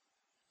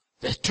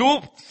There's two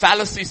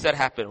fallacies that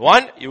happen.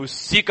 One, you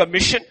seek a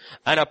mission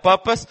and a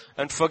purpose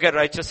and forget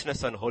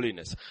righteousness and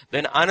holiness.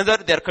 Then another,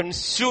 they're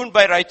consumed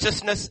by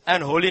righteousness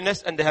and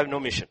holiness and they have no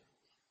mission.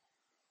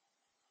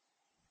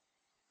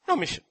 No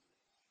mission.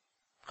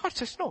 God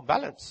says no,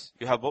 balance.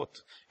 You have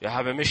both. You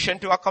have a mission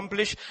to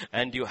accomplish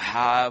and you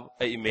have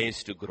an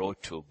image to grow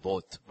to.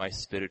 Both my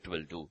Spirit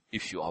will do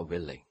if you are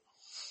willing.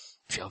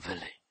 If you are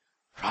willing.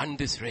 Run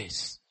this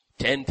race.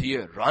 10th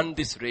year, run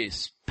this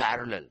race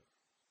parallel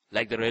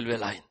like the railway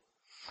line.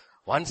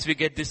 Once we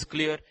get this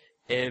clear,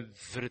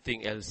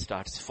 everything else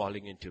starts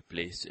falling into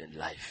place in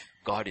life.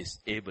 God is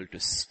able to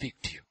speak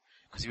to you.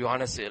 Because you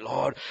want to say,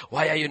 Lord,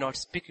 why are you not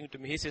speaking to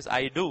me? He says,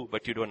 I do,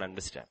 but you don't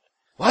understand.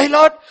 Why,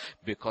 Lord?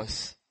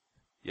 Because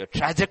your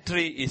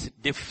trajectory is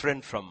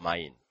different from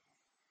mine.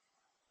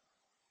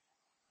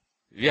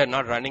 We are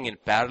not running in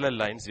parallel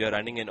lines, we are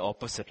running in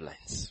opposite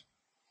lines.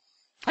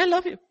 I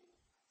love you.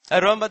 I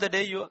remember the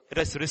day you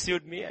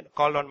received me and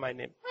called on my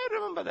name. I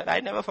remember that. I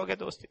never forget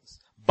those things.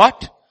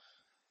 But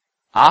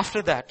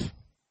after that,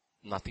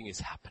 nothing is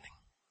happening.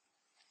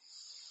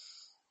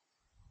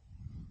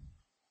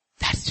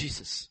 That's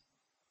Jesus.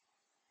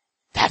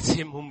 That's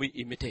Him whom we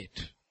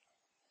imitate.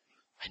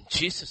 And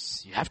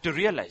Jesus, you have to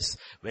realize,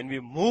 when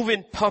we move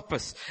in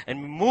purpose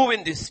and we move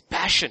in this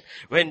passion,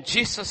 when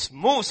Jesus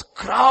moves,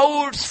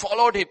 crowds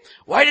followed Him.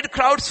 Why did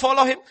crowds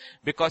follow Him?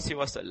 Because He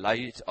was the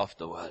light of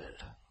the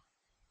world.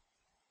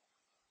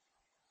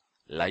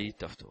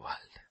 Light of the world.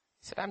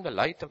 He said, I'm the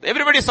light of the...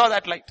 Everybody saw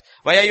that light.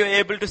 Why are you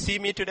able to see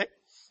me today?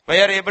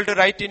 Why are you able to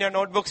write in your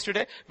notebooks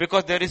today?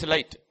 Because there is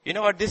light. You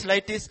know what this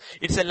light is?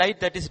 It's a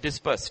light that is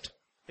dispersed.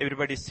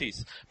 Everybody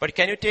sees. But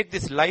can you take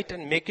this light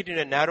and make it in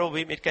a narrow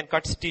beam? It can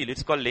cut steel.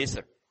 It's called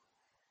laser.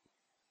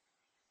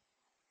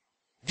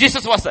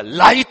 Jesus was the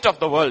light of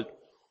the world.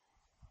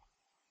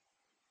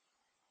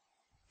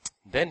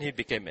 Then He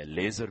became a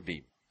laser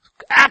beam.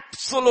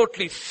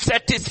 Absolutely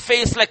set His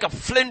face like a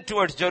flint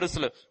towards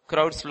Jerusalem.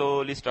 Crowd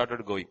slowly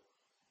started going.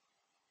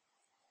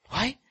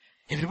 Why?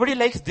 Everybody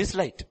likes this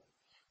light.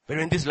 But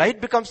when this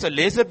light becomes a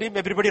laser beam,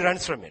 everybody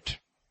runs from it.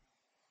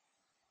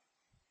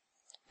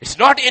 It's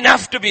not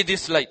enough to be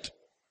this light.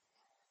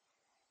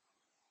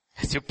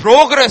 As you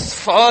progress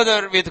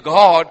further with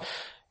God,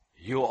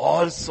 you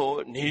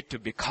also need to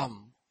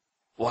become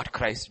what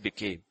Christ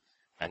became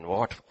and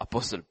what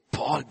Apostle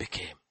Paul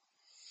became.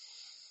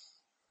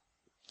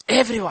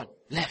 Everyone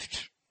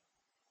left.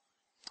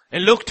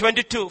 In Luke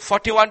 22,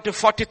 41 to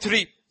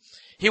 43,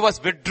 he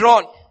was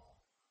withdrawn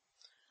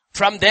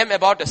from them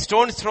about a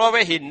stone's throw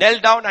away. He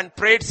knelt down and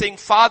prayed, saying,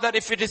 Father,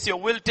 if it is your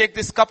will, take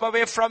this cup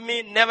away from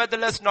me.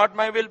 Nevertheless, not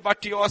my will,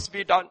 but yours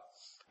be done.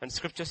 And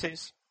scripture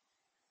says,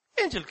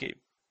 the angel came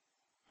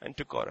and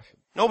took care of him.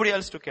 Nobody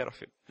else took care of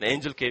him. The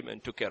angel came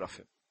and took care of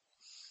him.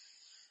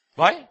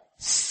 Why?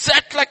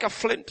 Set like a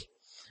flint.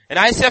 And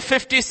Isaiah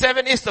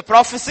 57 is the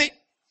prophecy.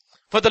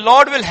 For the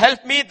Lord will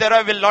help me, there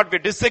I will not be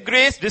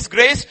disgraced.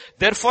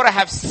 Therefore I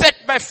have set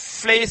my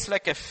face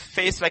like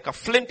a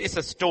flint is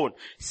a stone.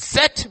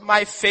 Set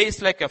my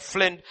face like a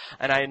flint,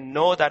 and I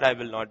know that I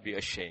will not be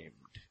ashamed.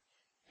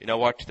 You know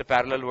what the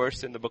parallel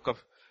verse in the book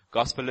of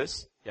Gospel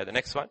is? Yeah, the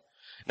next one.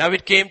 Now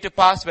it came to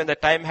pass when the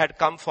time had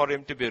come for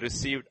him to be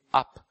received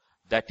up,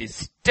 that he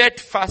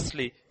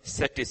steadfastly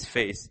set his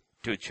face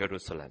to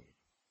Jerusalem.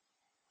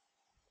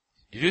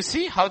 Did you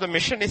see how the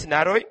mission is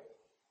narrowing?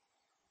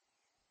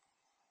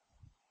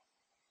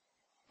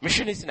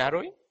 Mission is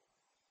narrowing.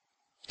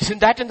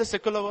 Isn't that in the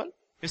secular world?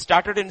 You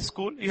started in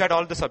school, you had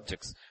all the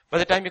subjects. By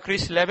the time you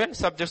reached 11,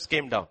 subjects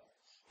came down.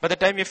 By the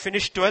time you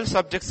finished 12,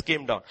 subjects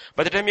came down.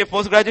 By the time you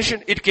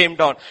post-graduation, it came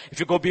down. If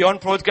you go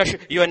beyond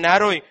post-graduation, you are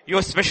narrowing, you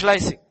are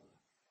specializing.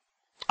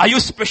 Are you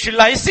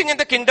specializing in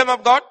the kingdom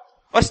of God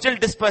or still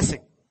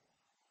dispersing?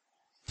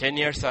 10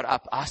 years are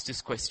up. Ask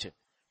this question.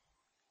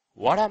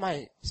 What am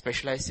I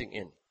specializing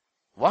in?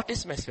 What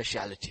is my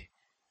speciality?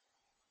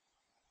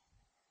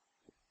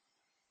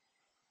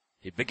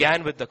 He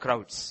began with the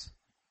crowds,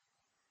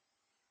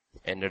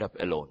 ended up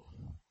alone,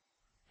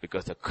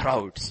 because the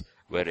crowds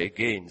were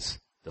against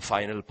the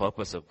final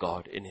purpose of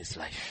God in his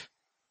life.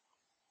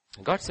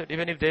 And God said,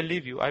 even if they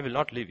leave you, I will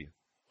not leave you.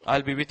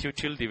 I'll be with you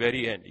till the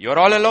very end. You're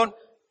all alone,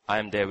 I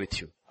am there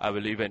with you. I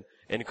will even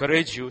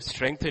encourage you,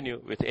 strengthen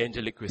you with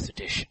angelic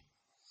visitation.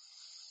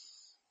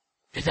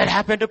 Did that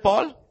happen to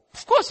Paul?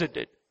 Of course it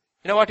did.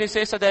 You know what he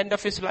says at the end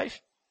of his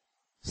life?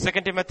 2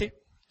 Timothy.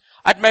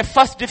 At my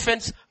first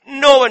defense,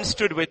 no one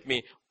stood with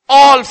me.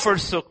 All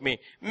forsook me.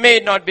 May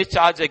it not be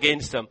charged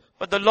against them.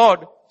 But the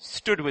Lord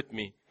stood with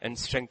me and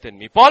strengthened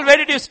me. Paul, where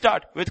did you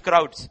start? With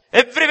crowds.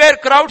 Everywhere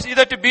crowds,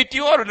 either to beat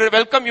you or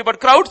welcome you, but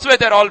crowds were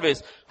there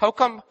always. How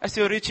come as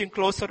you're reaching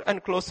closer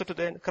and closer to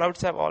the end,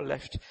 crowds have all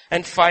left?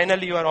 And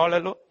finally you are all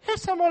alone?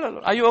 Yes, I'm all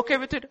alone. Are you okay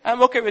with it?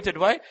 I'm okay with it.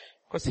 Why?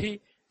 Because he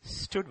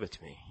stood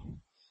with me.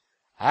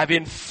 I've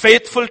been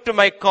faithful to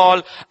my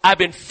call. I've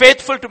been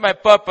faithful to my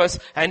purpose.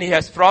 And he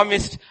has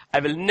promised, I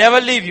will never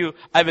leave you.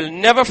 I will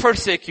never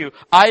forsake you.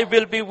 I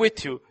will be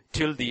with you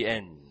till the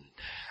end.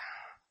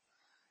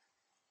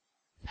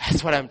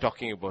 That's what I'm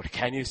talking about.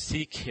 Can you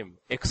seek him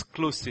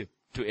exclusive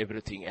to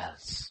everything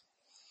else?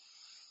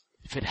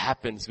 if it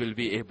happens, we'll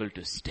be able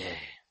to stay.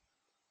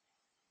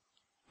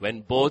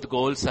 When both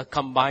goals are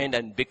combined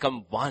and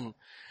become one,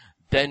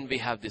 then we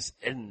have this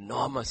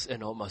enormous,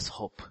 enormous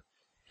hope.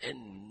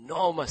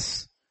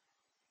 Enormous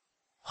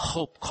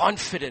hope,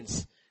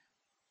 confidence.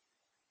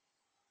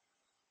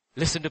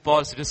 Listen to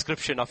Paul's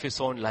description of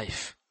his own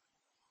life.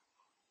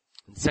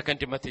 In 2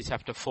 Timothy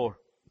chapter 4.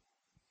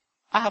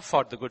 I have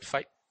fought the good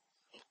fight.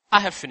 I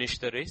have finished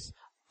the race.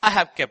 I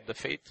have kept the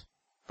faith.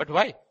 But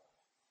why?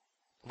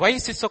 Why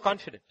is he so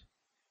confident?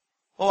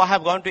 Oh, I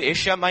have gone to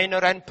Asia Minor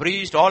and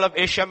preached. All of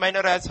Asia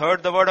Minor has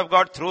heard the word of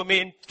God through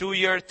me in 2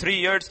 years, 3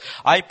 years.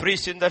 I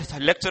preached in the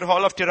lecture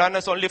hall of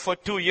Tyrannus only for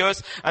 2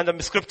 years, and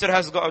the scripture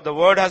has gone, the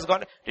word has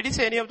gone. Did he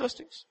say any of those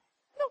things?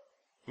 No.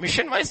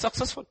 Mission-wise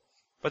successful.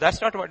 But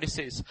that's not what he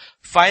says.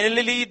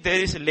 Finally, there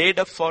is laid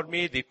up for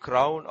me the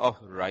crown of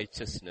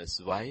righteousness.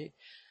 Why?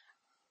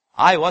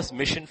 I was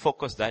mission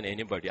focused than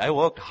anybody. I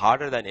worked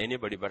harder than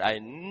anybody, but I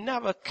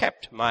never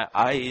kept my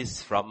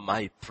eyes from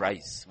my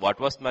prize.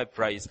 What was my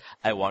prize?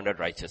 I wanted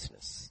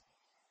righteousness.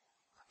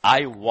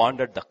 I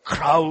wanted the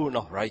crown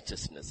of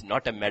righteousness,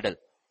 not a medal.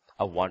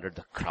 I wanted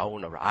the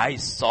crown of, I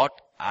sought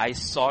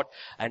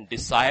and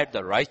desired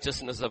the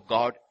righteousness of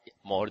God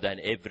more than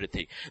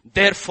everything.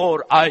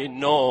 Therefore, I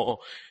know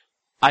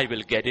I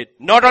will get it.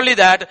 Not only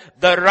that,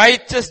 the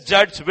righteous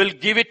judge will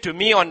give it to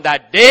me on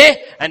that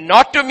day, and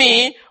not to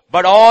me,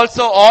 but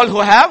also all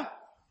who have.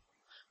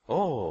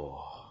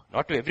 Oh,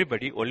 not to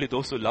everybody, only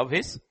those who love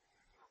his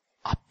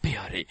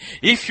appearing.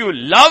 If you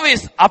love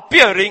his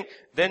appearing,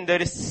 then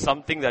there is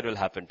something that will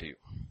happen to you.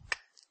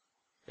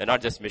 You're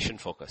not just mission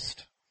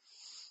focused.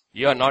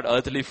 You are not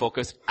earthly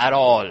focused at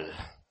all.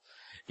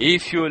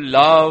 If you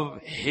love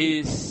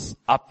his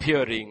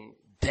appearing,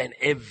 then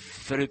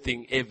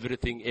everything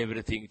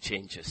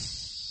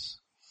changes.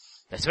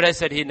 That's what I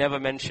said. He never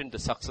mentioned the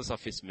success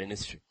of his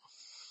ministry.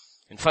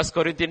 In 1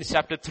 Corinthians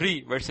chapter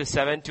 3, verses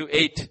 7 to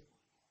 8.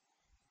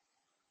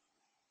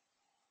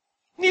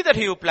 Neither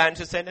he who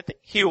plants is anything.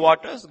 He who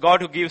waters,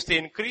 God who gives the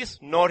increase,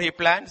 nor he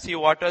plants, he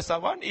waters are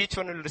one. Each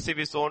one will receive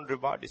his own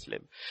reward, his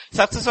labor.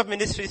 Success of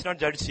ministry is not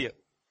judged here.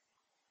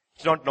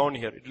 It's not known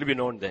here. It will be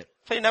known there.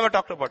 So he never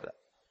talked about that.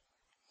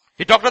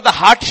 He talked about the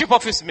hardship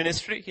of his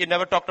ministry. He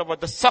never talked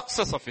about the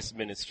success of his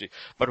ministry.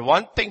 But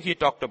one thing he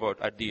talked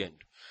about at the end.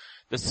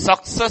 The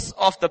success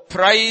of the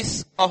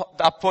prize of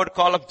the upward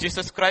call of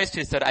Jesus Christ,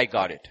 he said, I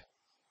got it.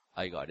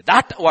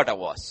 That's what I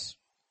was.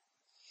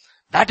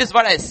 That is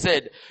what I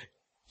said.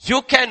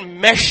 You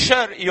can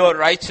measure your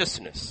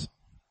righteousness.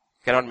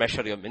 You cannot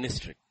measure your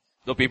ministry.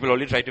 Though people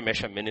only try to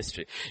measure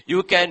ministry.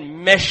 You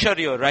can measure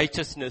your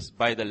righteousness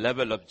by the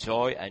level of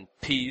joy and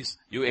peace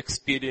you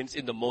experience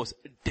in the most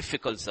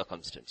difficult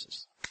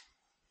circumstances.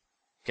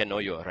 You can know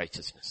your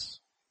righteousness.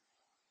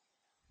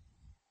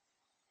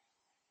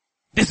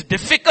 This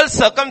difficult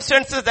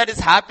circumstances that is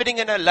happening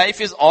in our life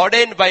is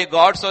ordained by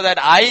God so that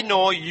I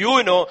know,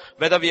 you know,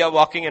 whether we are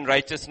walking in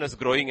righteousness,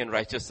 growing in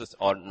righteousness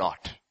or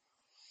not.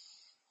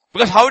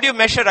 Because how do you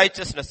measure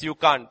righteousness? You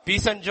can't.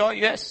 Peace and joy?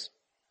 Yes.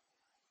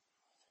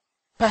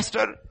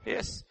 Pastor,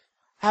 yes.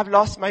 I have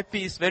lost my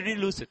peace. Where do you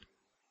lose it?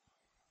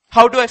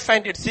 How do I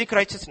find it? Seek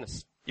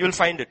righteousness. You will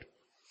find it.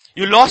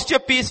 You lost your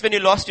peace when you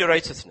lost your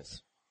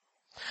righteousness.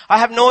 I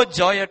have no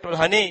joy at all.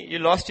 Honey, you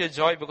lost your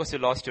joy because you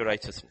lost your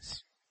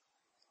righteousness.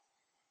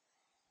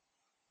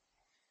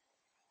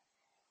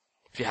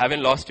 If you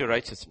haven't lost your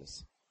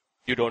righteousness,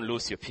 you don't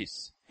lose your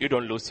peace. You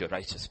don't lose your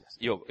righteousness,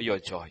 your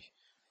joy.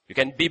 You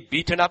can be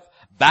beaten up,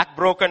 back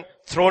broken,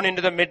 thrown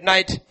into the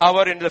midnight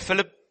hour into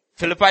the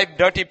Philippi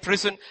dirty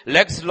prison,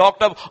 legs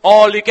locked up.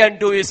 All you can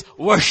do is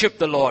worship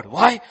the Lord.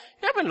 Why? You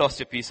haven't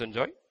lost your peace and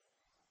joy.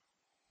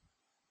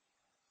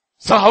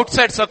 So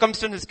outside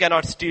circumstances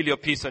cannot steal your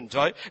peace and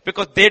joy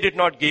because they did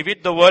not give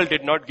it. The world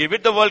did not give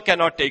it. The world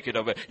cannot take it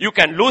away. You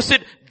can lose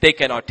it. They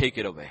cannot take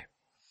it away.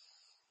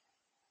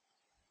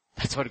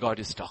 That's what God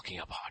is talking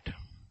about.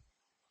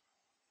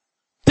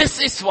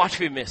 This is what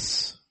we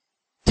miss.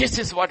 This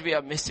is what we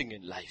are missing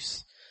in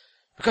lives.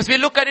 Because we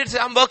look at it and say,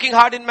 I'm working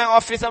hard in my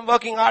office, I'm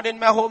working hard in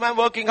my home, I'm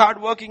working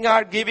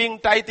hard, giving,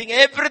 tithing,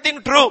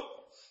 everything true.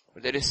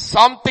 But there is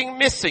something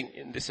missing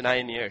in these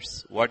 9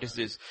 years. What is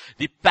this?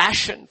 The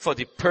passion for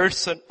the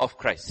person of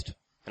Christ.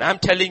 And I'm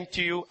telling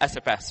to you as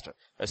a pastor,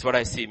 that's what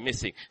I see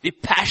missing. The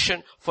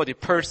passion for the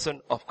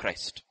person of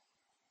Christ.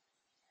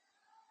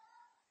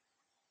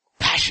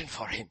 Passion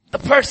for him, the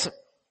person.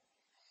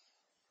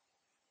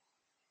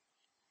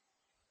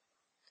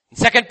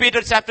 In 2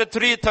 Peter chapter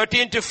 3,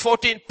 13 to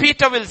 14,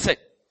 Peter will say,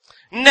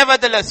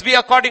 nevertheless, we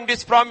according to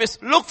his promise,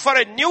 look for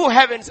a new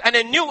heavens and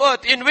a new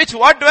earth in which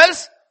what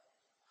dwells?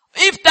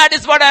 If that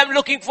is what I am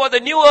looking for, the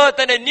new earth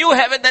and a new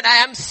heaven, then I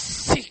am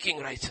seeking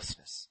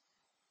righteousness.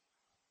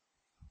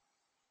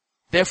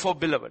 Therefore,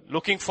 beloved,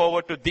 looking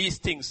forward to these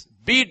things,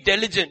 be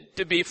diligent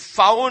to be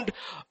found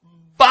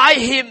by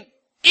him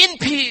in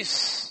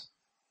peace.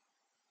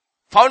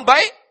 Found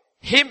by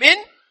him in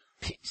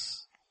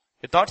peace.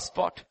 Without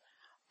spot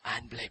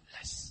and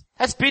blameless.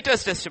 That's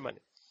Peter's testimony.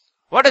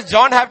 What does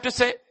John have to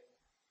say?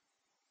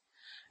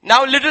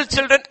 Now little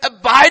children,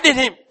 abide in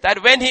him,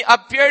 that when he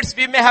appears,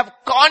 we may have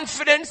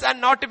confidence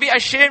and not to be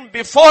ashamed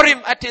before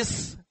him at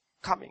his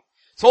coming.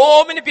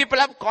 So many people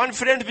have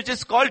confidence, which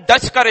is called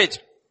Dutch courage.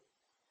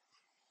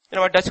 You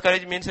know what Dutch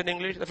courage means in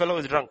English? The fellow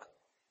is drunk.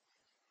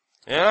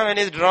 You know, when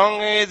he's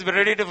drunk, he's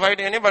ready to fight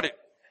anybody.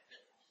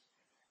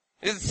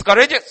 He's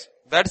courageous.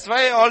 That's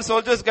why all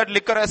soldiers get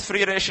liquor as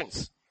free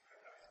rations.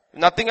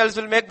 Nothing else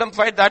will make them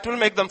fight, that will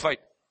make them fight.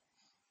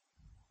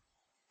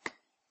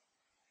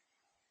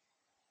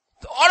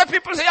 A lot of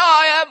people say,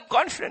 I am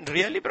confident.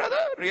 Really, brother?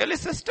 Really,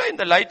 sister? In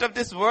the light of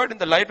this word, in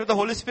the light of the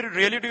Holy Spirit,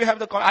 really do you have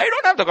the confidence? I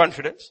don't have the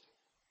confidence.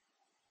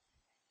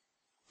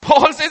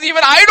 Paul says,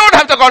 even I don't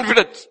have the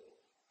confidence.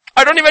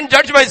 I don't even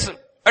judge myself.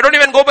 I don't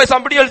even go by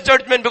somebody else's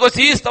judgment because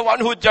he is the one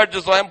who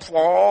judges. So I am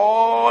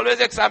always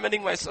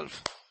examining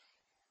myself.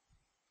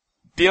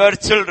 Dear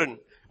children,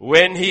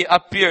 when he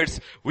appears,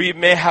 we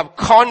may have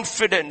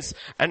confidence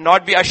and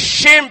not be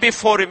ashamed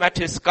before him at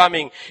his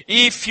coming.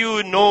 If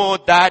you know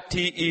that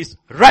he is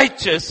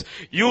righteous,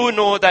 you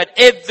know that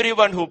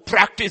everyone who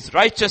practices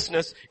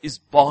righteousness is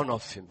born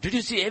of him. Did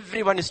you see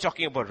everyone is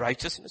talking about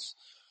righteousness?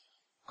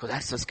 Because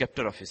that's the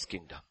scepter of his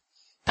kingdom.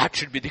 That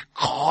should be the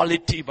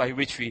quality by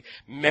which we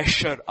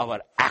measure our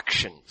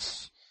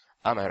actions.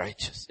 Am I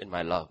righteous in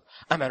my love?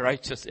 Am I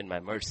righteous in my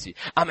mercy?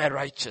 Am I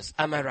righteous?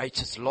 Am I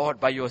righteous? Lord,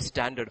 by your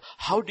standard,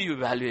 how do you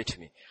evaluate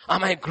me?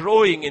 Am I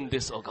growing in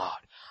this, oh God?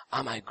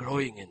 Am I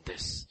growing in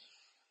this?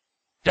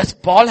 Does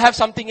Paul have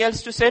something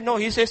else to say? No,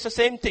 he says the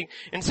same thing.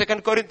 In 2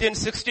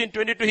 Corinthians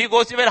 16:22, he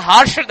goes even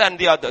harsher than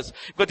the others.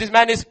 Because this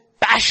man is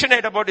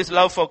passionate about his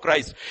love for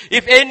Christ.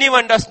 If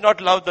anyone does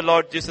not love the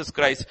Lord Jesus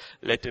Christ,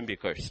 let him be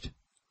cursed.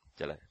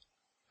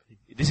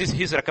 This is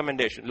his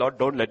recommendation. Lord,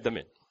 don't let them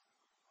in.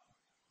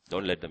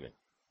 Don't let them in.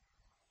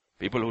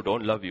 People who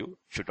don't love you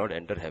should not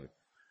enter heaven.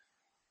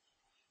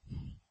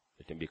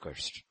 Let him be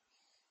cursed.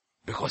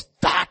 Because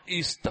that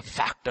is the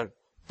factor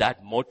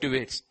that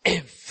motivates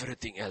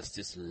everything else,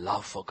 this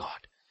love for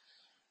God.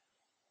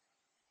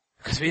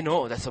 Because we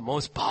know that's the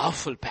most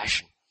powerful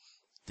passion,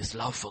 this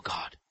love for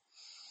God.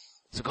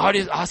 So God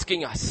is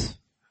asking us,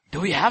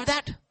 do we have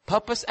that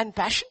purpose and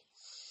passion?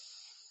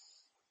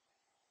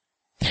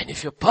 Then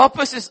if your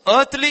purpose is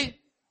earthly,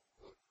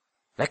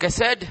 like I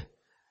said,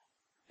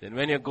 then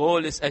when your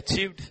goal is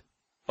achieved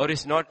or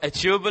is not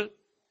achievable,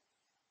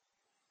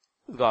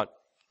 God.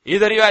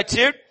 Either you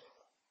achieved,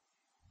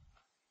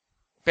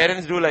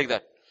 parents do like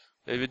that.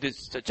 With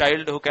this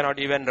child who cannot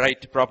even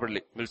write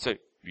properly, will say,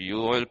 you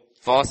will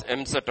pass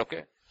MSET,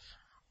 okay?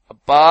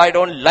 But I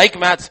don't like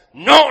maths.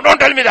 No, don't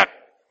tell me that.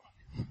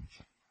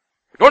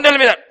 Don't tell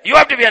me that. You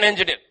have to be an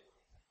engineer.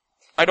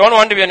 I don't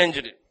want to be an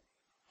engineer.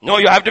 No,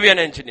 you have to be an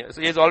engineer.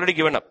 So he has already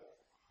given up.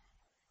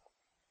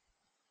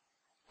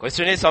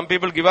 Question is, some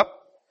people give up,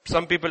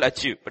 some people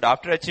achieve. But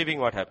after achieving,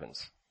 what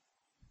happens?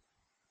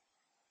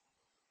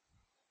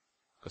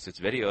 Because it's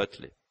very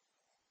earthly.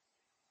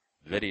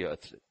 Very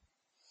earthly.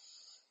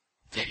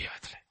 Very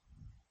earthly.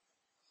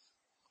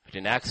 But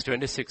in Acts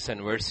 26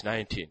 and verse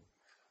 19,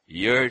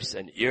 years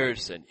and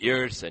years and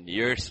years and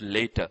years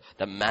later,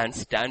 the man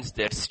stands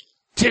there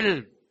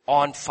still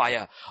on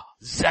fire,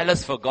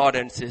 zealous for God,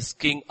 and says,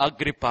 King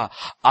Agrippa,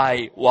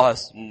 I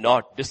was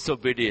not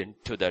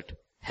disobedient to that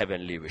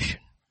heavenly vision.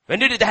 When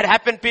did that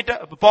happen,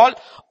 Paul?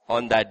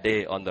 On that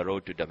day on the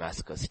road to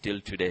Damascus. Till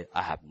today,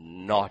 I have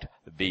not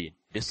been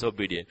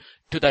disobedient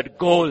to that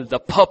goal, the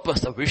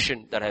purpose, the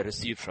vision that I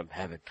received from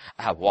heaven.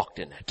 I have walked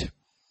in it.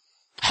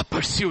 I have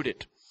pursued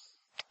it.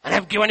 And I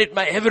have given it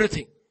my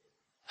everything.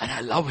 And I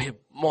love him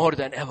more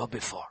than ever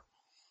before.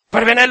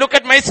 But when I look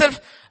at myself,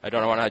 I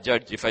don't want to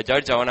judge. If I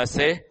judge, I want to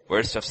say,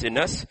 worst of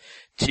sinners,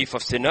 chief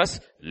of sinners,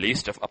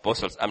 least of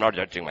apostles. I'm not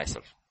judging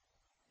myself.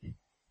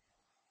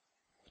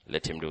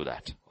 Let him do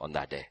that on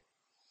that day.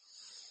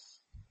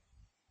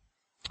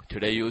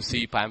 Today you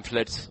see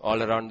pamphlets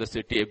all around the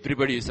city.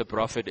 Everybody is a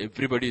prophet.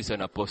 Everybody is an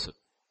apostle.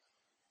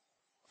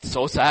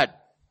 So sad.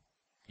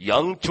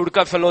 Young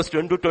Chudka fellows,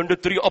 20 to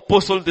 23,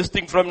 apostle, this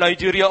thing from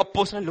Nigeria,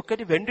 apostle. Look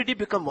at it. When did he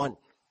become one?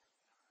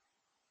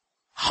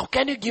 How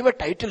can you give a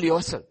title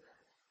yourself?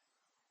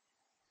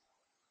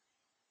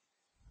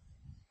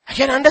 I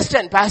can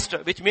understand pastor,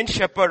 which means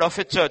shepherd of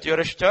a church. You're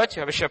a church,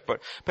 you have a shepherd.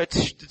 But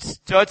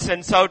church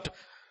sends out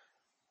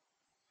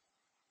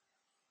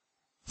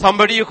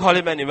somebody, you call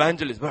him an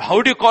evangelist. But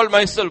how do you call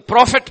myself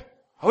prophet?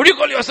 How do you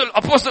call yourself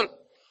apostle?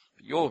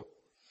 Yo,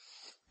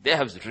 they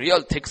have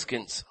real thick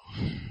skins.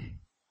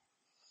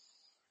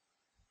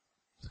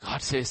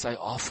 God says, I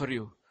offer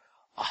you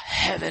a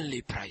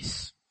heavenly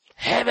price.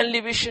 Heavenly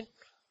vision.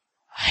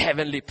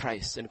 Heavenly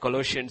price. In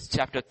Colossians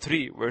chapter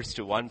 3 verse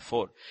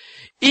 1-4.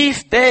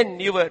 If then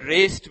you were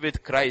raised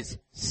with Christ,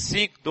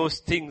 seek those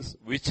things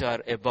which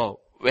are above,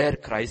 where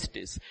Christ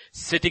is,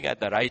 sitting at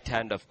the right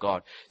hand of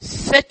God.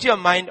 Set your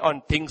mind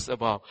on things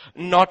above,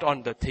 not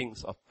on the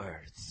things of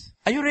earth.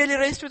 Are you really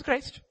raised with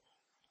Christ?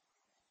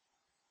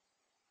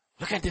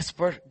 Look at this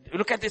 3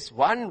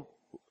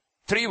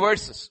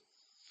 verses.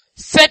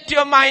 Set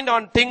your mind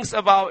on things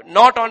above,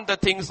 not on the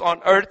things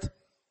on earth.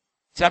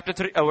 Chapter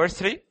 3, verse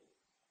 3.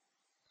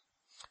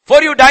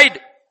 For you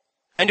died,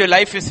 and your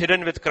life is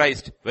hidden with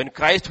Christ. When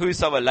Christ, who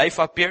is our life,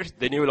 appears,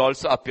 then you will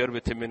also appear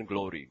with Him in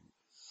glory.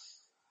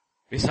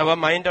 Is our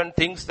mind on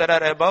things that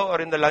are above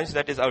or in the lunch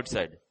that is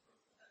outside?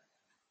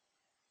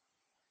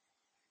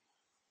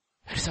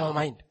 Where is our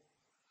mind?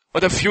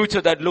 Or the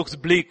future that looks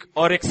bleak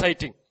or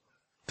exciting?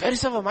 Where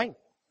is our mind?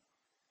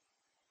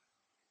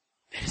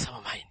 Where is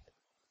our mind?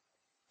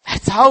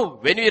 That's how,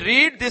 when we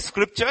read these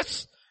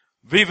scriptures,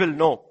 we will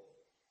know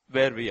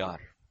where we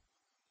are.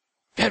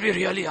 Where we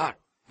really are.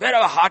 Where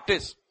our heart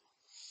is.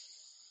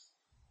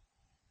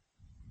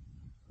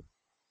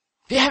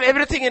 We have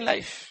everything in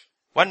life.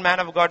 One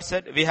man of God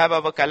said, we have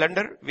our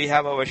calendar, we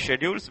have our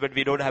schedules, but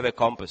we don't have a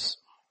compass.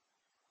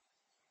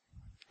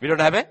 We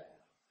don't have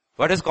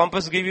what does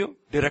compass give you?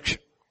 Direction.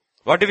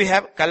 What do we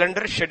have?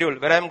 Calendar, schedule.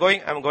 Where I'm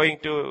going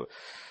to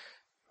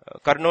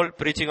Kurnool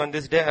preaching on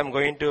this day. I'm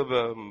going to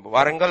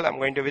Warangal. I'm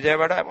going to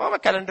Vijayawada. My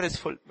calendar is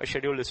full. My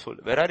schedule is full.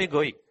 Where are you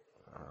going?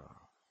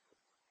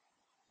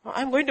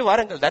 I'm going to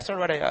Warangal. That's not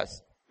what I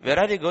asked. Where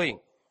are you going?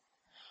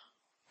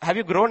 Have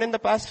you grown in the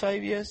past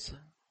 5 years?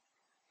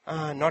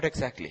 Not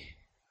exactly.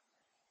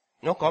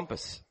 No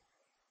compass.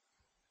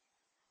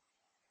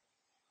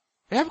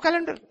 We have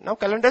calendar. Now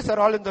calendars are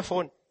all in the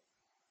phone.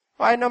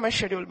 Oh, I know my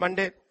schedule.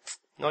 Monday,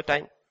 no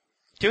time.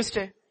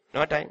 Tuesday,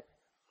 no time.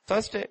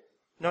 Thursday,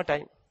 no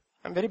time.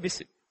 I'm very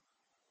busy.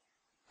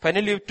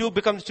 Finally, if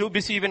becomes too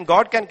busy, even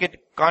God can't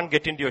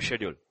get into your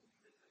schedule.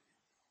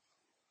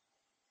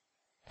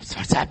 That's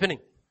what's happening.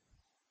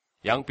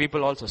 Young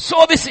people also,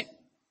 so busy,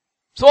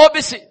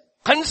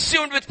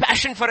 consumed with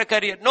passion for a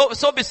career. No,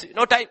 so busy,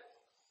 no time.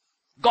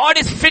 God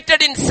is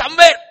fitted in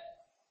somewhere.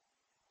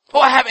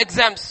 Oh, I have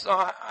exams.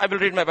 I will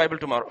read my Bible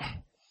tomorrow.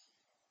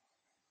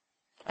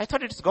 I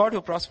thought it's God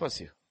who prospers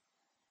you.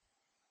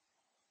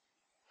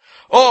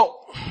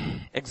 Oh,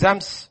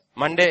 exams,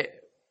 Monday.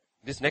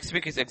 This next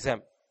week is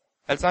exam.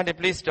 Alsante,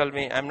 please tell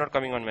me, I'm not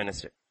coming on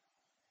Wednesday.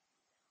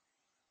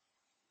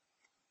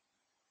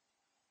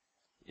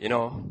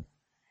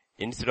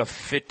 Instead of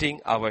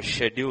fitting our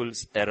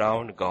schedules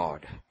around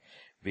God,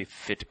 we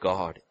fit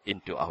God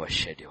into our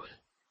schedule.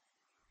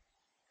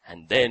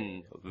 And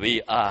then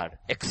we are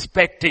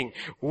expecting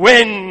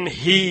when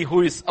He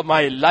who is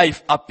my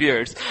life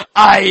appears,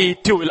 I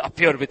too will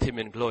appear with Him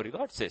in glory.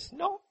 God says,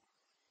 no,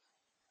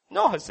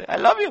 Jose, I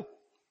love you.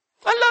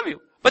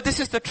 But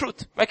this is the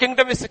truth. My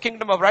kingdom is the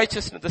kingdom of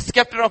righteousness. The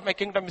scepter of my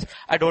kingdom is,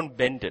 I don't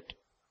bend it.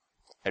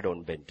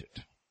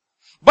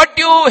 But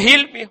you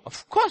healed me.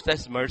 Of course,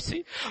 that's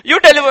mercy. You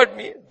delivered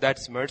me.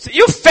 That's mercy.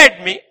 You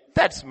fed me.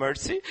 That's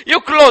mercy. You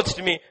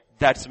clothed me.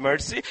 That's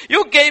mercy.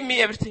 You gave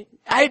me everything.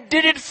 I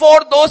did it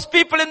for those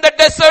people in the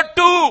desert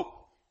too.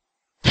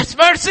 That's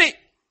mercy.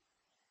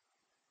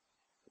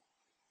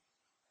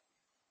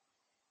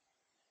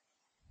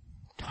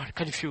 Don't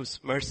confuse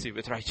mercy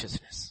with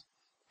righteousness.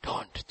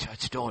 Don't,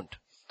 church, don't.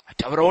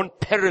 At our own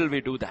peril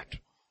we do that.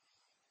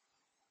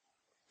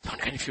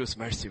 Don't confuse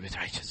mercy with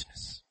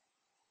righteousness.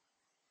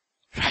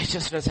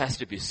 Righteousness has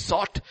to be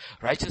sought.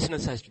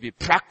 Righteousness has to be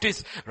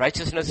practiced.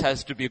 Righteousness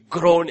has to be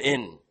grown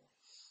in.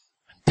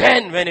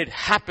 Then when it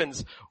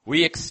happens,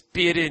 we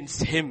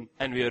experience Him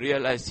and we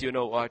realize, you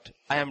know what?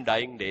 I am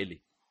dying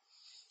daily.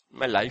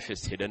 My life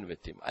is hidden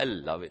with Him. I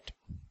love it.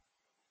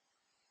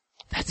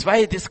 That's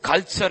why this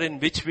culture in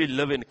which we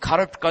live in,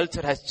 corrupt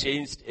culture, has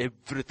changed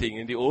everything.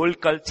 In the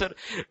old culture,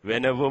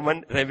 when a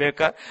woman,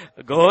 Rebecca,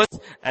 goes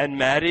and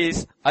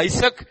marries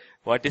Isaac,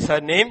 what is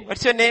her name?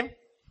 What's your name?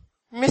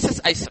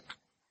 Mrs. Isaac.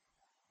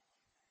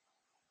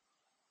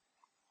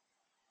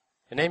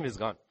 Her name is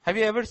gone. Have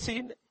you ever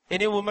seen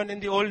any woman in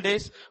the old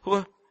days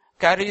who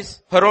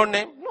carries her own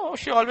name? No,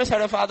 she always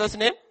had her father's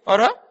name or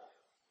her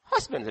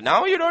husband's.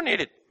 Now you don't need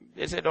it.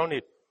 They say don't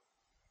need.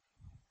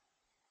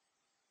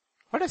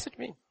 What does it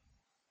mean?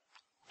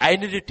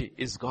 Identity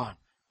is gone.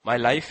 My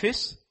life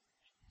is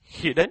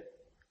hidden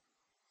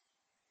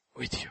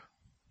with you.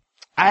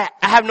 I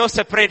have no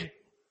separate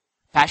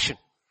passion.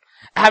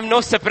 I have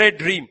no separate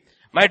dream.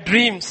 My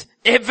dreams,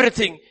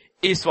 everything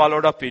is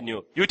swallowed up in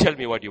you. You tell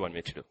me what you want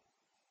me to do.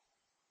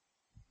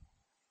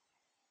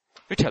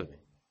 You tell me.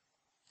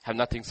 I have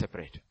nothing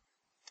separate.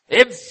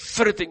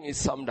 Everything is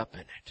summed up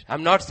in it.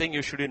 I'm not saying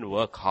you shouldn't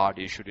work hard,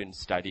 you shouldn't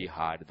study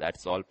hard.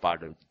 That's all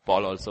part of it.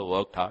 Paul also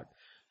worked hard.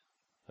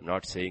 I'm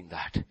not saying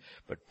that.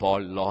 But Paul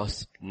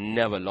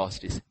never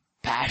lost his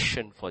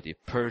passion for the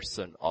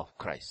person of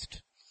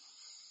Christ.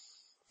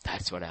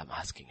 That's what I'm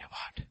asking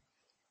about.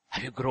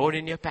 Have you grown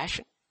in your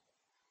passion?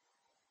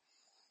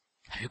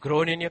 Have you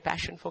grown in your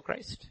passion for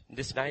Christ in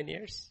these 9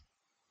 years?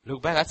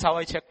 Look back, that's how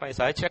I check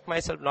myself. I check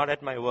myself not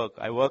at my work.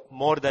 I work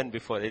more than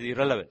before. It's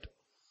irrelevant.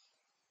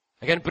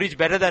 I can preach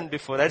better than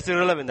before. That's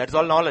irrelevant. That's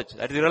all knowledge.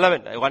 That's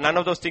irrelevant. None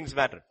of those things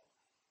matter.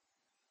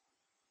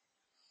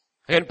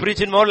 I can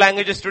preach in more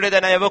languages today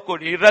than I ever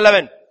could.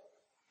 Irrelevant.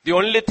 The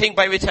only thing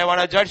by which I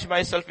want to judge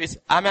myself is,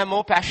 am I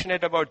more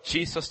passionate about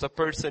Jesus, the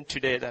person,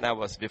 today than I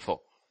was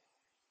before?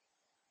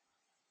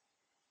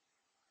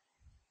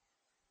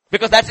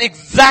 Because that's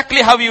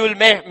exactly how you will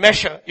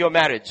measure your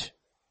marriage.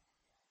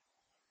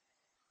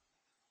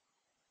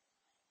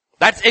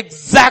 That's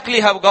exactly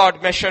how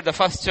God measured the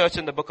first church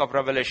in the book of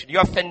Revelation.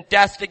 You're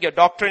fantastic, your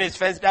doctrine is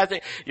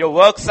fantastic, your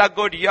works are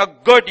good, you're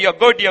good,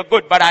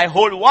 but I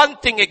hold one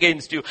thing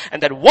against you,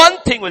 and that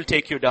one thing will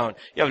take you down.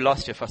 You have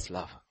lost your first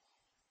love.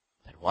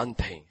 That one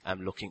thing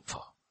I'm looking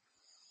for.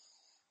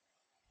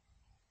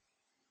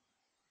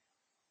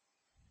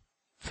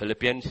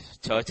 Philippian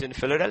church in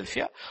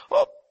Philadelphia.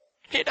 Oh,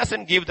 he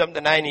doesn't give them the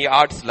 9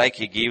 yards like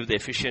he gave the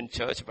Ephesian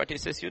church, but he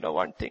says, you know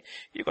one thing,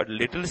 you got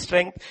little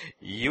strength,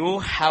 you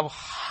have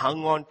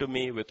hung on to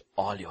me with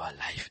all your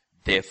life.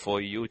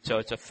 Therefore, you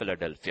church of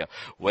Philadelphia,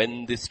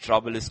 when this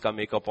trouble is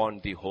coming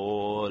upon the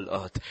whole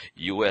earth,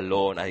 you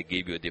alone, I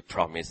give you the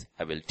promise,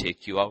 I will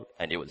take you out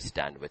and you will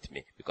stand with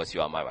me because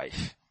you are my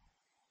wife.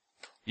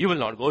 You will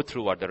not go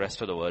through what the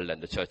rest of the world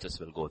and the churches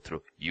will go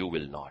through. You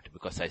will not,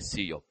 because I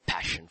see your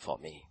passion for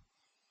me.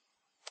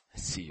 I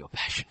see your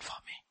passion for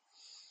me.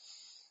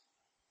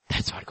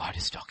 That's what God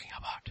is talking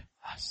about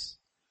us.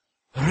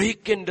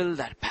 Rekindle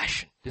that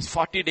passion. This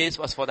 40 days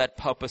was for that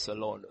purpose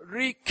alone.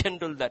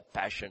 Rekindle that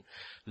passion.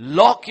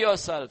 Lock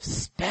yourself.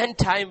 Spend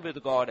time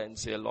with God and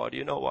say, Lord,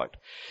 you know what?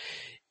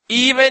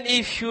 Even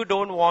if you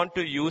don't want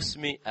to use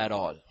me at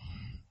all,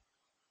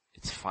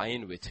 it's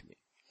fine with me.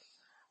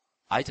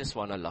 I just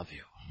want to love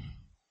you.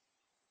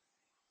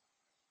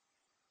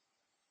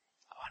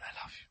 I want to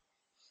love you.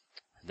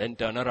 And then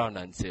turn around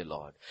and say,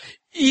 Lord,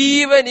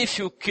 even if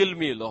you kill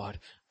me, Lord,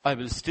 I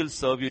will still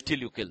serve you till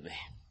you kill me.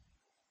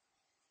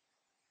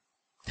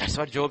 That's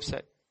what Job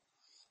said.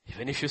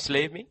 Even if you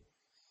slay me,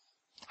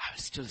 I will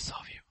still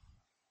serve you.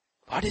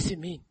 What does he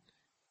mean?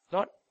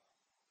 Lord,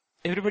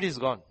 everybody is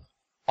gone.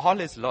 All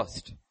is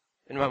lost.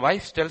 And my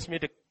wife tells me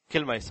to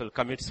kill myself,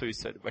 commit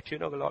suicide. But you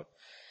know, Lord,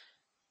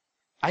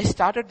 I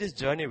started this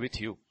journey with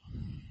you.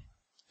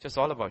 Just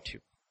all about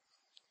you.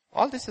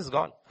 All this is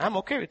gone. I'm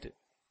okay with it.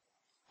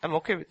 I'm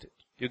okay with it.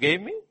 You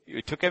gave me,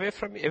 you took away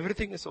from me,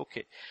 everything is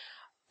okay.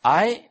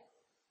 I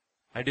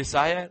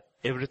desire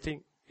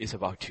everything is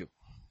about you.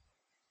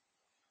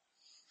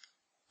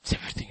 It's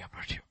everything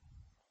about you.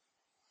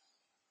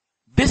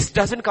 This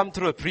doesn't come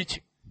through a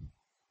preaching.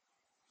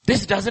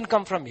 This doesn't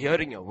come from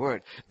hearing a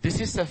word. This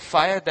is a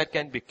fire that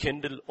can be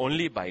kindled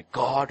only by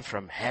God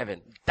from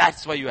heaven.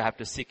 That's why you have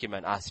to seek Him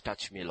and ask,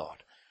 touch me,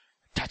 Lord.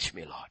 Touch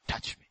me, Lord.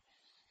 Touch me.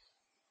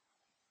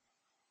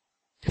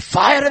 The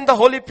fire in the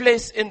holy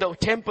place in the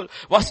temple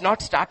was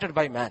not started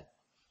by man.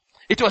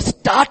 It was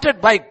started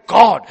by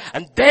God.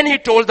 And then He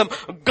told them,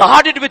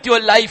 guard it with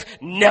your life,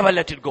 never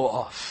let it go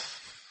off.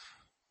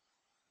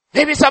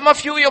 Maybe some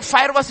of you, your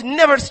fire was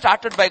never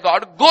started by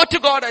God. Go to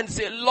God and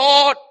say,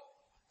 Lord,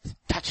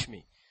 touch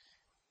me.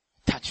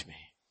 Touch me.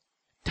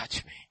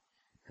 Touch me.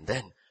 And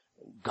then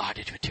guard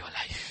it with your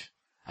life.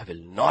 I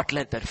will not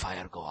let that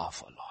fire go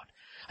off, oh Lord.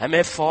 I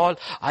may fall,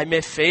 I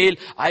may fail,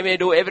 I may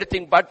do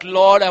everything, but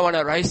Lord, I want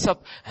to rise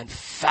up and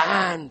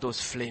fan those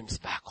flames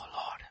back, oh Lord.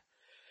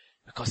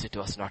 Because it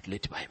was not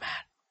lit by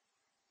man.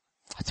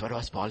 That's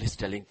what Paul is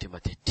telling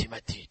Timothy.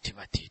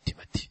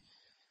 Timothy.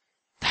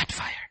 That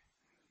fire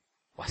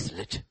was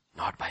lit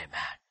not by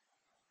man.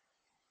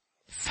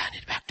 Fan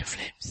it back to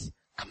flames.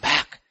 Come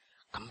back,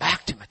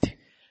 Timothy.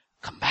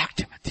 Come back,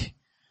 Timothy.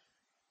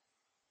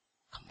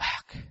 Come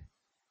back.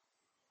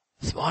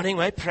 This morning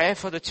my prayer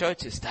for the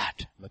church is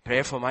that. My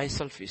prayer for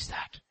myself is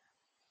that.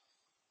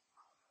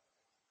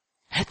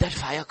 Let that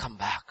fire come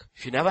back.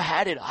 If you never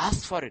had it,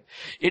 ask for it.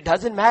 It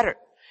doesn't matter.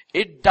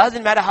 It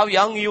doesn't matter how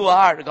young you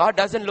are. God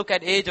doesn't look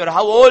at age or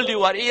how old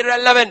you are.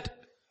 Irrelevant.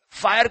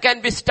 Fire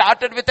can be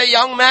started with a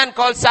young man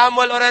called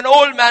Samuel or an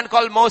old man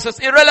called Moses.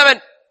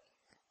 Irrelevant.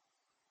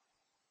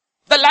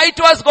 The light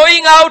was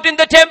going out in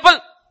the temple.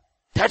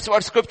 That's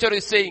what scripture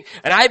is saying.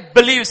 And I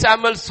believe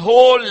Samuel's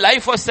whole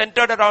life was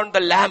centered around the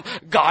lamb,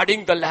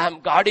 guarding the lamb.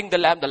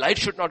 The light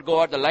should not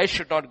go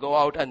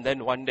out, And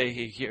then one day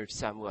he hears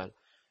Samuel,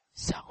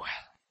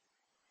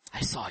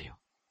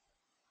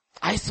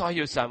 I saw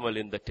you, Samuel,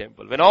 in the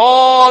temple. When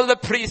all the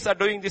priests are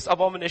doing this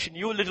abomination,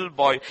 you little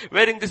boy,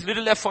 wearing this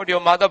little effort your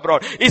mother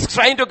brought, is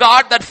trying to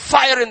guard that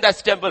fire in that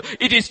temple.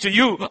 It is to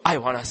you I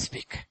want to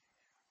speak.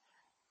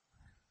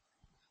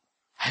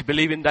 I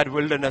believe in that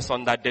wilderness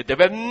on that day. There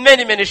were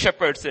many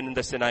shepherds in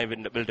the Sinai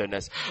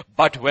wilderness.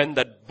 But when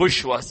that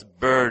bush was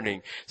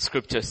burning,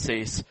 scripture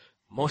says,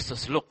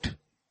 Moses looked,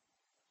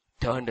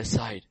 turned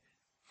aside,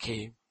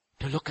 came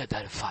to look at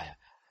that fire.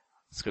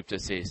 Scripture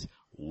says,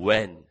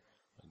 when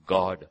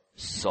God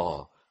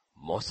saw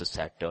Moses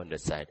had turned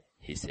aside,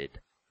 He said,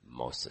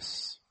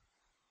 Moses,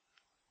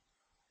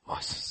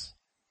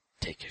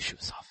 take your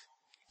shoes off.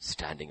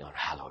 Standing on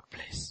hallowed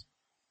place.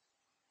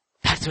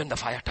 That's when the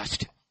fire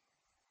touched him.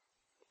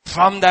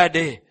 From that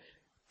day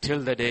till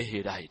the day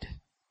he died,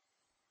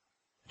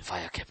 the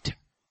fire kept him.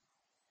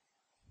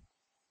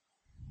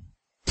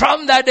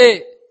 From that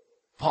day,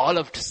 Paul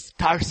of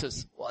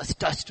Tarsus was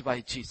touched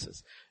by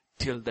Jesus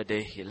till the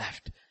day he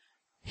left.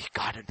 He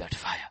guarded that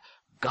fire.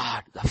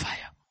 Guard the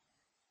fire.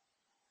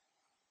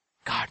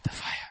 Guard the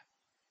fire.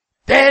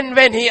 Then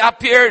when He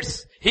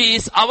appears, He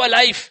is our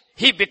life.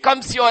 He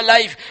becomes your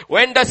life.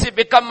 When does He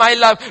become my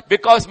life?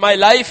 Because my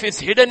life is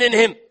hidden in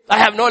Him. I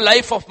have no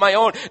life of my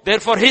own.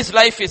 Therefore his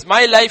life is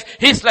my life.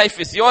 His life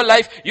is your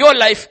life. Your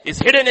life is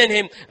hidden in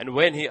him. And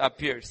when he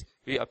appears,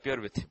 we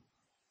appear with him.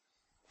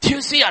 Do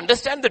you see,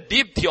 understand the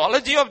deep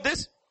theology of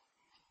this?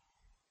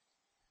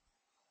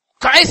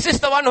 Christ is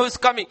the one who is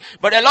coming.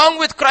 But along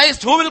with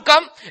Christ, who will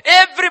come?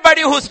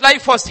 Everybody whose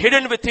life was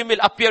hidden with him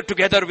will appear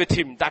together with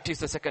him. That is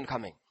the second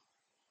coming.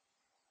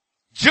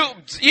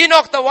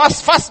 Enoch,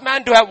 the first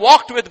man to have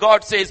walked with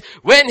God, says,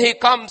 when he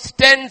comes,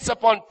 tens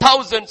upon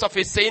thousands of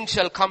his saints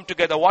shall come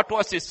together. What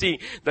was he seeing?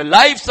 The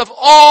lives of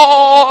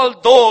all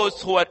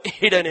those who are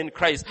hidden in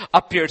Christ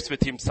appears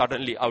with him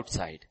suddenly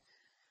outside.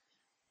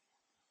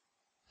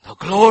 The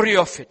glory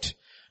of it.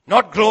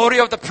 Not glory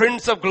of the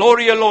Prince of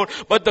Glory alone,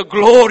 but the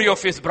glory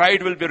of his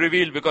bride will be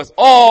revealed, because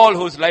all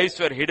whose lives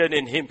were hidden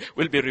in him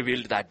will be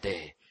revealed that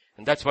day.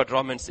 And that's what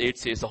Romans 8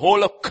 says. The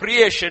whole of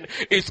creation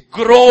is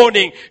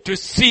groaning to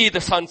see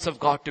the sons of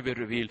God to be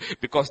revealed,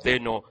 because they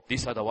know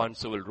these are the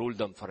ones who will rule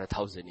them for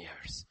 1,000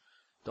 years.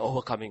 The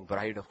overcoming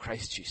bride of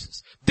Christ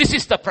Jesus. This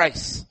is the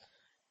price.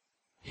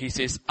 He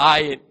says,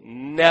 I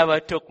never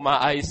took my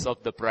eyes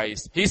off the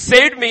prize. He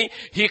saved me.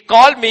 He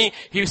called me.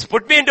 He's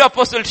put me into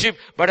apostleship.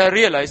 But I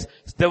realized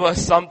there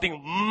was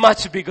something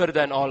much bigger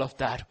than all of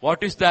that.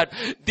 What is that?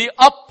 The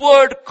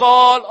upward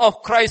call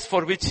of Christ,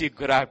 for which he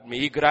grabbed me.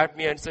 He grabbed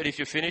me and said, if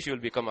you finish, you'll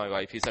become my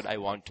wife. He said, I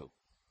want to.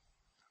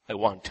 I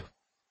want to.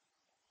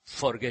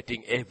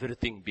 Forgetting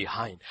everything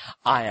behind,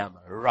 I am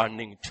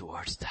running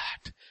towards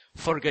that.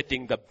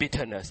 Forgetting the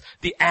bitterness,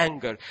 the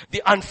anger,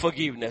 the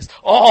unforgiveness,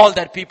 all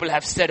that people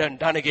have said and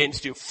done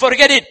against you.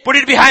 Forget it. Put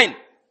it behind.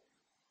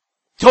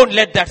 Don't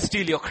let that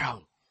steal your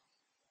crown.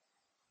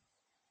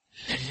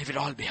 Leave it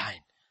all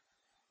behind.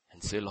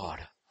 And say, Lord,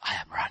 I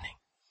am running.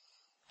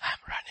 I'm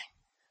running.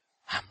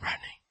 I'm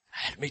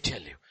running. Let me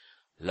tell you.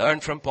 Learn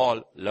from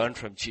Paul, learn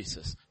from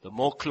Jesus. The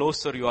more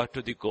closer you are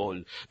to the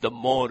goal, the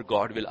more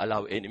God will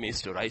allow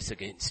enemies to rise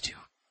against you,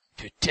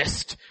 to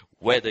test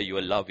whether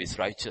your love is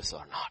righteous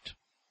or not.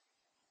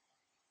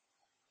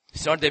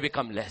 It's not they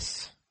become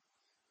less,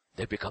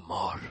 they become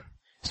more.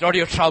 It's not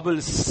your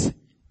troubles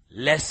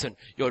lessen,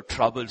 your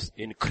troubles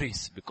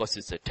increase, because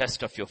it's a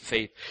test of your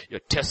faith, your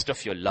test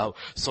of your love,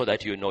 so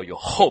that you know your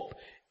hope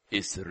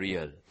is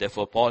real.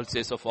 Therefore Paul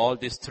says of all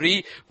these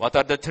three, what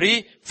are the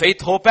three?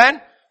 Faith, hope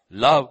and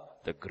love.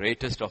 The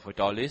greatest of it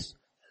all is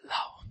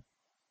love.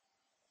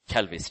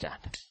 Shall we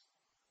stand?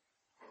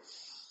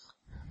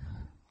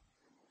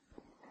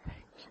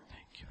 Thank you,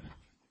 thank you.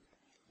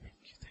 Thank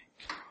you, thank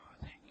you.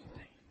 Thank you,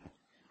 thank you.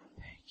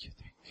 Thank you,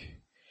 thank you.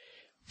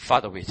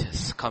 Father, we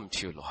just come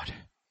to you, Lord.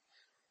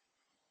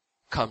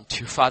 Come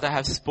to you. Father, I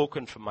have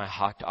spoken from my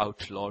heart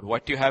out, Lord.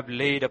 What you have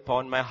laid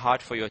upon my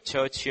heart for your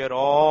church here,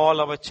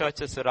 all our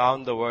churches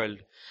around the world.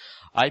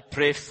 I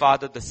pray,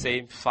 Father, the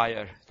same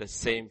fire, the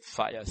same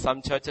fire.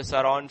 Some churches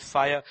are on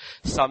fire.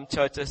 Some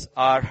churches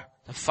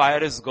the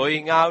fire is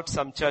going out.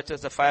 Some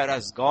churches the fire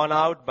has gone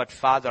out. But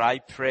Father, I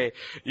pray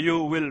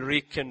you will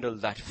rekindle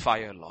that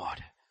fire,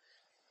 Lord.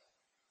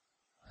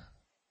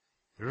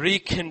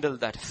 Rekindle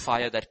that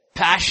fire, that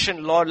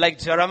passion, Lord, like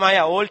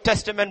Jeremiah, Old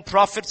Testament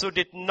prophets who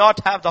did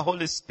not have the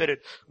Holy Spirit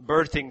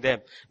birthing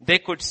them. They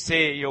could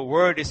say, your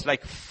word is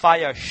like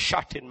fire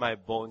shut in my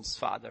bones,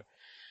 Father.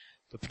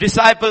 The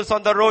disciples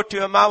on the road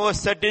to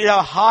Emmaus said, did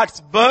our hearts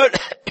burn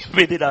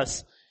within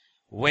us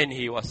when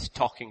he was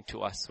talking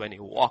to us, when he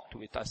walked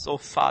with us? Oh,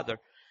 Father,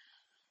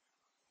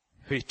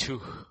 we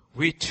too,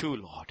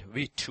 Lord,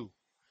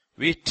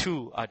 we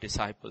too are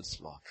disciples,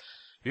 Lord.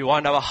 We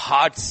want our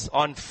hearts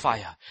on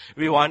fire.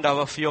 We want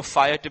your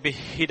fire to be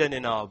hidden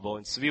in our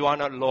bones. We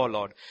want our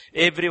Lord.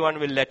 Everyone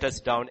will let us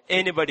down.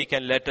 Anybody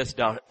can let us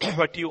down.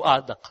 But you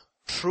are the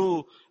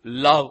true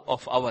love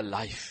of our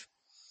life.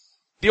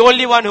 The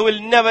only one who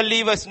will never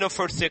leave us nor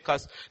forsake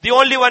us. The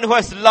only one who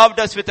has loved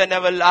us with an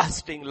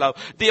everlasting love.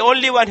 The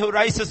only one who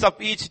rises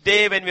up each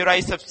day when we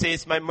rise up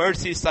says, my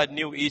mercies are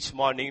new each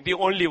morning. The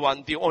only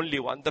one.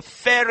 The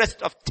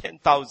fairest of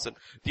 10,000.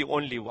 The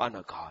only one,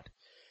 O God.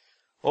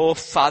 Oh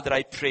Father,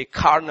 I pray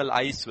carnal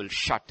eyes will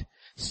shut.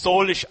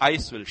 Soulish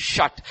eyes will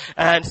shut.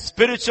 And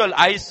spiritual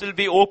eyes will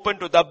be open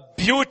to the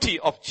beauty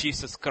of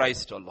Jesus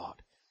Christ, O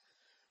Lord.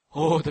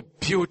 Oh, the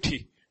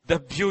beauty.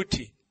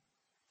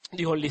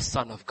 The only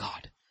Son of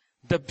God.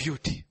 The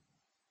beauty.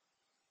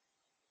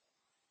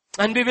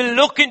 And we will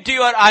look into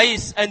your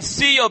eyes and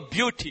see your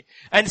beauty.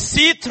 And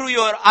see through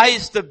your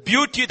eyes the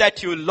beauty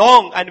that you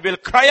long. And will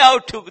cry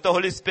out to the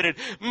Holy Spirit,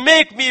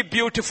 make me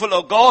beautiful,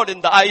 O God,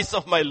 in the eyes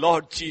of my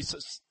Lord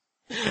Jesus.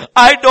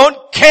 I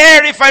don't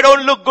care if I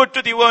don't look good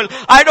to the world.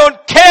 I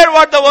don't care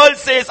what the world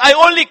says. I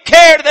only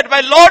care that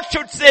my Lord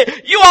should say,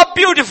 you are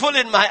beautiful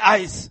in my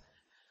eyes.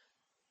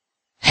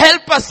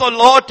 Help us, O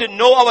Lord, to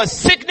know our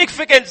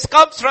significance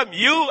comes from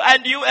you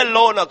and you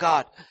alone, O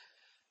God.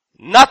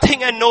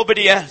 Nothing and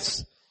nobody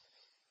else.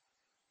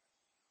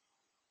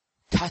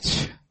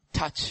 Touch,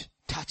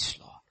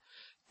 Lord.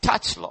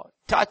 Touch, Lord.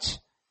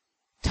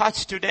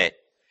 Touch today.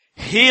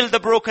 Heal the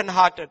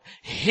brokenhearted.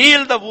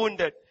 Heal the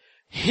wounded.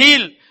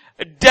 Heal.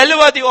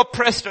 Deliver the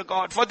oppressed, O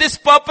God. For this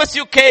purpose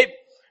you came.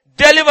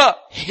 Deliver.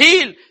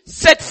 Heal.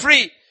 Set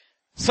free.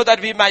 so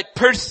that we might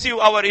pursue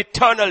our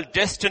eternal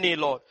destiny,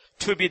 Lord,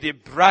 to be the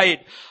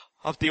bride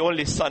of the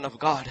only Son of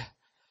God.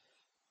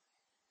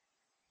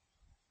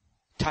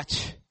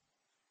 Touch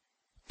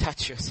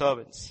your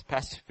servants,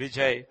 Pastor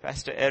Vijay,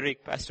 Pastor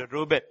Eric, Pastor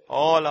Ruben,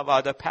 all of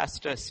other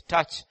pastors.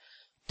 Touch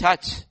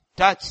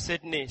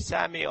Sydney,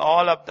 Sammy,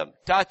 all of them.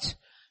 Touch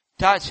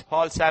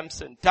Paul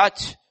Sampson.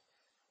 Touch,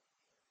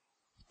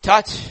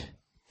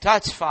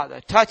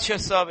 Father. Touch your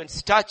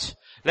servants. Touch.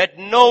 Let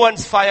no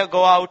one's fire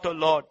go out, O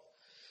Lord.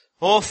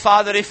 Oh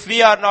Father, if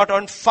we are not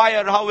on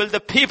fire, how will the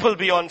people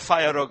be on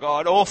fire, oh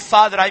God? Oh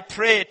Father, I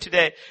pray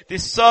today, the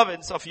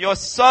servants of your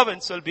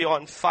servants will be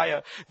on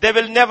fire. They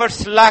will never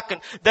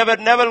slacken. They will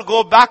never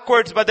go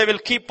backwards, but they will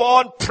keep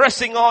on,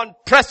 pressing on.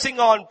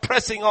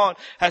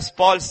 As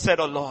Paul said,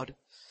 oh Lord,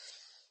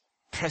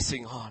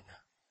 pressing on.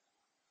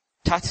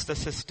 Touch the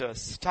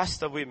sisters, touch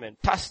the women,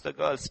 touch the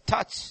girls,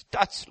 touch,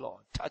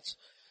 Lord, touch.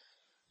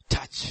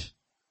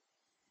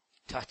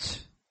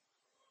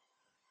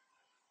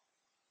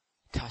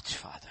 Touch,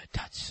 Father,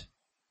 touch.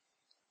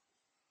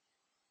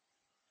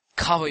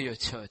 Cover your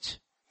church.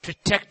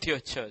 Protect your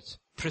church.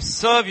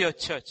 Preserve your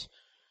church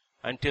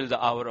until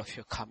the hour of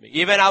your coming.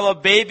 Even our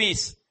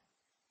babies,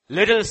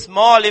 little,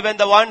 small, even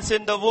the ones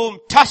in the womb,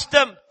 touch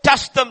them,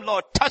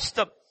 Lord, touch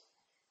them.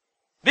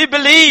 We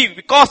believe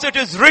because it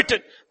is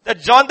written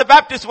that John the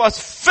Baptist was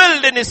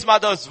filled in his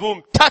mother's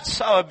womb.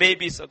 Touch our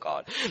babies, oh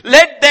God.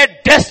 Let their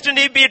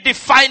destiny be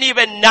defined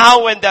even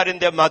now when they are in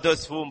their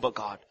mother's womb, oh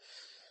God.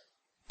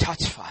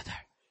 Touch, Father.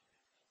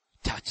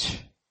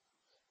 Touch.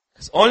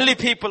 Because only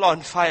people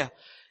on fire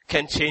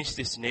can change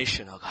this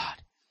nation, oh God.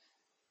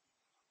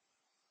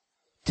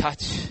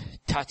 Touch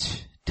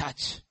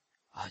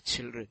our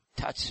children.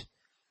 Touch.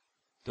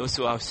 Those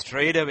who have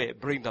strayed away,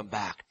 bring them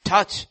back.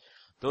 Touch.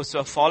 Those who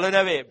have fallen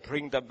away,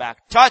 bring them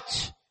back.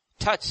 Touch.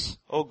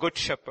 Oh good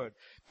shepherd.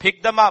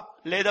 Pick them up.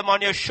 Lay them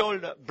on your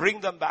shoulder.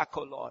 Bring them back,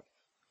 oh Lord.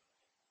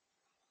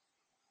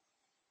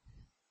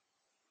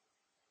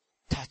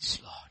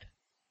 Touch, Lord.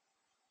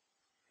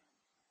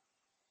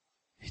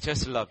 We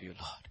just love you,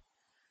 Lord.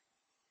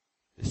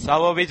 This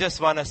hour we just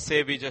want to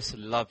say we just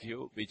love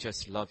you. We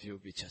just love you.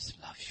 We just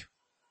love you.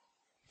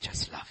 We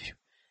just love you.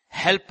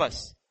 Help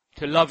us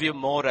to love you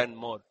more and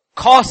more.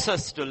 Cause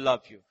us to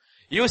love you.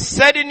 You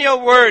said in your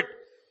word,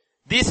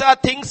 these are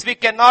things we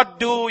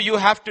cannot do. You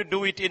have to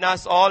do it in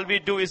us. All we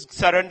do is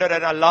surrender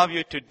and allow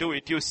you to do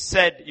it. You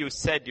said.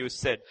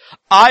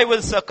 I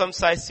will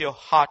circumcise your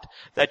heart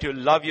that you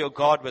love your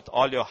God with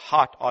all your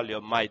heart, all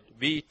your might.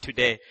 We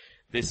today,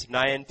 this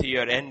 9th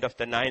year, end of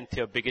the 9th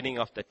year, beginning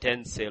of the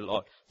 10th, say,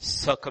 Lord,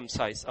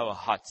 circumcise our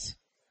hearts.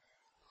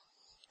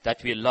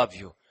 That we love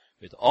you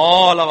with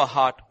all our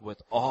heart,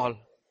 with all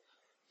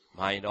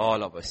mind,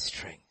 all our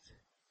strength.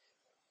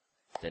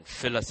 Then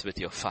fill us with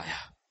your fire.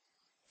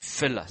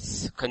 Fill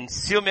us.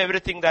 Consume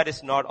everything that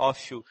is not of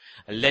you.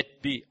 And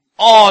let be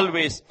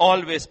always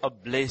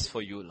ablaze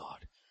for you,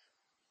 Lord.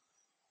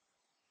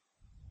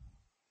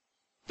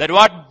 That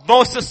what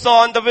Moses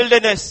saw in the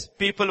wilderness,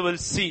 people will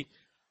see.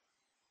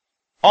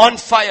 On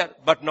fire,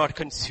 but not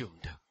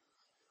consumed.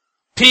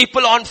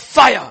 People on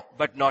fire,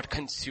 but not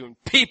consumed.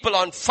 People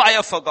on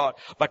fire for God,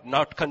 but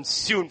not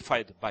consumed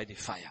by the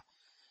fire.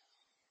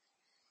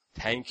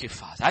 Thank you,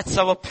 Father. That's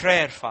our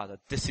prayer, Father.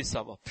 This is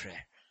our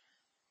prayer.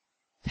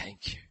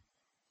 Thank you.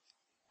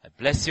 I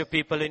bless your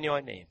people in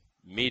your name.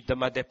 Meet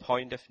them at their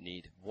point of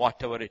need.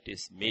 Whatever it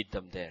is, meet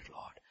them there,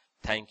 Lord.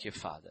 Thank you,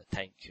 Father.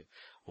 Thank you.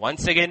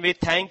 Once again, we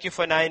thank you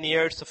for 9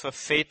 years of your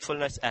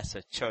faithfulness as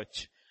a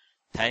church.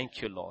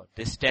 Thank you, Lord.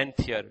 This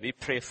 10th year, we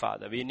pray,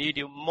 Father, we need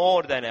you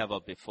more than ever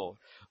before.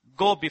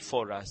 Go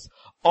before us.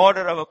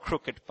 Order our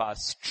crooked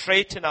paths.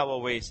 Straighten our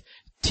ways.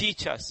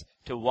 Teach us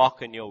to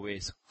walk in your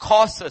ways.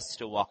 Cause us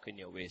to walk in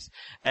your ways.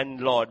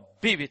 And Lord,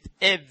 be with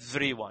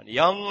everyone,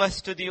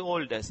 youngest to the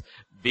oldest.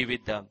 Be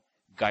with them.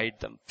 Guide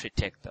them.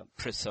 Protect them.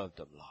 Preserve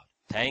them, Lord.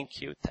 Thank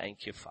you,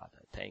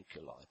 Father. Thank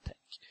you, Lord. Thank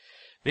you.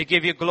 We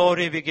give you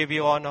glory. We give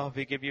you honor.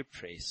 We give you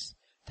praise.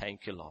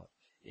 Thank you, Lord.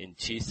 In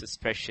Jesus'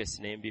 precious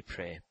name we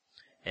pray.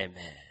 Amen.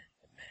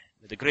 Amen.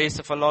 With the grace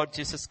of our Lord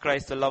Jesus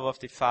Christ, the love of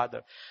the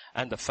Father,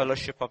 and the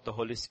fellowship of the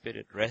Holy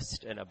Spirit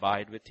rest and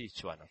abide with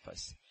each one of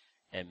us.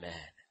 Amen.